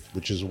music,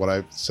 which is what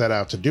I set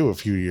out to do a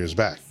few years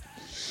back.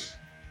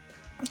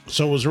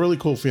 So it was a really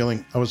cool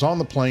feeling. I was on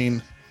the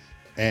plane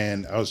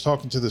and I was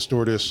talking to the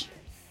stewardess,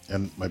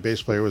 and my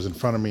bass player was in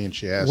front of me, and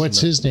she asked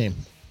What's him, his name?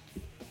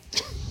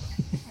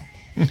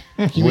 You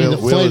Will- mean the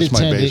Will flight is my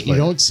bass attendant? You player.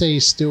 don't say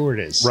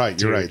stewardess. Right,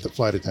 you're dude. right, the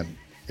flight attendant.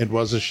 It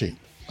was a she,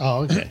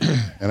 Oh, okay.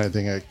 and I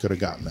think I could have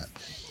gotten that.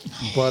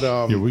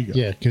 But Here we go.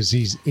 Yeah, because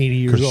he's 80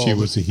 years Because old. she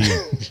was a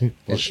he.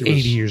 well, she 80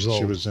 was, years old.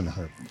 She was in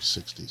her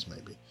 60s,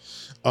 maybe.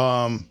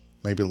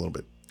 Maybe a little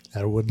bit.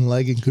 Had a wooden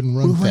leg and couldn't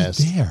run We're right fast.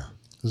 there.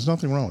 There's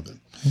nothing wrong with it.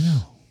 I know.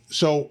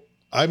 So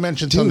I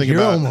mentioned Dude, something you're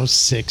about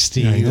almost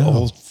 60. I you know.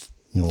 old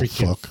you old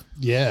freaking- fuck.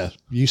 Yeah,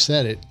 you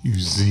said it. You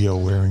Zio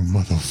wearing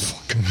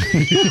motherfucker.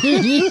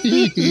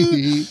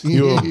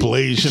 You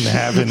ablation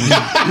having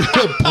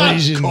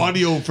Blazing,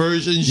 Cardio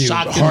version, you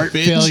shotgun heart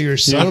bitch. failure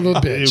son of a you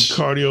bitch.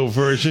 cardio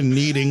version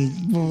needing.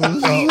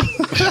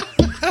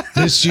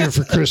 This year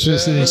for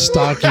Christmas in his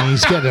stocking,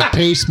 he's got a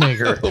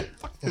pacemaker.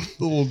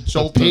 Little A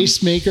jolt.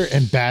 pacemaker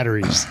and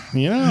batteries.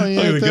 You know, you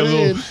I'm gonna have get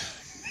a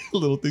to-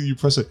 little thing you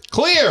press it.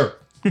 Clear.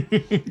 A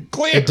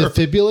Clear.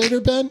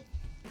 defibrillator, Ben?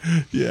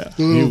 Yeah.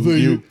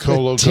 you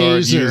colo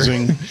card taser.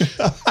 using.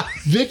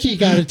 Vicky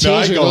got a No,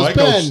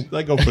 taser.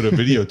 I go for the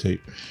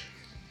videotape.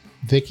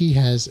 Vicky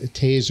has a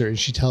taser and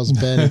she tells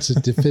Ben it's a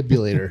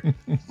defibrillator.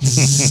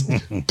 Zzz,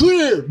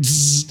 clear.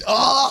 Zzz,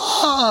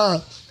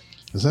 ah!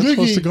 Is that Mickey.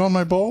 supposed to go on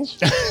my balls?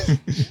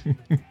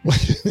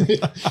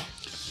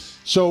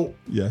 So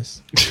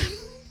Yes.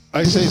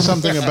 I say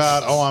something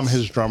about, I'm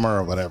his drummer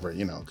or whatever,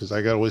 because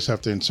I always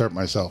have to insert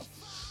myself.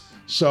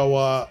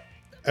 So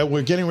and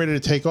we're getting ready to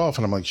take off,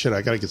 and I'm like, shit,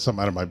 I got to get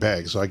something out of my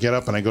bag. So I get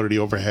up and I go to the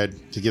overhead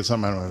to get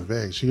something out of my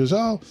bag. She goes,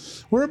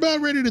 we're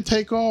about ready to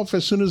take off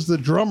as soon as the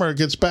drummer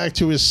gets back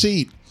to his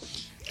seat.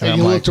 And I'm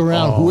you like, looked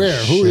around. "Oh, Where?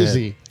 Who is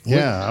shit." he?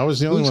 Yeah, I was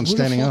the only one Who the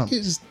standing fuck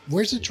up.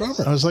 where's the drummer?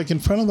 I was like in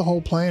front of the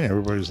whole plane.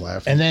 Everybody's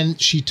laughing. And then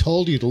she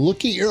told you to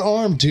look at your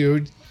arm,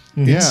 dude.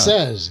 Yeah. It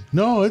says.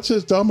 No, it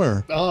says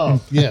dumber. Oh,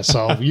 yeah.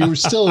 So you were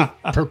still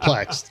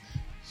perplexed.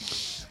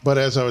 But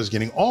as I was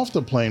getting off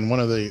the plane, one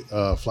of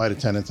the flight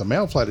attendants, a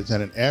male flight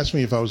attendant, asked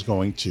me if I was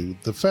going to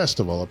the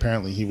festival.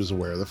 Apparently, he was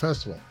aware of the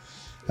festival.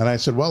 And I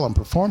said, well, I'm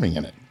performing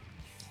in it.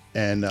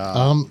 And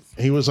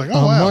he was like,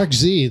 oh, wow. Mark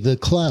Z, the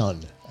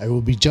clown. I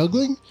will be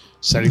juggling,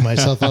 setting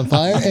myself on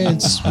fire,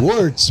 and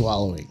word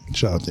swallowing.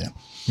 Shout out to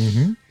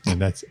him.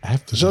 And that's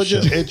after So the show.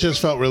 it just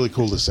felt really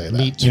cool to say that.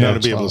 Meat to be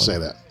able swallowing. to say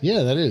that.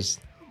 Yeah, that is.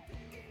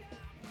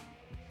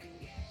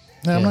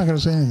 No, I'm not going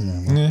to say anything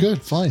anymore. Yeah.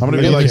 Good, fine. I'm gonna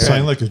You be like didn't sign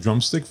Ben. like a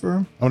drumstick for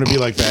him? I'm going to be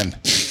like Ben.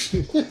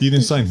 You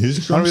didn't sign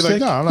his I'm going to be drumstick? like,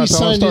 no, I'm He not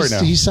telling a signed, story his,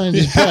 now. he signed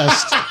his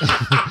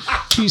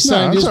breast. He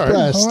signed I'm his sorry.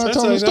 breast. I'm not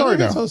telling a story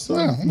now. That's No,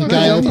 all. I'm The not guy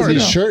telling a opened story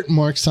his now. shirt,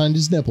 Mark signed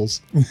his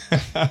nipples.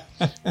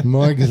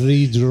 Mark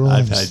the I've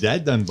drums. had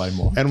that done by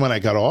more. And when I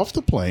got off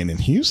the plane in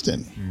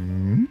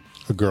Houston,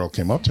 a girl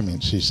came up to me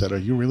and she said, are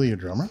you really a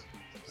drummer?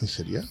 I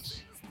said,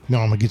 yes. No,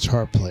 I'm a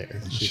guitar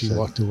player. She said-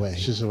 walked away.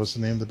 She said, what's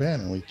the name of the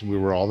band? And we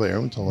were all there.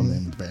 We told her the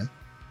name of the band.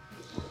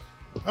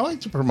 I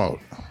like to promote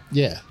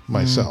Yeah.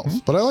 myself,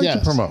 but I like to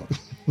Yes. promote.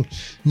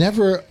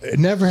 Never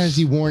has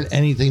he worn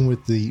anything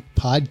with the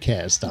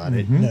podcast on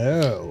it.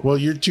 No. Well,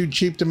 you're too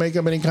cheap to make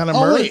up any kind of Oh,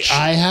 merch. wait,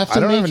 I have to I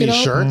don't make have it any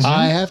up. shirts.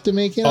 I have to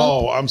make it up.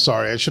 Oh, I'm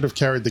sorry. I should have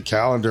carried the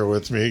calendar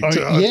with me. Oh,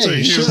 yeah,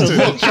 you should Houston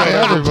have. to show I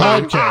have a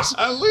everybody. podcast.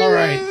 All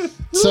right.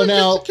 So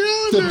now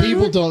the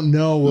people don't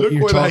know what Look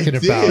you're what I talking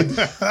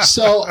about.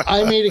 So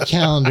I made a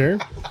calendar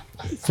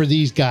for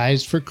these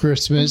guys for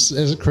Christmas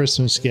as a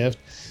Christmas gift.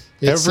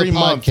 It's Every the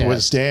month podcast.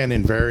 was Dan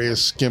in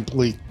various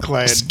skimpily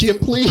clad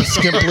Skimply?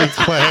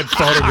 clad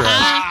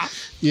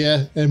photographs.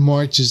 Yeah, and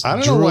Mark just I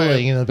don't know why.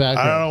 drooling in the I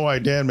background. don't know why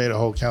Dan made a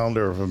whole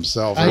calendar of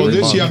himself. I every Well, would-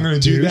 this month. year I'm going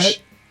to do Douche.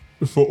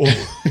 that for all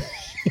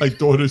my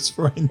daughter's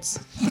friends.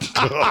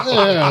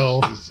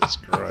 Oh, Jesus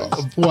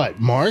Christ. what,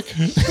 Mark?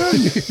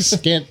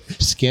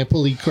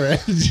 Scampily cred.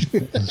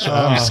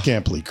 I'm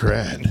scampily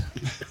crad.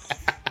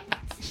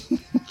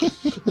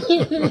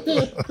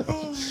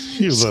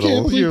 you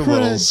little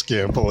crad.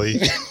 scampily.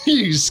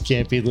 You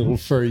scampy little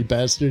furry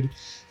bastard.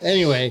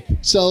 Anyway,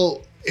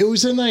 so it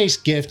was a nice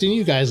gift, and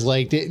you guys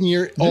liked it, and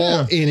you're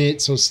all in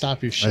it, so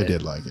stop your shit. I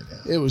did like it.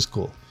 Yeah. It was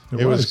cool.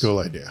 It was a cool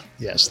idea.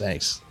 Yes,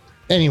 thanks.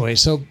 Anyway,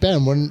 so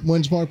Ben,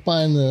 when's Mark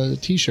buying the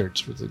T-shirts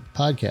for the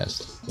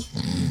podcast?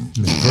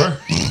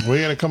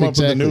 We're gonna come up with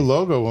a Exactly. new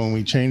logo when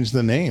we change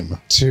the name.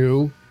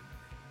 To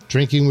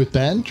Drinking with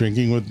Ben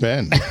Drinking with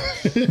Ben.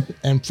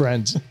 and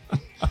Friends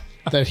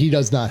that he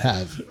does not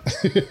have.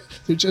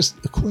 They're just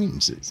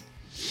acquaintances.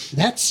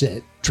 That's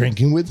it.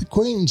 Drinking with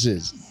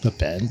acquaintances. The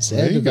Ben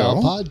There you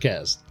Sandoval go.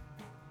 podcast.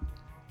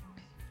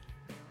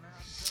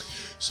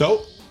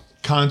 So,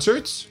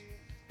 concerts.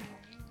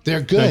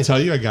 They're Did I good.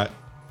 tell you I got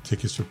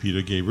tickets for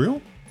Peter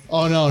Gabriel?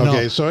 Oh no.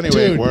 Okay, so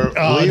anyway, Dude. we're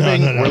Oh,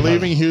 leaving. no. We're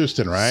leaving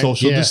Houston, right?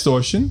 Social Yeah.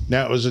 Distortion.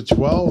 Now it was a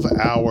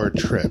 12-hour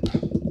trip.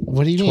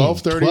 What do you mean?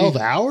 12:30. 12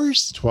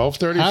 hours?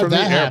 12:30 How'd from the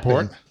that happen?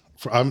 airport.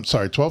 I'm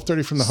sorry,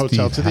 12:30 from the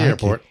hotel Steve to the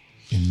Hackett airport.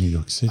 in New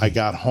York City. I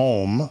got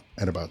home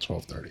at about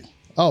 12:30.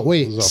 Oh,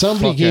 wait. It was a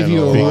Somebody gave fucking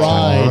you a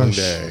long ride.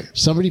 day.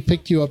 Somebody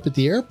picked you up at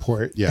the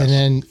airport Yes. and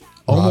then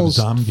almost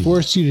Zombie.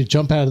 forced you to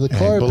jump out of the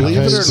car. Believe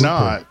it because- or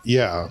not,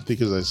 yeah,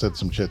 because I said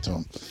some shit to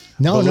him.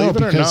 No, Believe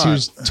it or because he not-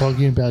 was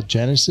talking about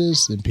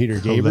Genesis and Peter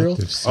Gabriel.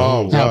 Collective soul.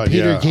 Oh, How God,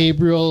 Peter yeah.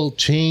 Gabriel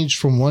changed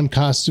from one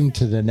costume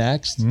to the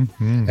next,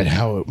 and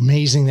how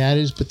amazing that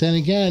is. But then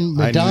again,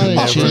 Madonna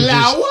never-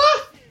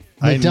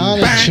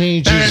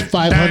 changes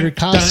 500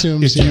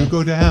 costumes. If you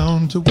go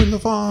down to Willow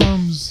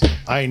Farms.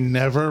 I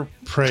never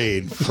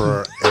prayed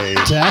for a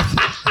Death.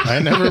 I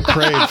never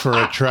prayed for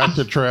a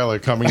tractor trailer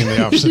coming in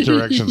the opposite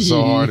direction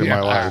so hard in my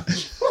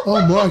life.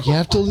 Oh, Mark, you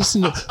have to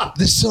listen to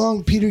this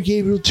song. Peter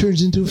Gabriel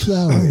turns into a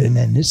flower, and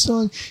then this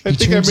song. I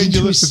think I made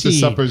you listen to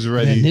Supper's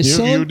Ready. And this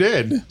song, You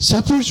did.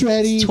 Supper's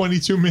ready.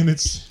 22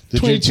 minutes.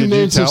 22 did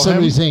minutes you of tell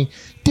somebody him? saying,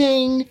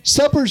 "Ding,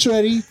 supper's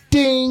ready.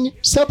 Ding,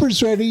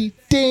 supper's ready.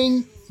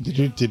 Ding."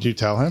 Did you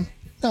tell him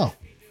No.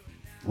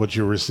 what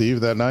you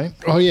received that night?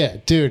 Oh yeah,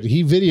 dude,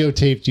 he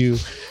videotaped you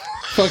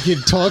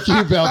fucking talking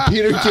about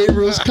Peter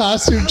Gabriel's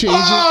costume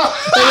changes.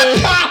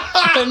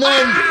 And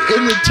then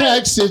in the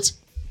text it's,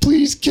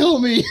 "Please kill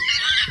me."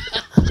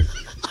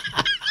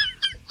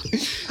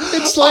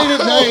 It's late at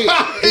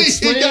night.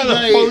 It's You late at gotta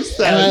night. post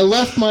that. And I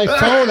left my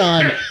phone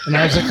on and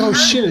I was like, "Oh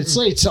shit, it's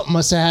late. Something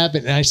must have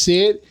happened." And I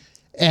see it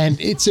and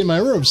it's in my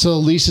room. So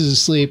Lisa's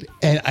asleep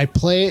and I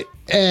play it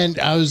and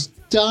I was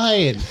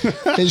dying.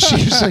 And she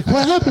was like,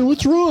 "What happened?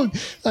 What's wrong?"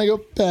 I go,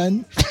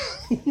 "Ben,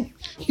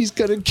 he's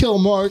gonna kill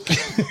Mark."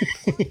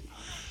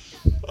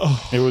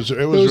 It was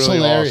It was really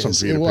hilarious. awesome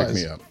for you It to was. pick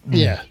me up.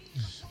 Yeah.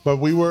 But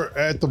we were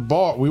at the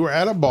bar. We were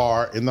at a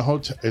bar in the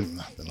hotel. In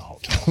the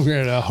hotel.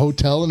 We're at a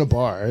hotel and a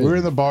bar. We were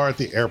in the bar at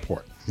the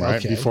airport, right?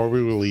 Okay. Before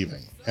we were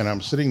leaving. And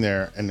I'm sitting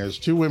there, and there's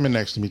two women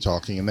next to me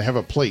talking, and they have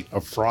a plate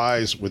of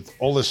fries with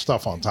all this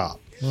stuff on top.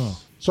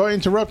 So I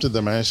interrupted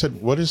them, and I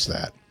said, "What is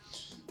that?"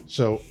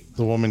 So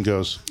the woman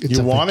goes, It's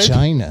 "You a want it?"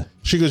 vagina.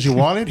 She goes, "You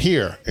want it?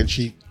 Here." And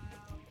she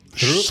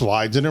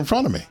slides it in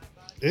front of me.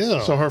 Ew.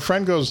 So her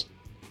friend goes,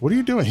 "What are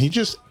you doing?" He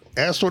just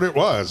asked what it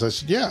was. I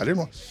said, "Yeah, I didn't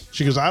want."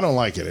 She goes, "I don't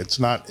like it. It's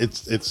not.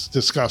 It's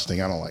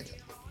disgusting. I don't like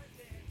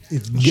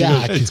it."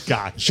 Yeah. It's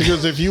got. She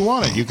goes, "If you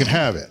want it, you can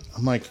have it."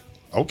 I'm like,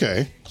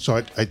 "Okay."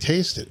 So I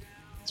taste it.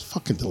 It's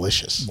fucking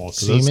delicious,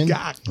 Semen?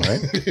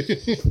 right?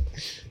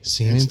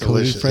 Semen It's coated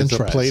delicious. French It's a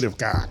fries. plate of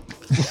cock.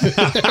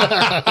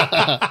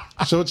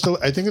 So it's.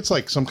 I think it's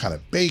like some kind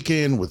of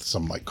bacon with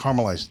some like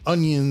caramelized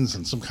onions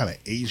and some kind of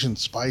Asian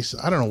spice.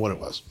 I don't know what it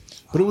was,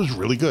 but it was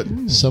really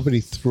good. Somebody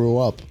threw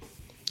up.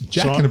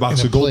 Jack in the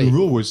Box, in a the golden plate.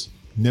 rule was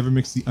never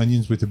mix the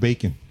onions with the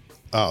bacon.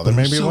 Oh, then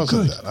But it maybe was it so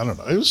wasn't good. that. I don't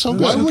know. It was so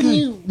Why good. wouldn't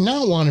you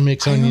not want to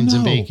mix don't onions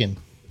and know. bacon?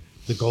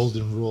 The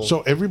golden rule.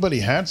 So everybody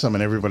had some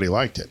and everybody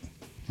liked it.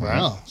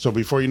 Wow. So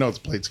before you know it, the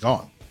plate's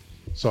gone.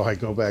 So I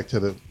go back to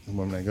the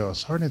woman. I go,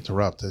 "Sorry to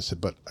interrupt." I said,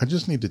 "But I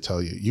just need to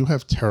tell you, you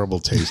have terrible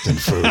taste in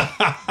food."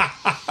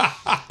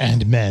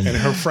 And men. And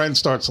her friend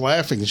starts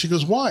laughing. And she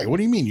goes, "Why? What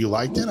do you mean? You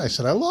liked it?" I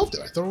said, "I loved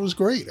it. I thought it was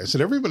great." I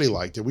said, "Everybody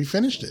liked it. We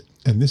finished it."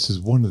 And this is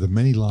one of the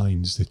many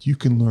lines that you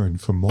can learn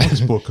from Mark's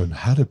book on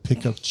how to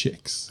pick up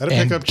chicks. How to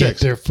and pick up get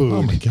chicks. their food.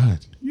 Oh my God.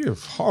 You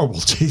have horrible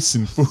taste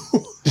in food.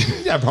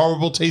 You have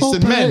horrible taste Oh,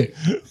 in men.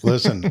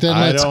 Listen, Then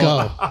I let's don't-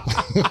 go.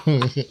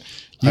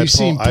 I You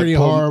seem pretty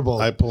horrible.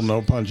 I pull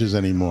no punches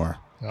anymore.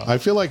 I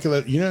feel like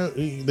that. You know,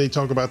 they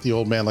talk about the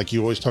old man like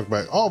you always talk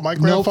about. Oh, my No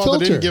grandfather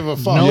filter. didn't give a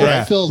fuck. No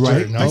Right? filter.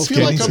 Right? No I It's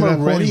feel like getting I'm to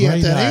that already point at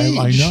right that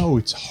now. age. I know,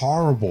 it's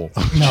horrible.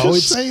 No, Just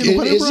it's saying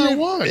whatever isn't I it-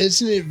 want.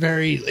 Isn't it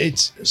very?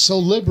 It's so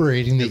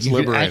liberating that It's you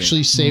liberating. can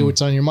actually say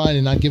what's on your mind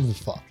and not give a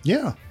fuck.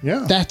 Yeah,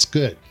 yeah, That's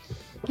good.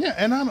 yeah.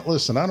 And I don't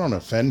listen. I don't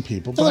offend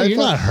people. But No, I you're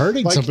thought, not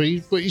hurting like,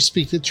 somebody, but you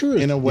speak the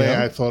truth. In a way, you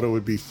know? I thought it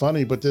would be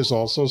funny, but there's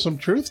also some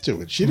truth to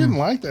it. She didn't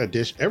like that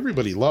dish.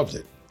 Everybody loved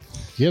it,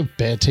 you have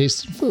bad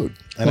taste in food.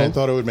 and I Well,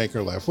 thought it would make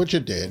her laugh, which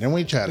it did. And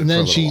we chatted and for a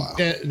then little she, while.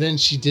 then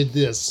she did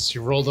this. She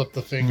rolled up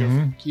the finger,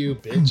 "Fuck you,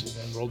 bitch," and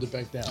then rolled it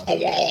back down.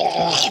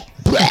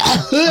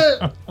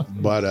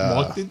 But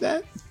Mark did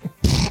that?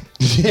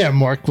 Yeah,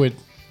 Mark would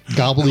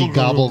gobbly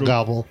gobble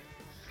gobble.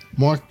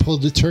 Mark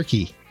pulled the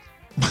turkey.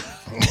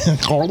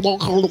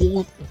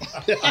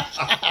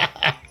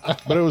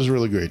 but it was a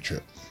really great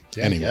trip.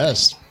 Anyway,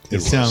 Yes. It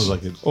sounds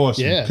like it.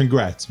 Awesome. Yeah.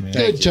 Congrats, man.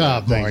 Good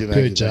job, Thank Mark. you, thank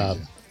Good you, thank job.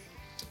 you.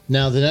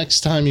 Now, the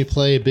next time you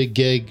play a big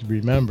gig,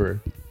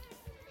 remember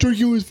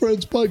Turkey with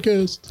Friends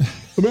podcast,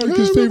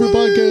 America's favorite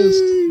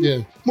podcast. Yeah,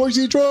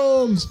 Marcy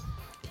Drums.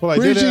 Well, I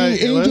did.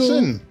 Raging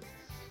Angel.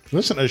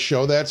 Listen, a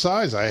show that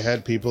size, I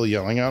had people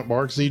yelling out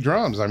Mark Z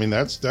drums. I mean,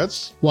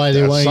 that's Why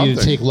they that's want you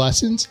to something. take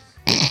lessons?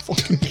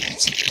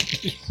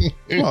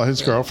 Well,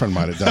 his girlfriend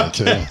might have done it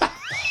too.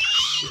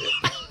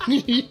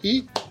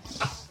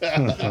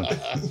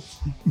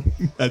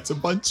 That's a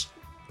bunch.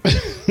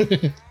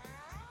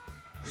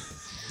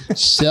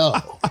 So,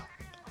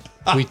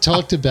 we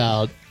talked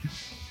about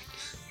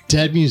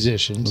dead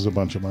musicians, There's a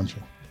bunch of.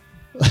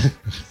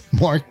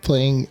 Mark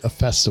playing a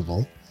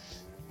festival,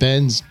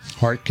 Ben's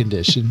heart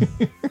condition.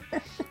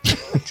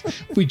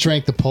 We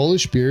drank the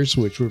Polish beers,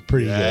 which were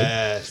pretty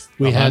good.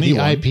 We had the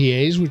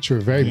IPAs, which were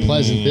very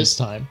pleasant this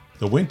time.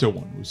 The winter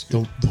one was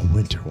good. The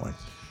winter one.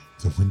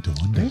 The winter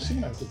one. I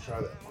have to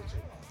try that.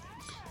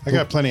 I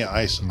got plenty of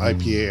ice,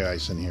 IPA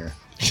ice in here.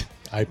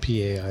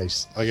 IPA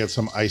ice. I got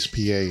some ice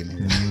PA in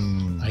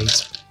here.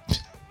 Ice.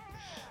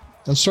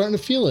 I'm starting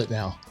to feel it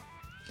now.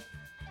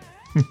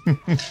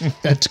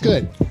 That's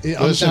good.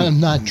 Listen, I'm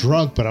not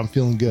drunk, but I'm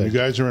feeling You good.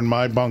 guys are in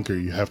my bunker.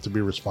 You have to be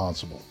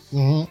responsible.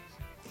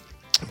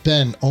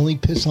 Ben, only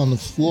piss on the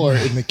floor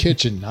in the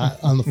kitchen,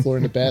 not on the floor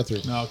in the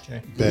bathroom.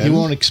 Okay. Ben, You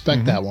won't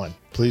expect that one.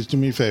 please do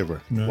me a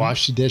favor.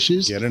 Wash the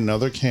dishes. Get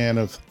another can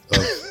of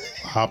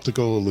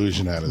optical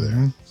illusion out of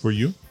there For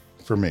you?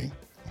 for me.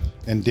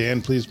 And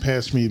Dan, please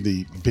pass me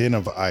the bin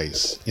of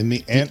ice in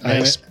the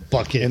ice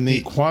bucket. in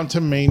the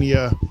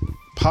Quantumania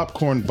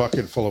popcorn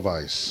bucket full of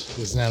ice.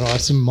 Isn't that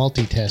awesome?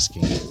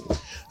 Multitasking.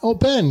 Oh,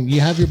 Ben,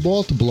 you have your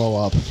ball to blow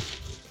up.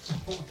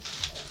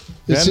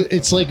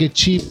 It's like a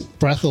cheap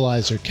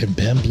breathalyzer. Can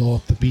Ben blow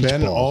up the beach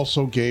Ben ball?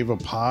 also gave a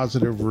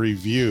positive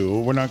review.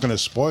 We're not going to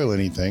spoil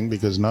anything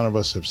because none of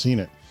us have seen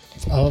it.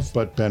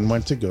 But Ben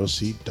went to go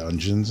see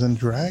Dungeons and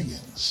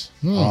Dragons: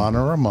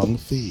 Honor Among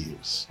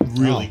Thieves.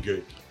 Really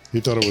good. He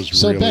thought it was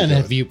So, really Ben, good.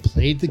 have you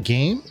played the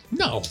game?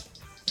 No.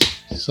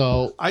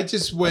 So, I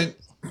just went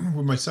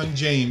with my son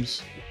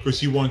James because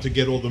he wanted to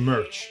get all the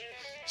merch.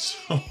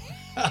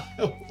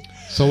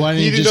 So why didn't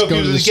he you didn't just know go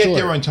if to he the was going to get store?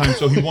 there on time,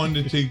 so he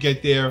wanted to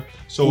get there.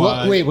 So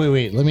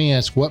Wait. Let me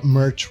ask, what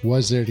merch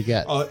was there to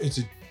get? it's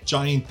a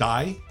giant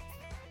die.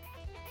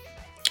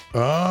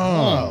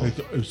 Oh,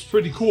 It was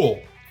pretty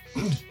cool.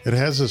 it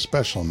has a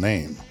special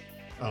name.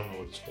 I don't know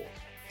what it's called.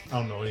 I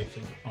don't know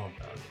anything about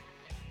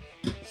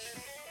it.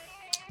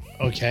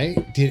 Okay.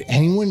 Did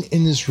anyone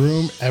in this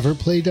room ever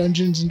play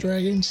Dungeons and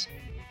Dragons?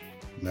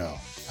 No.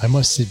 I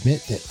must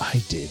admit that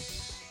I did.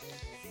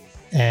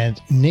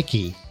 And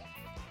Nikki,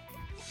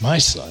 my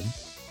son,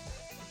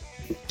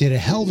 did a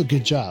hell of a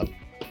good job.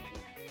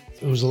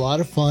 It was a lot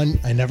of fun.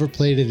 I never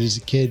played it as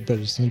a kid, but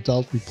as an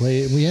adult, we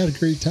played it and we had a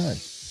great time.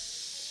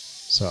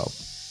 So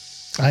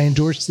I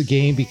endorsed the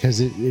game because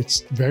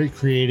it's very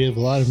creative. A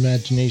lot of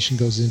imagination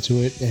goes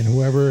into it. And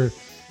whoever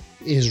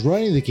is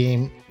running the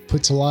game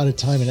puts a lot of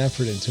time and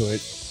effort into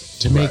it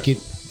to make it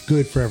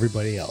good for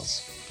everybody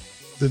else.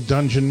 The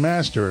Dungeon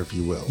Master, if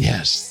you will.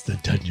 Yes, the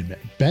Dungeon Man.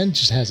 Ben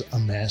just has a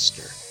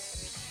master.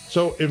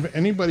 So if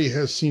anybody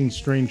has seen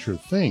Stranger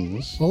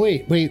Things, Oh,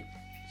 wait.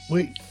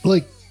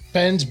 Like,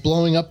 Ben's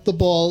blowing up the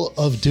ball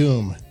of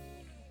doom.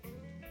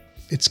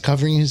 It's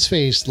covering his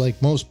face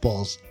like most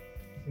balls.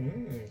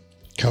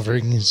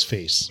 Covering his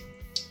face.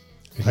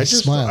 And he I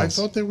smiles.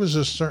 thought there was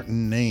a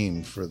certain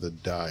name for the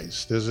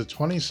dice. There's a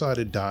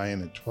 20-sided die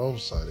and a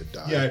 12-sided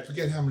die. Yeah, I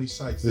forget how many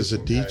sides. There's a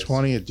this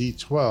one has. D20, a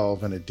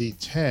D12, and a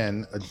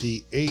D10, a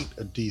D8,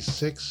 a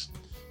D6,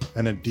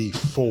 and a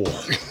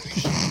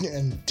D4.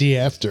 and D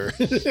after.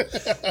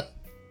 The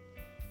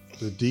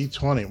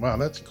D20. Wow,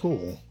 that's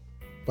cool.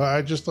 But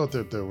I just thought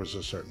that there was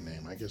a certain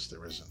name. I guess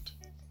there isn't.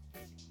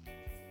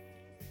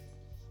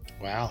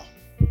 Wow.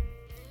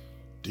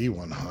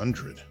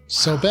 D100.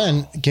 So,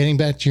 Ben, getting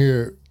back to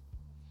your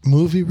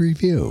movie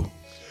review.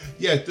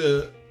 Yeah,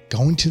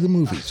 Going to the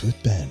movies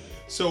with Ben.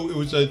 so it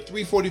was a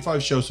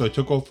 3:45 show, so I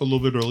took off a little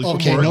bit early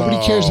Okay, from work.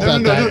 nobody cares No,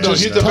 about no, that. no, no,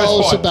 Just here's the best tell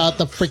us part. about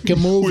the freaking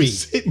We're movie.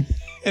 sitting,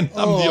 and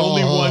I'm the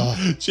only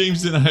one.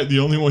 James and I are the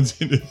only ones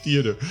in the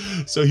theater.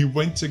 So he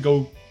went to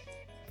go,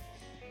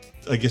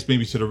 I guess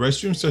maybe to the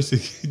restroom. So I said,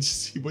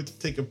 he went to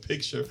take a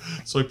picture.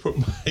 So I put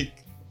my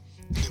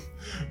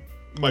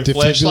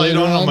flashlight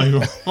on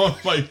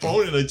my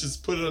phone, and I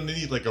just put it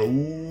underneath like a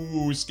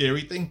ooh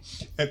scary thing.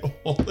 And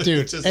all Dude,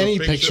 it's just a any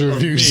picture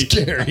of you is me.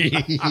 scary.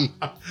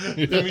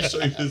 Let me show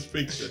you this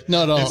picture.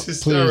 No, It's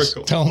please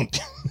hysterical. don't.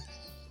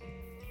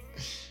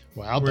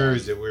 Wow, Where Ben.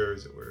 is it? Where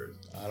is it? Where is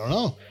it? I don't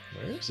know.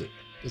 Where is it?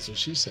 That's what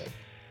she said.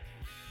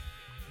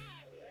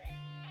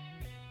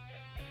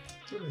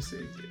 That's what I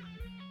saved it.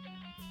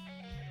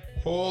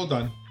 Hold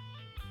on.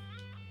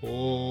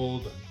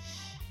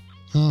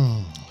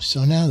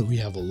 So now that we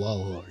have a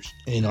lull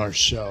in our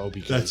show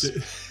because That's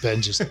it.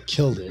 Ben just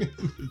killed it.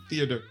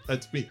 Theater.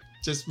 That's me.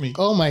 Just me.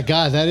 Oh my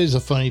God, that is a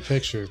funny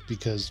picture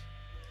because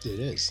it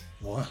is.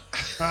 What?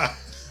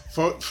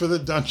 for the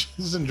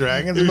Dungeons and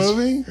Dragons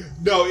movie?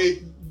 No,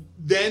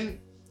 then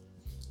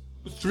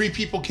 3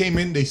 people came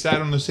in. They sat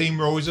on the same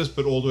row as us,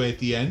 but all the way at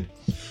the end.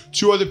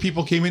 2 other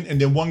people came in, and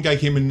then one guy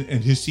came in,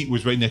 and his seat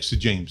was right next to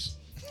James.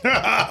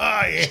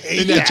 I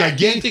hate In that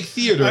gigantic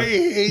theater, I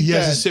hate he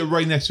has that. to sit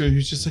right next to him. He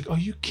was just like, "Are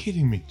you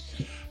kidding me?"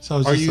 So I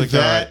was Are just you like,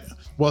 that? "All right."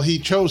 Well, he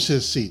chose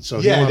his seat, so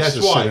Yeah, he wants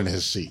that's to why. sit in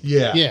his seat.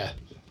 Yeah. Yeah.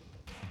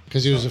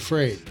 Because he was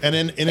afraid. And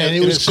in And a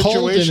it was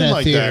cold in situation that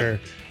like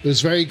theater. It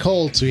was very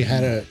cold, so he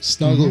had to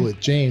snuggle with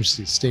James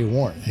to stay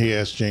warm. that, he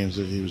asked James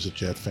if he was a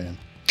Jet fan.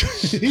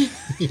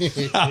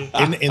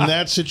 in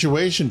that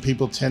situation,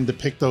 people tend to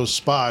pick those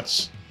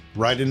spots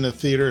right in the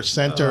theater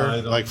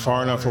center, like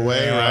far enough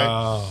away,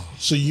 right?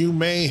 So you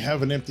may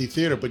have an empty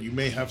theater, but you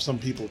may have some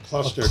people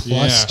clustered.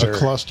 cluster. A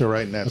cluster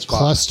right in that spot.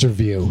 Cluster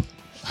view.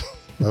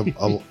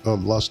 A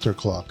luster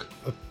clock.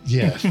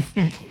 Yeah.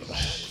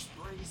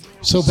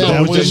 So, So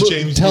Ben, was just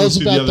James tell us moved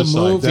to the about the other side.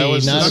 movie. That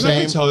was not the I'm not about-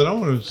 going to tell it. I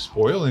don't want to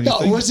spoil No,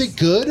 anything. was it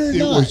good or It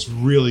not? was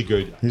really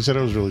good. He said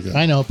it was really good.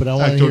 I know, but I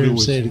want I to thought hear it him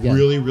was say it again.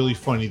 really, really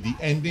funny. The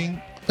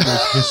ending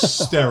was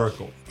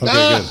hysterical.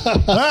 Okay,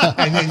 good.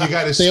 And then you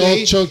got to They say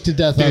all choked to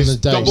death on there's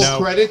the dice. double Now-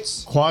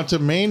 credits.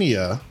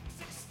 Quantumania,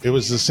 it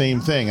was the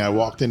same thing. I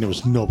walked in, there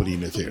was nobody in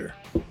the theater.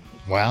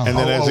 Wow. And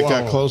then as it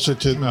got oh. closer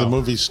to the No.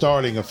 movie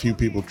starting, a few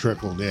people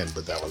trickled in,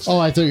 but that was Oh,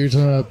 I thought you were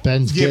talking about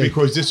Ben's Yeah, dick.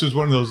 because this was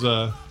one of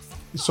those.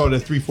 It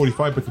started at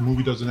 3:45, but the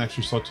movie doesn't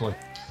actually start till like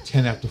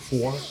 10 after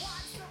 4.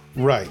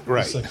 right.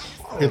 It's like,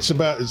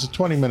 It's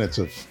 20 minutes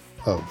of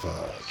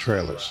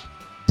trailers,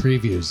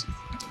 previews.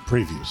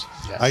 previews.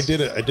 Yes. I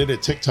did a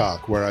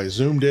TikTok where I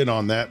zoomed in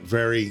on that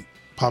very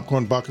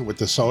popcorn bucket with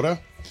the soda,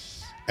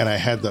 and I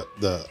had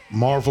the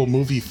Marvel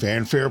movie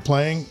fanfare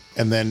playing,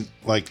 and then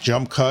like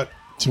jump cut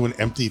to an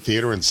empty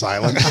theater in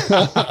silence.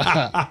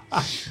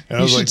 And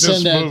I was should like, this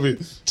send that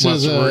movie to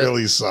must the-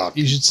 really suck.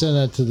 You should send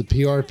that to the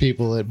PR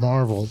people at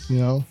Marvel,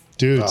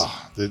 dudes.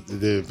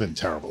 They've been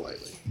terrible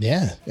lately.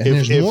 Yeah. And If-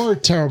 there's if- more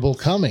terrible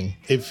coming.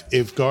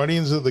 If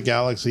Guardians of the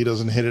Galaxy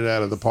doesn't hit it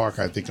out of the park,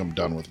 I think I'm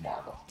done with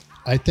Marvel.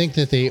 I think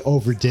that they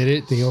overdid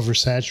it. They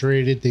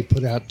oversaturated. They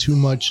put out too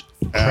much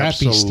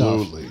crappy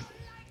stuff. Absolutely.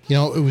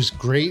 It was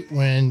great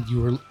when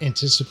you were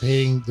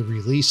anticipating the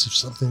release of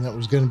something that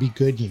was going to be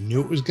good. You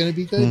knew it was going to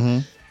be good. Mm-hmm.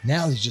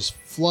 Now they just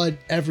flood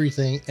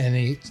everything, and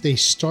they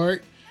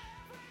start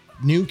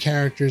new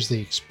characters. They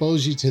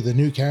expose you to the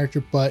new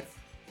character, but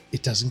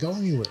it doesn't go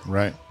anywhere.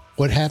 Right.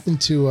 What happened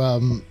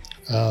to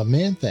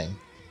Man Thing?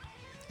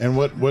 And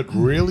what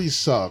really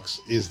sucks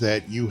is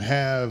that you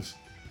have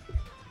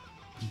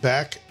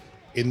back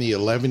in the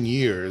 11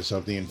 years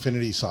of the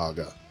Infinity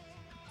Saga,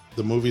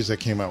 the movies that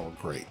came out were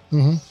great.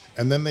 Mm-hmm.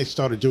 And then they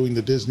started doing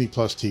the Disney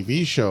Plus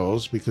TV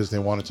shows because they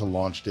wanted to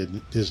launch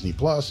Disney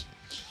Plus.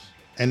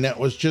 And it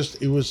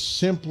was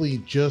simply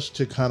just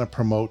to kind of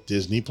promote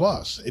Disney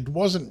Plus. It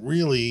wasn't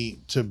really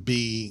to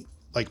be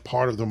like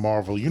part of the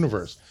Marvel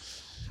universe.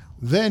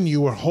 Then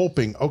you were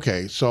hoping,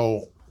 okay,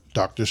 so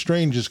Doctor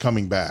Strange is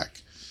coming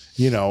back.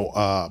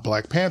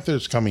 Black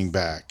Panther's coming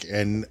back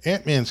and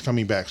Ant-Man's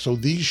coming back. So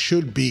these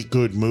should be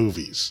good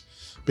movies.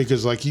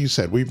 Because like you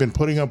said, we've been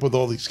putting up with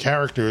all these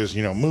characters,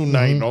 Moon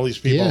Knight and all these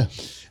people. Yeah.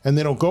 And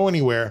they don't go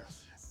anywhere.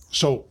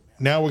 So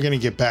now we're going to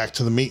get back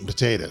to the meat and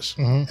potatoes.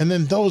 And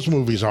then those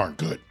movies aren't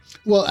good.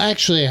 Well,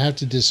 actually, I have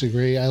to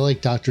disagree. I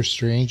like Doctor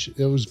Strange.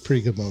 It was a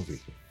pretty good movie.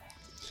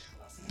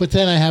 But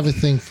then I have a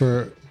thing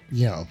for,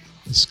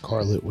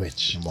 Scarlet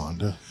Witch.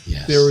 Wanda.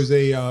 Yes. There was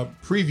a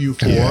preview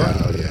for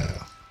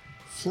Yeah.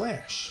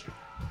 Flash.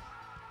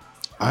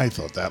 I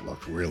thought that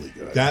looked really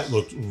good. That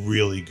looked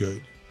really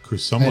good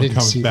because I someone didn't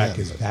comes see back that.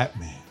 as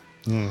Batman.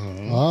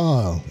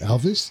 Oh,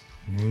 Elvis?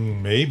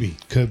 Maybe.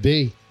 Could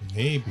be.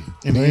 Maybe.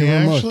 and Thank you he very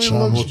actually much.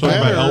 We'll looks talk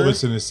better. about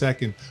Elvis in a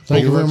second.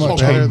 Thank you very Looks much.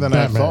 better I'm than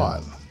Batman. I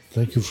thought.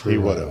 Thank you for He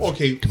would've.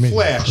 Okay, committing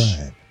Flash.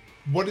 crime.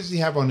 What does he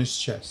have on his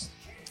chest?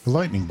 A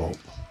lightning bolt.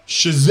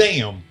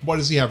 Shazam. What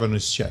does he have on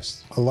his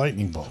chest? A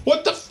lightning bolt.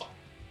 What the fuck?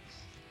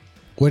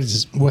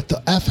 What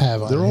the F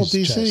have on They're all his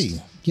DC.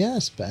 chest?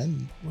 Yes,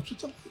 Ben. What's with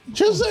the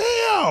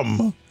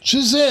Shazam!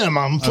 Shazam! I'm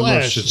I love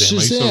Flash. Shazam. I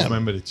used to Shazam.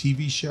 remember the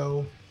TV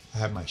show. I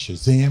had my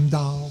Shazam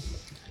doll.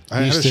 I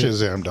had a Used to-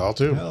 Shazam doll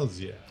too. Hells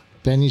yeah.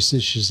 Ben used to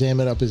Shazam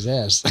it up his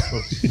ass.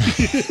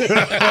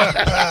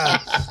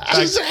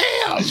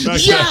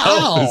 Shazam!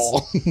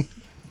 Yow!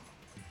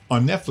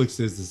 On Netflix,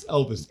 there's this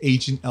Elvis,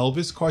 Agent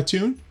Elvis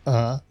cartoon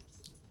Uh-huh.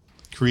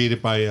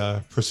 created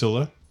by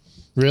Priscilla.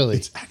 Really?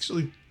 It's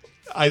actually,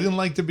 I didn't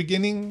like the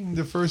beginning,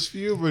 the first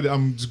few, but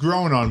it's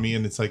growing on me,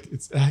 and it's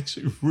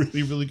actually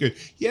really, really good.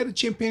 He had a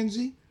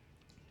chimpanzee.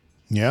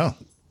 Yeah.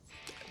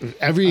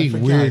 Every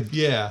weird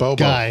Yeah. Bobo.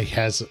 guy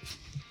has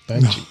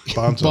Benji.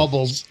 Bonzo.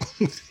 Bubbles.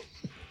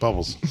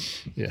 Bubbles.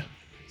 Yeah.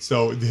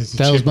 So there's a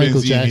That was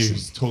Michael chimpanzee, and Jackson.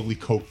 he's totally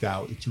coked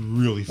out. It's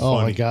really funny.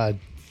 Oh my God.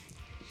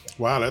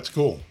 Wow, that's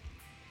cool.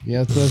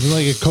 Yeah, it's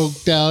like a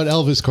coked out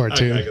Elvis I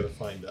cartoon. gotta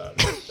find out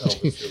if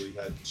Elvis really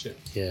had a chimp.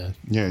 Yeah.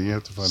 Yeah, you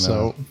have to find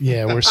So out.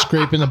 yeah, we're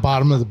scraping the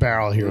bottom of the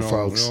barrel here, We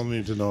folks. all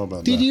need to know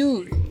about Did that.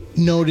 you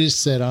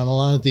notice that on a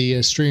lot of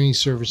the streaming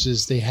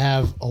services, they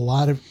have a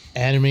lot of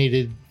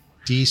animated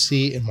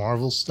DC and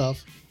Marvel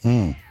stuff?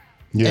 Yes.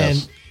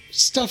 And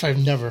stuff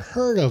I've never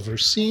heard of or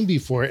seen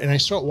before. And I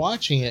start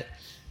watching it,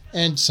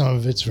 and some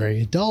of it's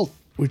very adult,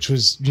 which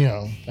was,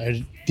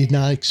 I did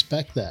not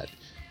expect that.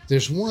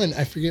 There's one,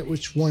 I forget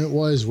which one it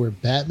was, where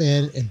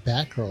Batman and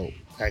Batgirl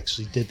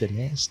actually did the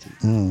nasty.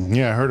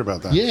 Yeah, I heard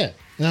about that. Yeah.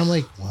 And I'm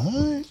like,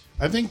 what?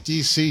 I think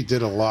DC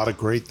did a lot of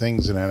great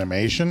things in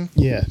animation.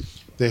 Yeah.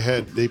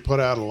 They put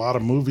out a lot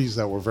of movies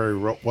that were very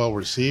well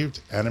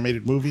received,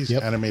 animated movies,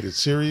 Yep. animated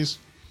series.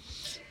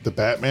 The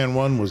Batman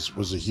one was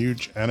a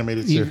huge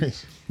animated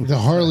series. The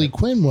Harley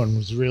Quinn one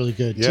was really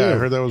good, Yeah, too. I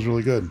heard that was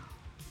really good.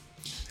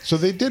 So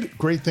they did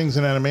great things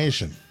in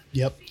animation.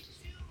 Yep.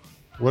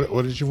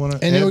 What did you want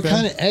to? And they were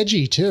kind of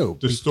edgy too.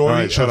 The story. All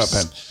right, shut up,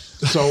 Ben.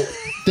 So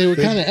They were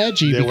kind of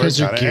edgy they were because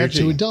they're kinda geared edgy.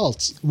 to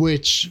adults,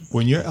 which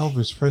When you're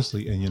Elvis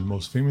Presley and you're the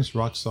most famous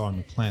rock star on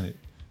the planet,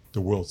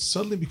 the world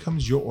suddenly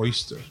becomes your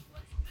oyster.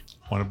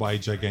 Want to buy a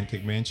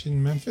gigantic mansion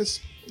in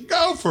Memphis?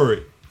 Go for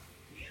it.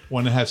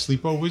 Want to have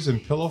sleepovers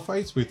and pillow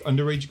fights with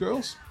underage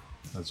girls?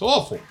 That's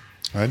awful.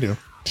 I do.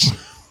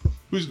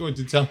 Who's going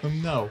to tell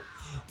him no?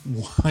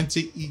 Want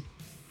to eat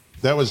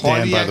That was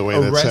Dan, by the way,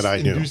 that said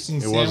I do. It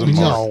arrest-inducing wasn't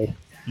sandwiches? Mark.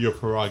 Your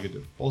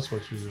prerogative. All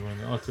switches are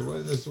running. Okay,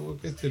 we'll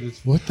get to this.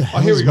 what the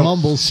hell here is we go.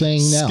 Mumble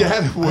saying now?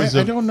 Scatter was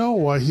I a don't know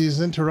why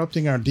he's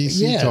interrupting our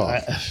DC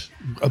talk.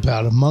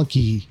 About a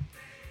monkey.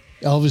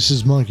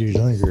 Elvis's monkey is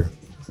on here.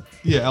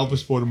 Yeah,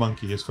 Elvis bought a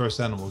monkey. His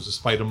first animal was a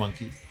spider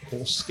monkey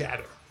called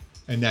Scatter.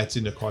 And that's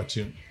in the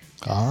cartoon.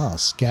 Ah,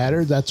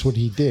 Scatter. That's what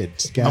he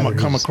did. Scatter. I'm gonna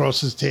come across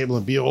this table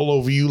and be all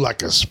over you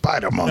like a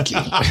spider monkey.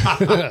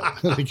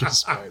 like a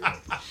spider.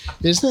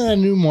 Isn't that a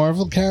new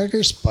Marvel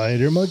character?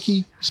 Spider Monkey?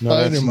 No,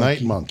 Spider that's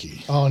Night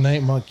Monkey, Oh,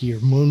 Night Monkey or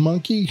Moon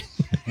Monkey?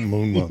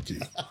 Moon Monkey.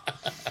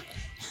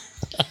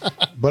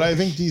 But I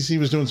think DC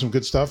was doing some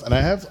good stuff, and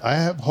I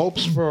have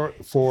hopes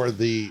for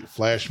the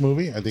Flash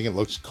movie. I think it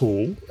looks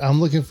cool. I'm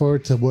looking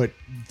forward to what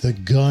the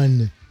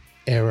Gun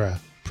era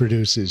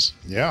produces.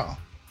 Yeah,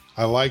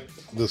 I like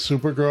the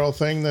Supergirl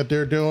thing that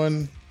they're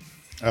doing.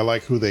 I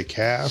like who they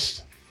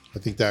cast. I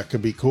think that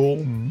could be cool.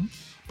 Mm-hmm.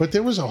 But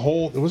there was a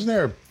whole. There was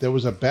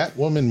a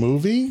Batwoman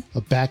movie.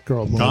 A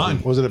Batgirl movie.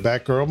 Gone. Was it a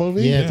Batgirl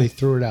movie? Yeah, they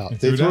threw it out.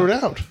 They threw it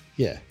out.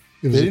 Yeah.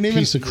 It was a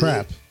piece of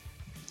crap.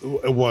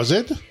 Was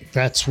it?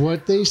 That's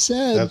what they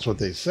said. That's what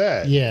they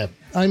said. Yeah.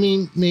 I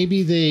mean,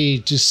 maybe they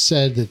just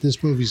said that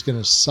this movie's going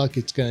to suck.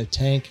 It's going to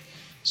tank.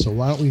 So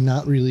why don't we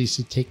not release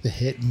it, take the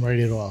hit, and write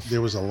it off?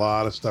 There was a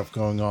lot of stuff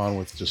going on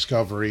with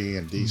Discovery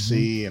and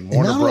DC and And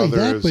Warner not only that,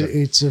 Brothers. but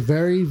it's a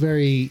very,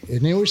 very,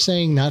 and they were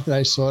saying, not that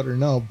I saw it or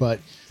no, but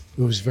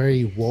it was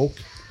very woke.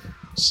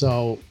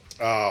 So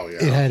oh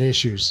it yeah. had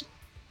issues.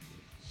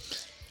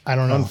 I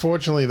don't know.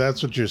 Unfortunately,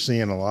 that's what you're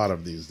seeing a lot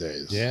of these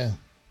days. Yeah.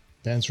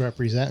 Ben's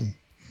representing.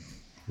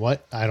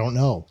 What? I don't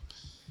know.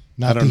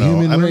 Not I don't the know.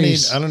 human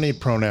race. I don't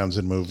need pronouns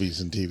in movies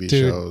and TV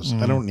Dude. shows.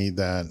 I don't need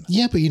that.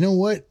 Yeah, but you know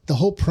what? The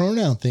whole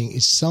pronoun thing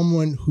is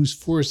someone who's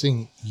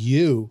forcing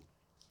you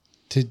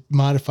to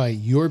modify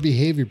your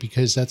behavior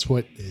because that's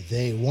what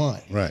they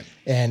want. Right.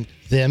 And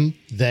them,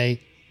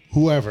 they,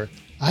 whoever.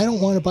 I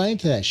don't want to buy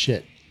into that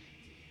shit.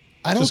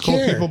 I don't Just call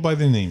care. people by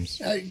their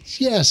names.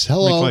 Yes,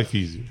 hello. Make life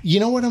easier. You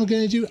know what I'm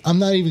going to do? I'm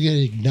not even going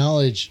to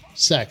acknowledge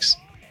sex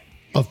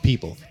of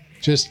people.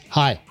 Just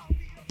hi,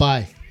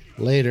 bye,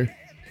 later.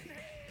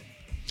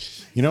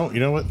 You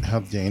know what? How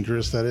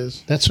dangerous that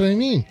is. That's what I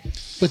mean.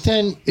 But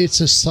then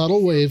it's a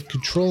subtle way of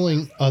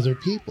controlling other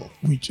people.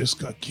 We just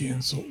got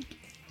canceled.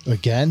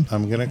 Again,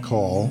 I'm gonna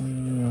call.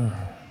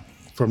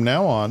 From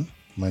now on,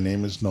 my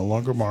name is no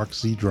longer Mark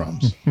Z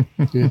Drums.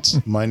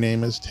 it's My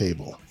name is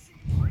Table.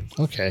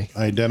 okay.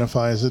 I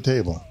identify as a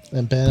table.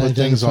 And Ben Put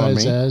things on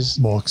identifies me. as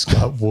Mark's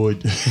got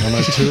wood.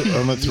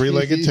 I'm a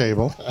three-legged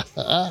table.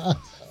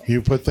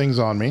 You put things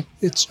on me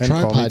it's and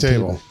call me tripod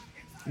Table. table.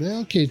 Yeah,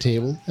 okay,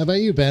 table. How about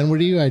you, Ben? What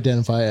do you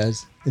identify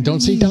as? And don't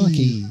say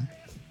donkey.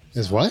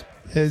 As what?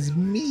 As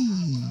me.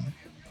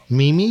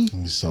 Mimi?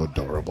 He's so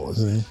adorable,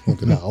 isn't he?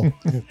 Look at him.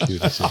 No.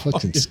 Cute. It's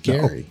fucking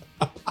scary.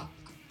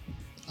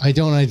 I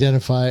don't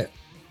identify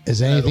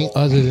as anything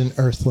other than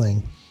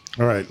Earthling.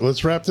 All right,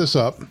 let's wrap this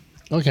up.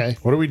 Okay.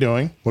 What are we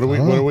doing?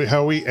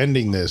 How are we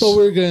ending this? Well,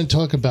 we're going to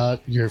talk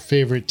about your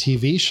favorite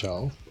TV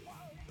show,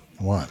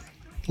 What?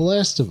 The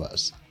Last of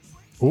Us.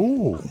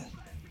 Ooh.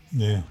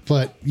 Yeah.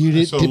 But you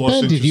did. So Did,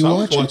 lost Ben, did you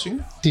interest. I was watch it?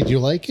 watching. Did you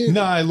like it?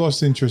 No, I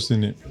lost interest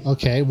in it.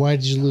 Okay. Why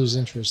did you lose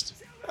interest?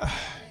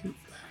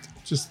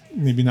 Just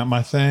maybe not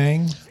my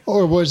thing.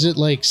 Or was it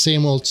like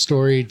same old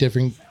story,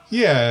 different?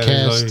 Yeah,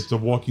 Cast. like The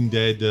Walking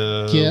Dead,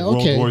 Yeah, okay.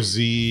 World War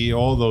Z,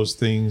 all those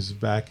things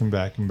back and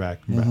back and back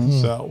and back.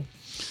 So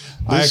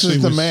This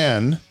is the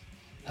man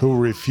who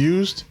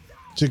refused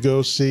to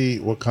go see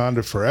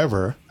Wakanda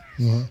Forever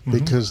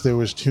because there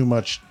was too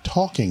much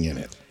talking in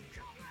it.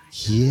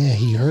 Yeah,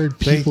 he heard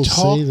people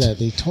say that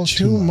they talk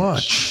too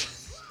much.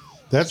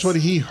 That's what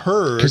he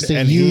heard, 'Cause they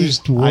and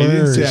used he I didn't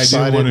words. say I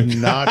decided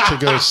didn't not to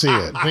go see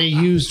it. They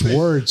used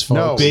words, No,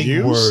 folks. Big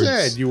you words.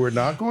 said you were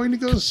not going to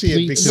go see it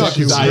Complete because No, you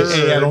because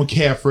heard A, I don't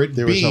care for it.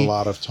 there B, was a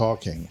lot of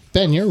talking.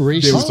 Ben, you're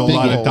racist. There was a lot of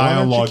Why don't you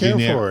dialogue care in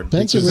there. for it?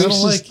 Ben's a Because I don't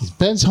racist. like it.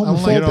 Ben's I don't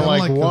homophobic. you don't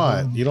like like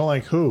what? You don't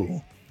like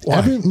who?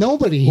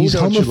 Nobody. Who He's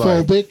don't you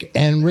like? homophobic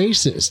and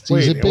racist.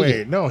 He's a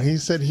bigot. No, he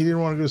said he didn't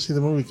want to go see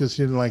the movie because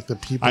he didn't like the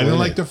people. I didn't in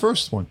like it. the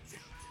first one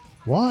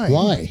Why?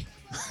 Why?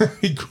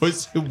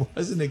 because it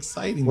wasn't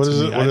exciting What to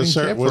is me. it? I What didn't is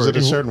care was for it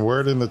a certain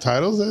word in the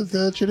titles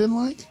that you didn't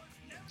like?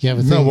 You have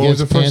a No, thing what was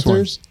against the first one?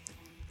 Panthers?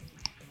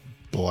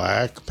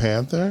 Black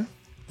Panther?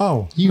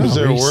 Oh, You Is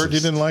there a racist. word you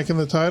didn't like in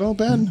the title,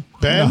 Ben?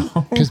 Ben?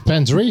 Because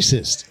Ben's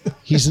racist.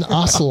 He's an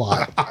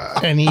ocelot,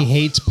 and he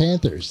hates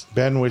Panthers.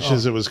 Ben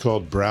wishes it was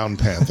called Brown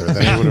Panther.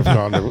 Then he would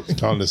have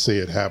gone to see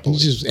it happily.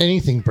 He's just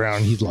anything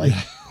brown he'd like.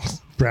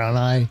 brown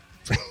eye,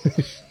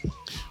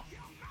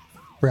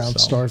 brown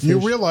starfish. You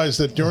realize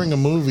that during a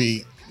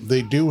movie,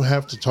 they do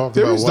have to talk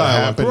There about is what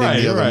dialogue, happened right,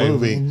 in the other right.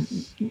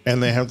 movie,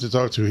 and they have to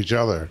talk to each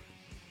other.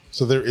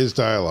 So there is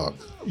dialogue.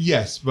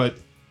 Yes, but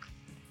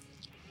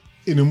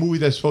in a movie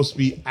that's supposed to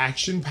be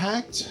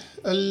action-packed,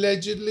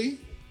 allegedly.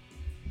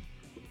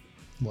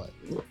 What?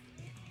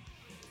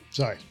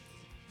 Sorry.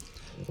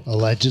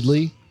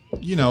 Allegedly.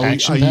 You know,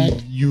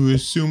 Action-packed? you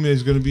assume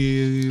there's going to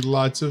be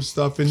lots of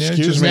stuff in there.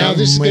 Excuse me. Now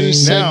this is going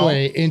to Now-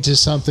 segue into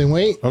something.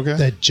 Wait. Okay.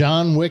 That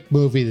John Wick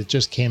movie that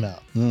just came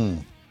out.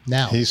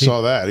 Now He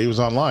saw that. He was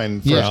online.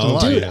 First Yeah, in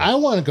line. dude, yeah. I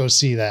want to go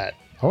see that.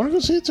 I want to go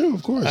see it too,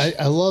 of course.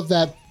 I love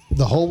that.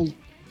 The whole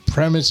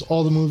premise,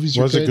 all the movies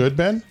are Was it good,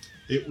 Ben?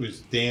 It was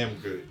damn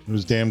good. It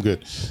was damn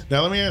good.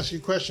 Now, let me ask you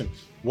a question.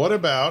 What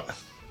about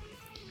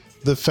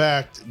the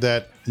fact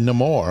that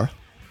Namor,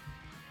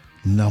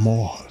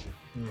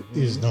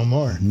 Is no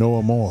more.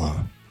 no more,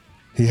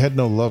 he had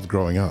no love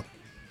growing up.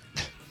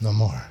 No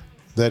more.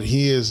 That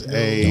he is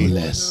a No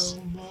less.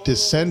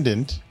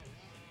 descendant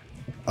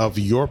of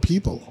your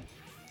people.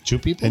 Two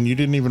people? And you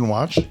didn't even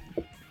watch?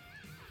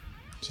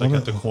 So I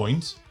got the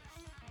coins.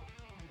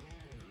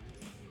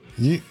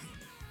 You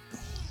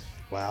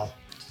Wow.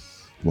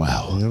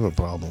 have a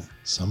problem.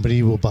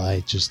 Somebody will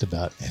buy just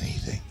about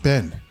anything.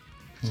 Ben.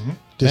 Ben's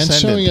Descendant.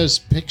 showing us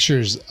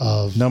pictures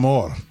of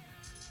Namor.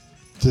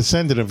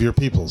 Descendant of your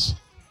peoples.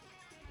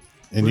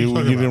 And What are you you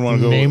talking didn't about?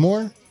 want to go.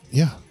 Namor?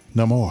 Yeah,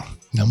 Namor.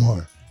 No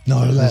more. No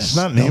less. It's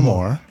not No Namor.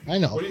 more. I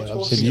know. What are you But I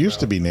was talking It thinking- used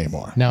to be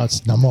Namor. now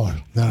it's no more.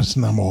 Now it's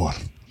Namor.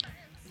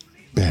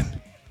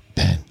 Ben.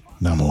 Ben.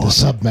 Namor. The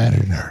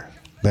Submariner.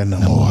 Ben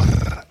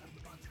Namor.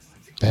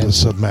 Ben. The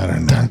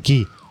Submariner.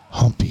 Donkey.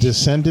 Humpy.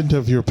 Descendant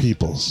of your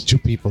peoples. Two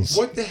peoples.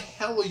 What the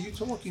hell are you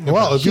talking about?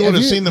 Well, if you Have would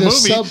have you- seen the the movie,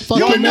 you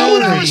sub-fucking would know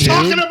what I was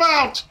Mariner, talking dude.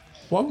 about.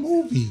 What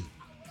movie?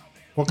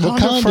 Wakanda,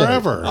 Wakanda.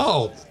 Forever.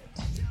 Oh,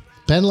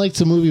 Ben likes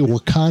the movie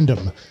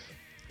Wakanda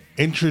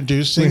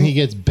Introducing when he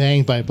gets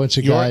banged by a bunch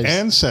of your guys.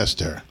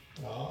 ancestor.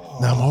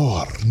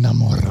 Namor.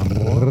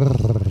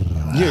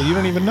 Namor. Yeah, you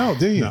don't even know,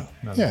 do you? No,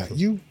 yeah,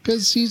 you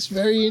Because he's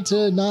very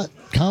into not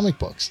comic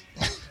books.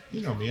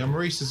 you know me. I'm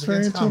racist very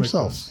against into comic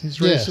himself. books. He's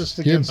Yeah, racist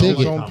you're against his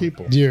bigot. own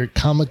people. You're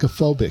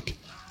comicophobic.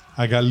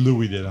 I got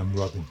Louis that I'm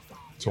rubbing.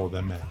 That's all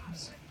that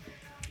matters.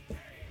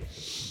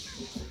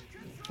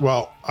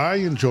 Well, I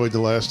enjoyed The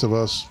Last of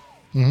Us.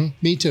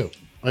 Me too.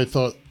 I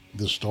thought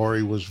the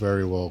story was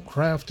very well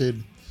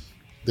crafted.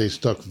 They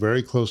stuck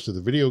very close to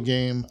the video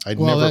game. I'd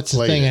Well, never that's the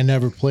played thing. it. I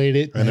never played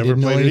it. I I never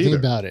didn't know played it anything either.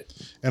 about it.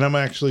 And I'm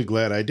actually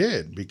glad I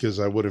did because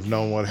I would have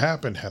known what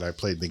happened had I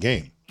played the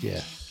game.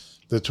 Yeah.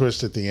 The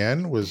twist at the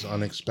end was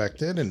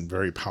unexpected and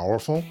very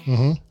powerful.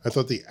 I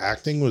thought the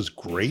acting was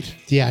great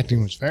The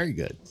acting was very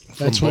good.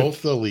 from That's what.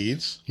 both the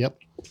leads. Yep.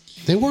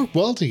 They worked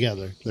well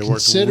together. They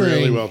worked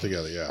really well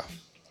together. Yeah.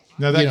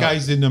 Now that You know-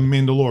 guy's in The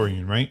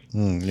Mandalorian, right?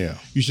 Yeah.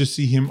 You should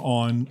see him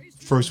on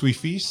First We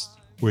Feast,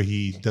 where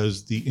he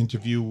does the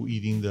interview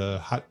eating the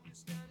hot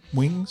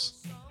wings.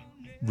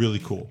 Really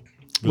cool.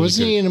 Really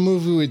Wasn't he good. in a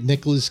movie with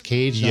Nicolas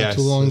Cage not Yes,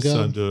 too long it's,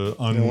 ago? the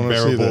wanna see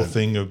unbearable that.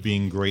 thing of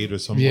being great or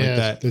something Yeah, like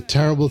that. the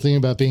terrible thing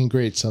about being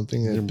great,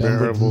 something that Ben would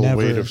Unbearable never.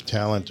 weight of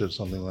talent or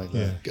something like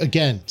that. Yeah.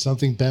 Again,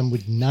 something Ben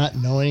would not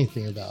know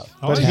anything about.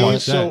 I But like he watch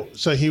was that.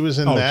 so he was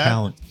in Oh, that.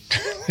 talent.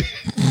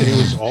 He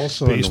was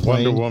also in Base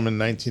Wonder plane. Woman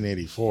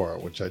 1984,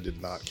 which I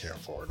did not care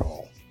for at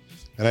all.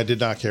 And I did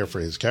not care for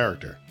his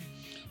character.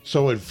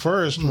 So at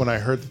first, when I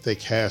heard that they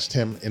cast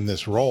him in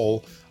this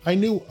role, I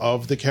knew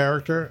of the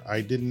character. I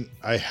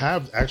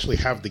actually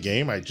have the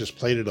game. I just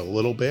played it a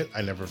little bit.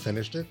 I never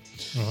finished it.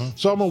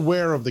 So I'm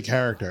aware of the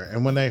character.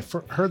 And when I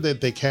heard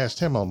that they cast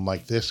him, I'm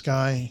like, this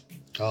guy,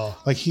 Oh,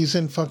 like he's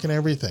in fucking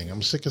everything.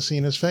 I'm sick of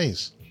seeing his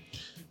face.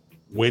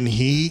 When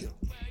he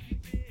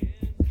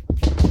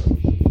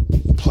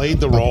played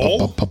the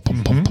role,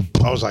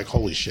 I was like,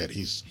 holy shit,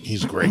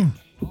 he's great.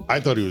 I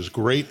thought he was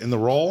great in the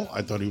role.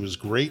 I thought he was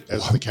great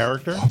as the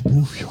character.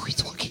 Movie are we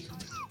talking about?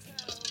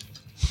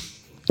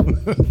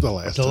 The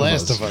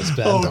Last of Us,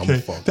 Ben. Oh, Dumb okay.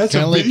 fuck. That's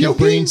Kind a of like video your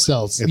game? brain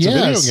cells. It's a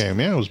video game.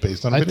 Yeah, it was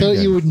based on a I video thought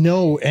game. you would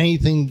know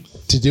anything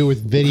to do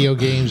with video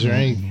games or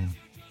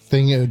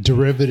anything a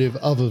derivative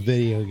of a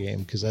video game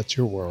because that's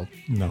your world.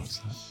 No,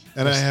 it's not.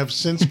 And I have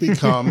since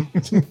become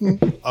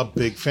a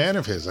big fan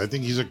of his. I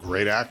think he's a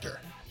great actor.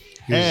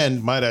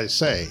 And might I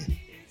say,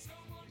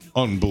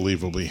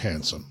 unbelievably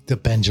handsome. The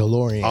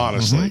Benjalorian.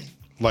 Honestly.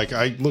 Like,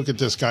 I look at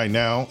this guy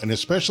now, and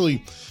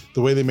especially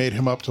the way they made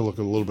him up to look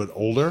a little bit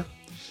older,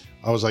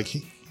 I was like,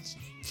 he's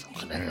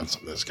fucking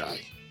handsome, this guy.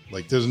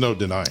 Like, there's no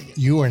denying it.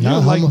 You are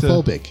not like the-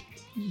 homophobic.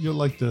 You're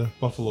like the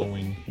Buffalo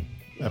Wing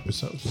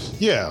episodes.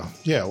 Yeah.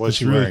 Was It's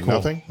he really wearing cool.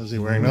 nothing? Was he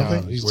wearing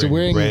nothing? He's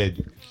wearing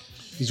red.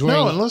 He's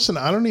wearing No, and listen,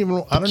 I don't even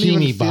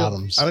bikini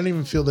bottoms. I don't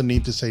even feel the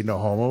need to say no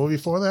homo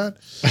before that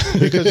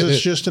because it's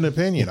just an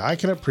opinion. I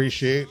can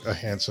appreciate a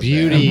handsome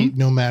beauty man.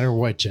 no matter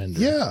what gender.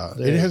 Yeah,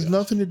 There it you has go.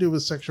 nothing to do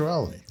with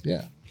sexuality.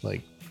 Yeah,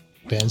 like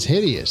Ben's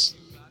hideous.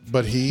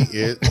 but he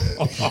is.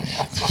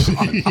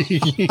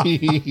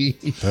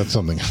 That's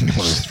something I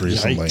noticed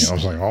recently. Yikes. I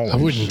was like, oh, I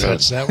wouldn't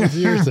touch that with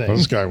your thing.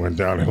 This guy went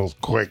downhill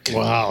quick.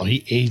 Wow,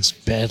 he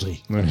aged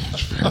badly.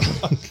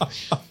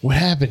 What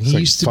happened? He It's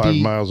used like to 5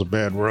 be. miles of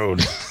bad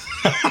road.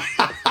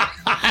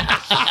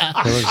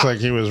 It looks like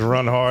he was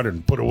run hard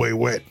and put away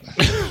wet.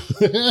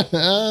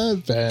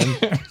 Ben.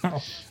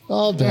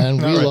 Oh, Ben,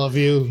 we love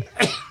you.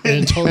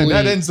 And totally.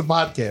 That ends the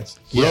podcast.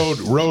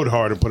 Rode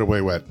hard and put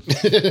away wet.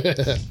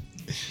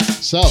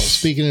 So,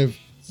 speaking of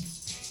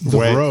the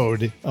Wet.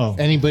 road, Oh.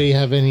 anybody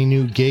have any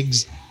new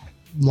gigs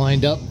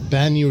lined up?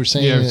 Ben, you were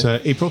saying. Yeah, it's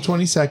that- April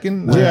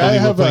 22nd. Yeah, I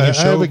believe we're have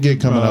playing a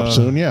gig coming up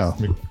soon. Yeah.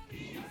 me-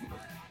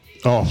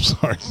 Oh, I'm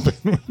sorry.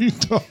 You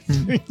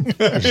talking?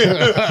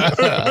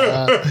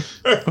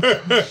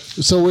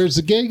 So, where's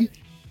the gig?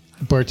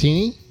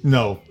 Bartini?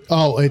 No,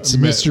 Oh, it's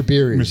Mr.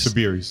 Beery's. Mr.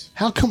 Beery's.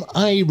 How come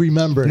I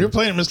remember? You're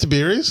playing Mr.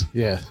 Beery's?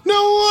 Yeah.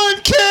 No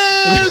one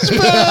cares,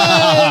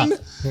 Ben!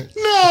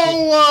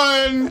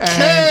 No one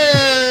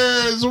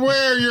cares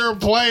where you're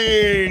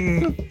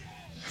playing.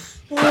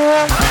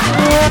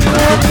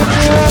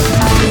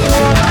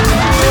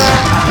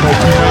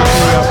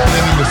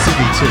 Playing in the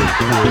city too.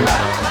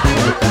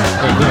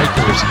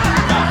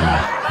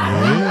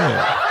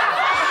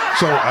 Yeah.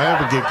 So I have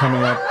a gig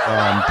coming up,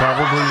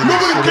 probably in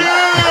Nobody the city.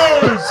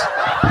 cares.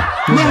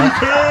 Nobody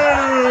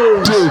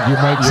cares. Dude, your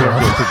mic's Yeah, off.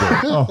 what's the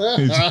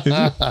gig?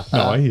 Oh,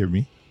 no, I hear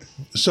me.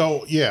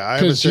 So yeah, I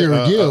have 'Cause you're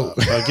you.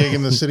 a gig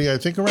in the city. I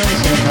think around the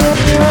same time.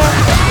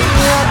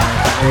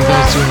 Are you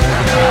guys doing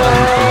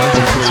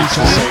It's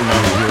the same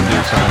night as your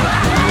gig, so I don't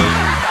have to wait.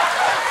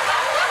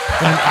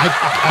 And I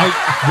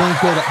won't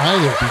go to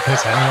either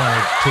because I don't want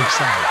to take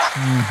sides.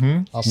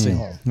 Mm-hmm. I'll stay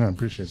home. No, I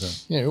appreciate that.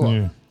 Yeah, you're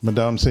welcome.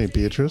 Madame St.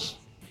 Beatrice.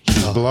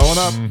 She's blowing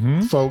up,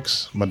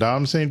 folks.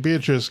 Madame St.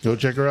 Beatrice. Go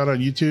check her out on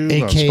YouTube,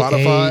 AKA on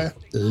Spotify.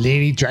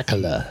 Lady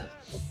Dracula.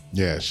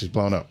 Yeah, she's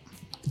blown up.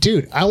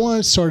 Dude, I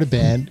want to start a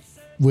band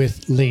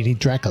with Lady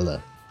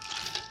Dracula.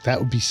 That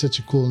would be such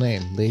a cool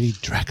name. Lady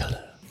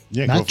Dracula.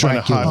 Yeah, Not go find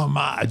a Dracula. hot,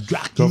 my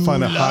go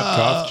find a hot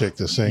goth chick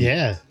to sing.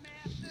 Yeah.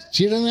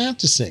 She doesn't have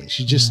to sing.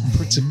 She just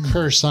puts a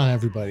curse on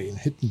everybody and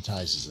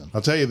hypnotizes them.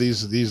 I'll tell you,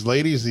 these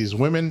ladies, these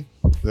women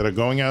that are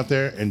going out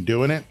there and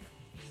doing it,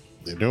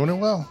 they're doing it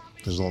well.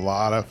 There's a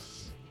lot of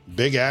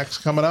big acts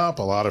coming up,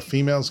 a lot of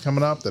females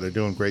coming up that are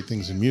doing great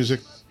things in music.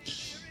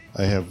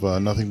 I have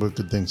nothing but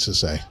good things to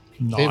say.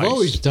 Nice. They've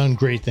always done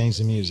great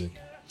things in music.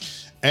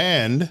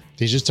 And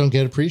They just don't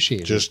get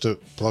appreciated. just to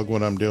plug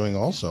what I'm doing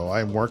also,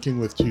 I'm working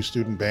with 2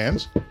 student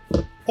bands,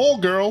 all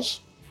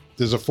girls.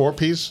 There's a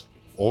 4-piece,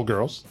 all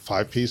girls,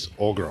 5-piece,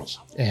 all girls.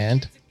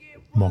 And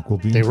Monk will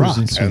be in They rock.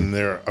 prison soon. And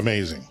they're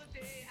amazing.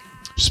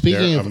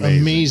 speaking They're of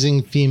amazing.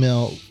 amazing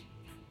female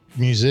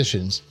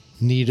musicians,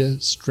 Nita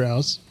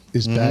Strauss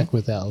is back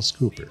with Alice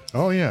Cooper.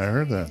 Oh, yeah, I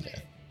heard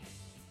that.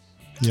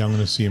 Yeah, I'm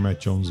going to see him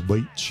at Jones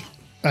Beach.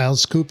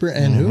 Alice Cooper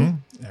and who?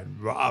 And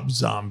Rob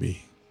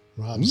Zombie.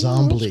 Rob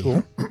Zombie.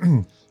 Cool.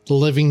 The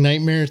Living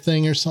Nightmare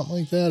thing or something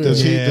like that? Or-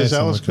 Does Yeah, does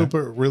something Alice like that.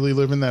 Cooper really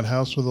live in that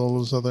house with all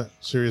those other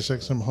Sirius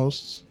XM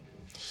hosts?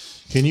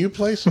 Can you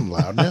play some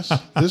loudness?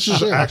 This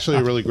is actually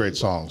a really great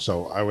song,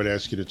 so I would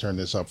ask you to turn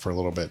this up for a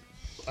little bit.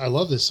 I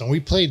love this song. We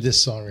played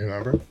this song,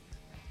 remember?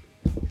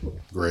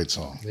 Great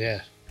song.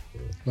 Yeah.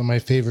 One of my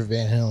favorite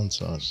Van Halen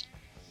songs.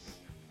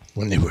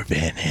 When they were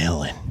Van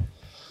Halen.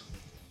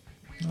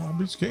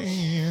 Garbage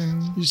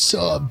can. You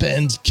saw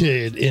Ben's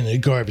kid in a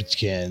garbage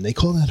can. They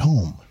call that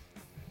home.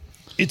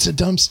 It's a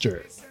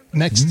dumpster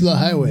next to the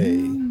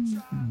highway.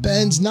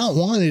 Ben's not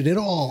wanted at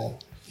all.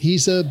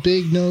 He's a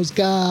big nose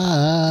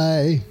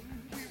guy.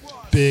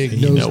 Big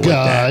You know nose what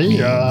that guy. means,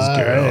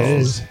 guys.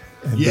 girls.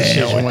 And This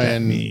you know is what that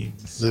when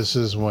means. this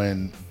is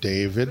when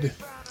David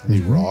Lee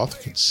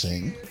Roth could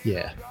sing.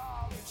 Yeah.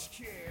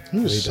 He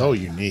was so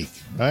unique.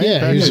 Right? Yeah,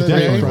 Back he was in a the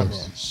great day,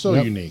 frontman. so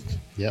Yep. unique.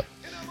 Yep.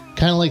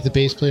 Kind of like the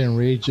bass player in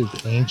Rage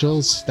of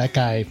Angels. That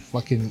guy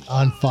fucking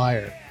on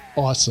fire.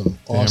 Awesome.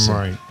 Awesome.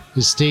 right.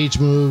 His stage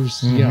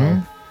moves, you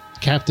know,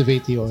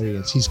 captivate the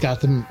audience. He's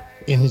got them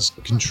in his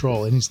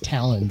control, in his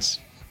talons.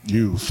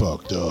 You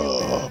fucked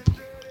up.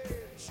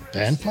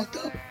 Ben fucked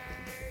up?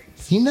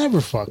 He never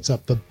fucks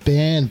up. The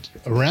band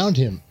around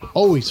him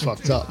always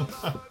fucked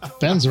up.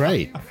 Ben's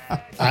right.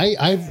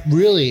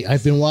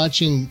 I've been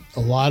watching a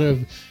lot of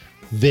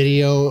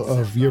video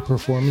of your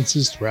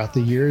performances throughout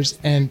the years,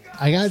 and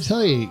I gotta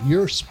tell you,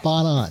 you're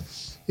spot on.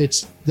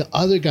 It's the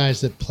other guys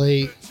that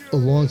play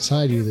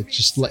alongside you that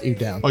just let you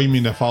down. Oh, you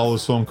mean to follow the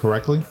song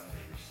correctly?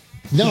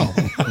 No,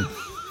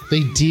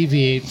 they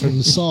deviate from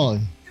the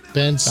song.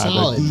 Ben's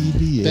solid.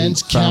 deviate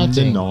Ben's from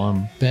counting. the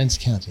norm. Ben's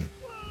counting.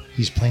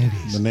 He's playing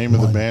these. The name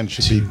of the 1, band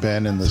should 2, be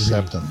Ben and the 3,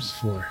 Septums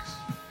 4.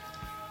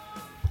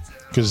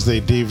 because they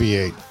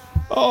deviate.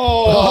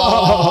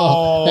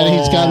 Oh, And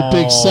he's got a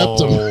big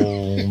septum.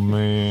 Oh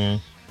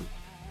man!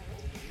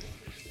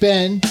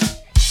 Ben.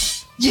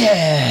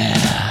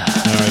 Yeah.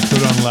 All right,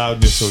 put on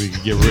loudness so we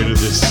can get rid of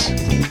this.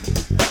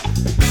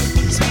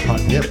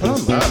 Yeah, put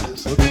on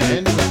loudness. Let's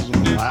end with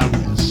some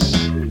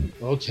loudness.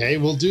 Okay,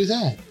 we'll do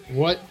that.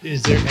 What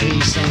is there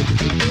any song in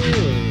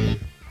particular?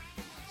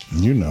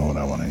 You know what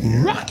I want to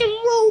hear. Rock and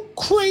roll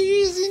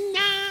crazy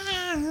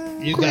night.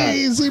 You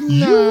Crazy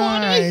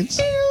nights.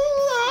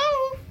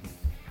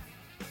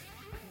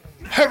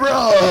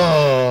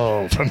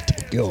 Hello from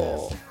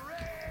Tokyo.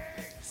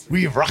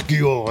 We rock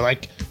you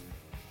like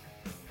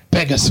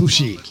bag of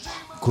sushi.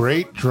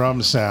 Great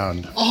drum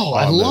sound. Oh,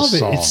 I on this love it.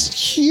 song. It's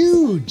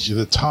huge.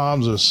 The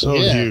toms are so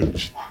Yeah.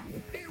 huge.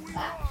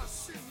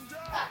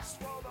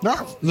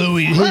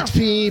 Louis hits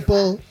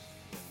people.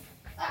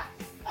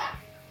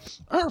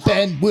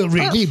 Then we'll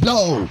really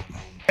blow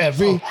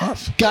every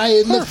guy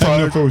in the I don't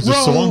know if it was a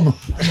row. song.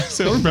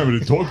 I don't remember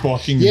the dog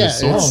barking in Yeah, the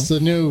song. it's the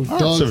new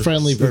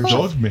dog-friendly It's the version.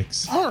 dog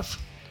mix.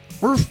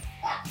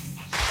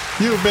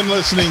 You've been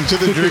listening to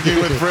the Drinking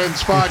with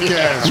Friends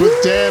podcast with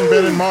Dan,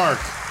 Ben, and Mark.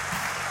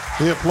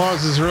 The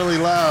applause is really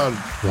loud.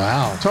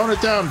 Wow, Tone it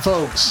down,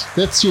 folks.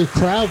 that's your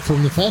crowd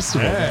from the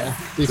festival. Yeah. Man.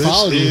 They This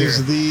followed you is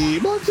here. the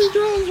Moxie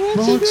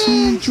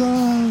Drums.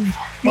 Drums.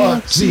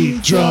 Moxie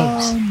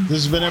Drums.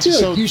 This has been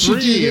episode you should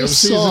do 3 of this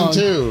season song.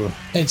 2.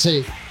 And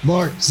say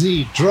Mark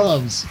Z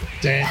Drums.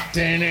 Dun,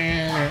 dun,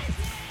 dun.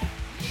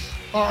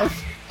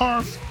 Arf,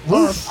 arf,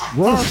 arf,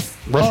 arf,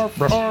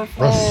 arf, arf,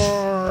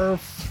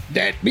 arf.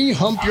 Let me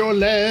hump your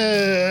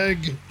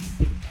leg.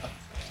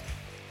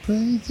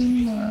 Crazy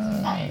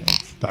night.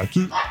 That's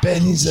it.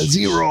 Ben is a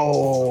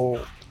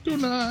 0.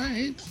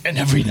 Tonight. And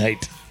every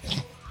night.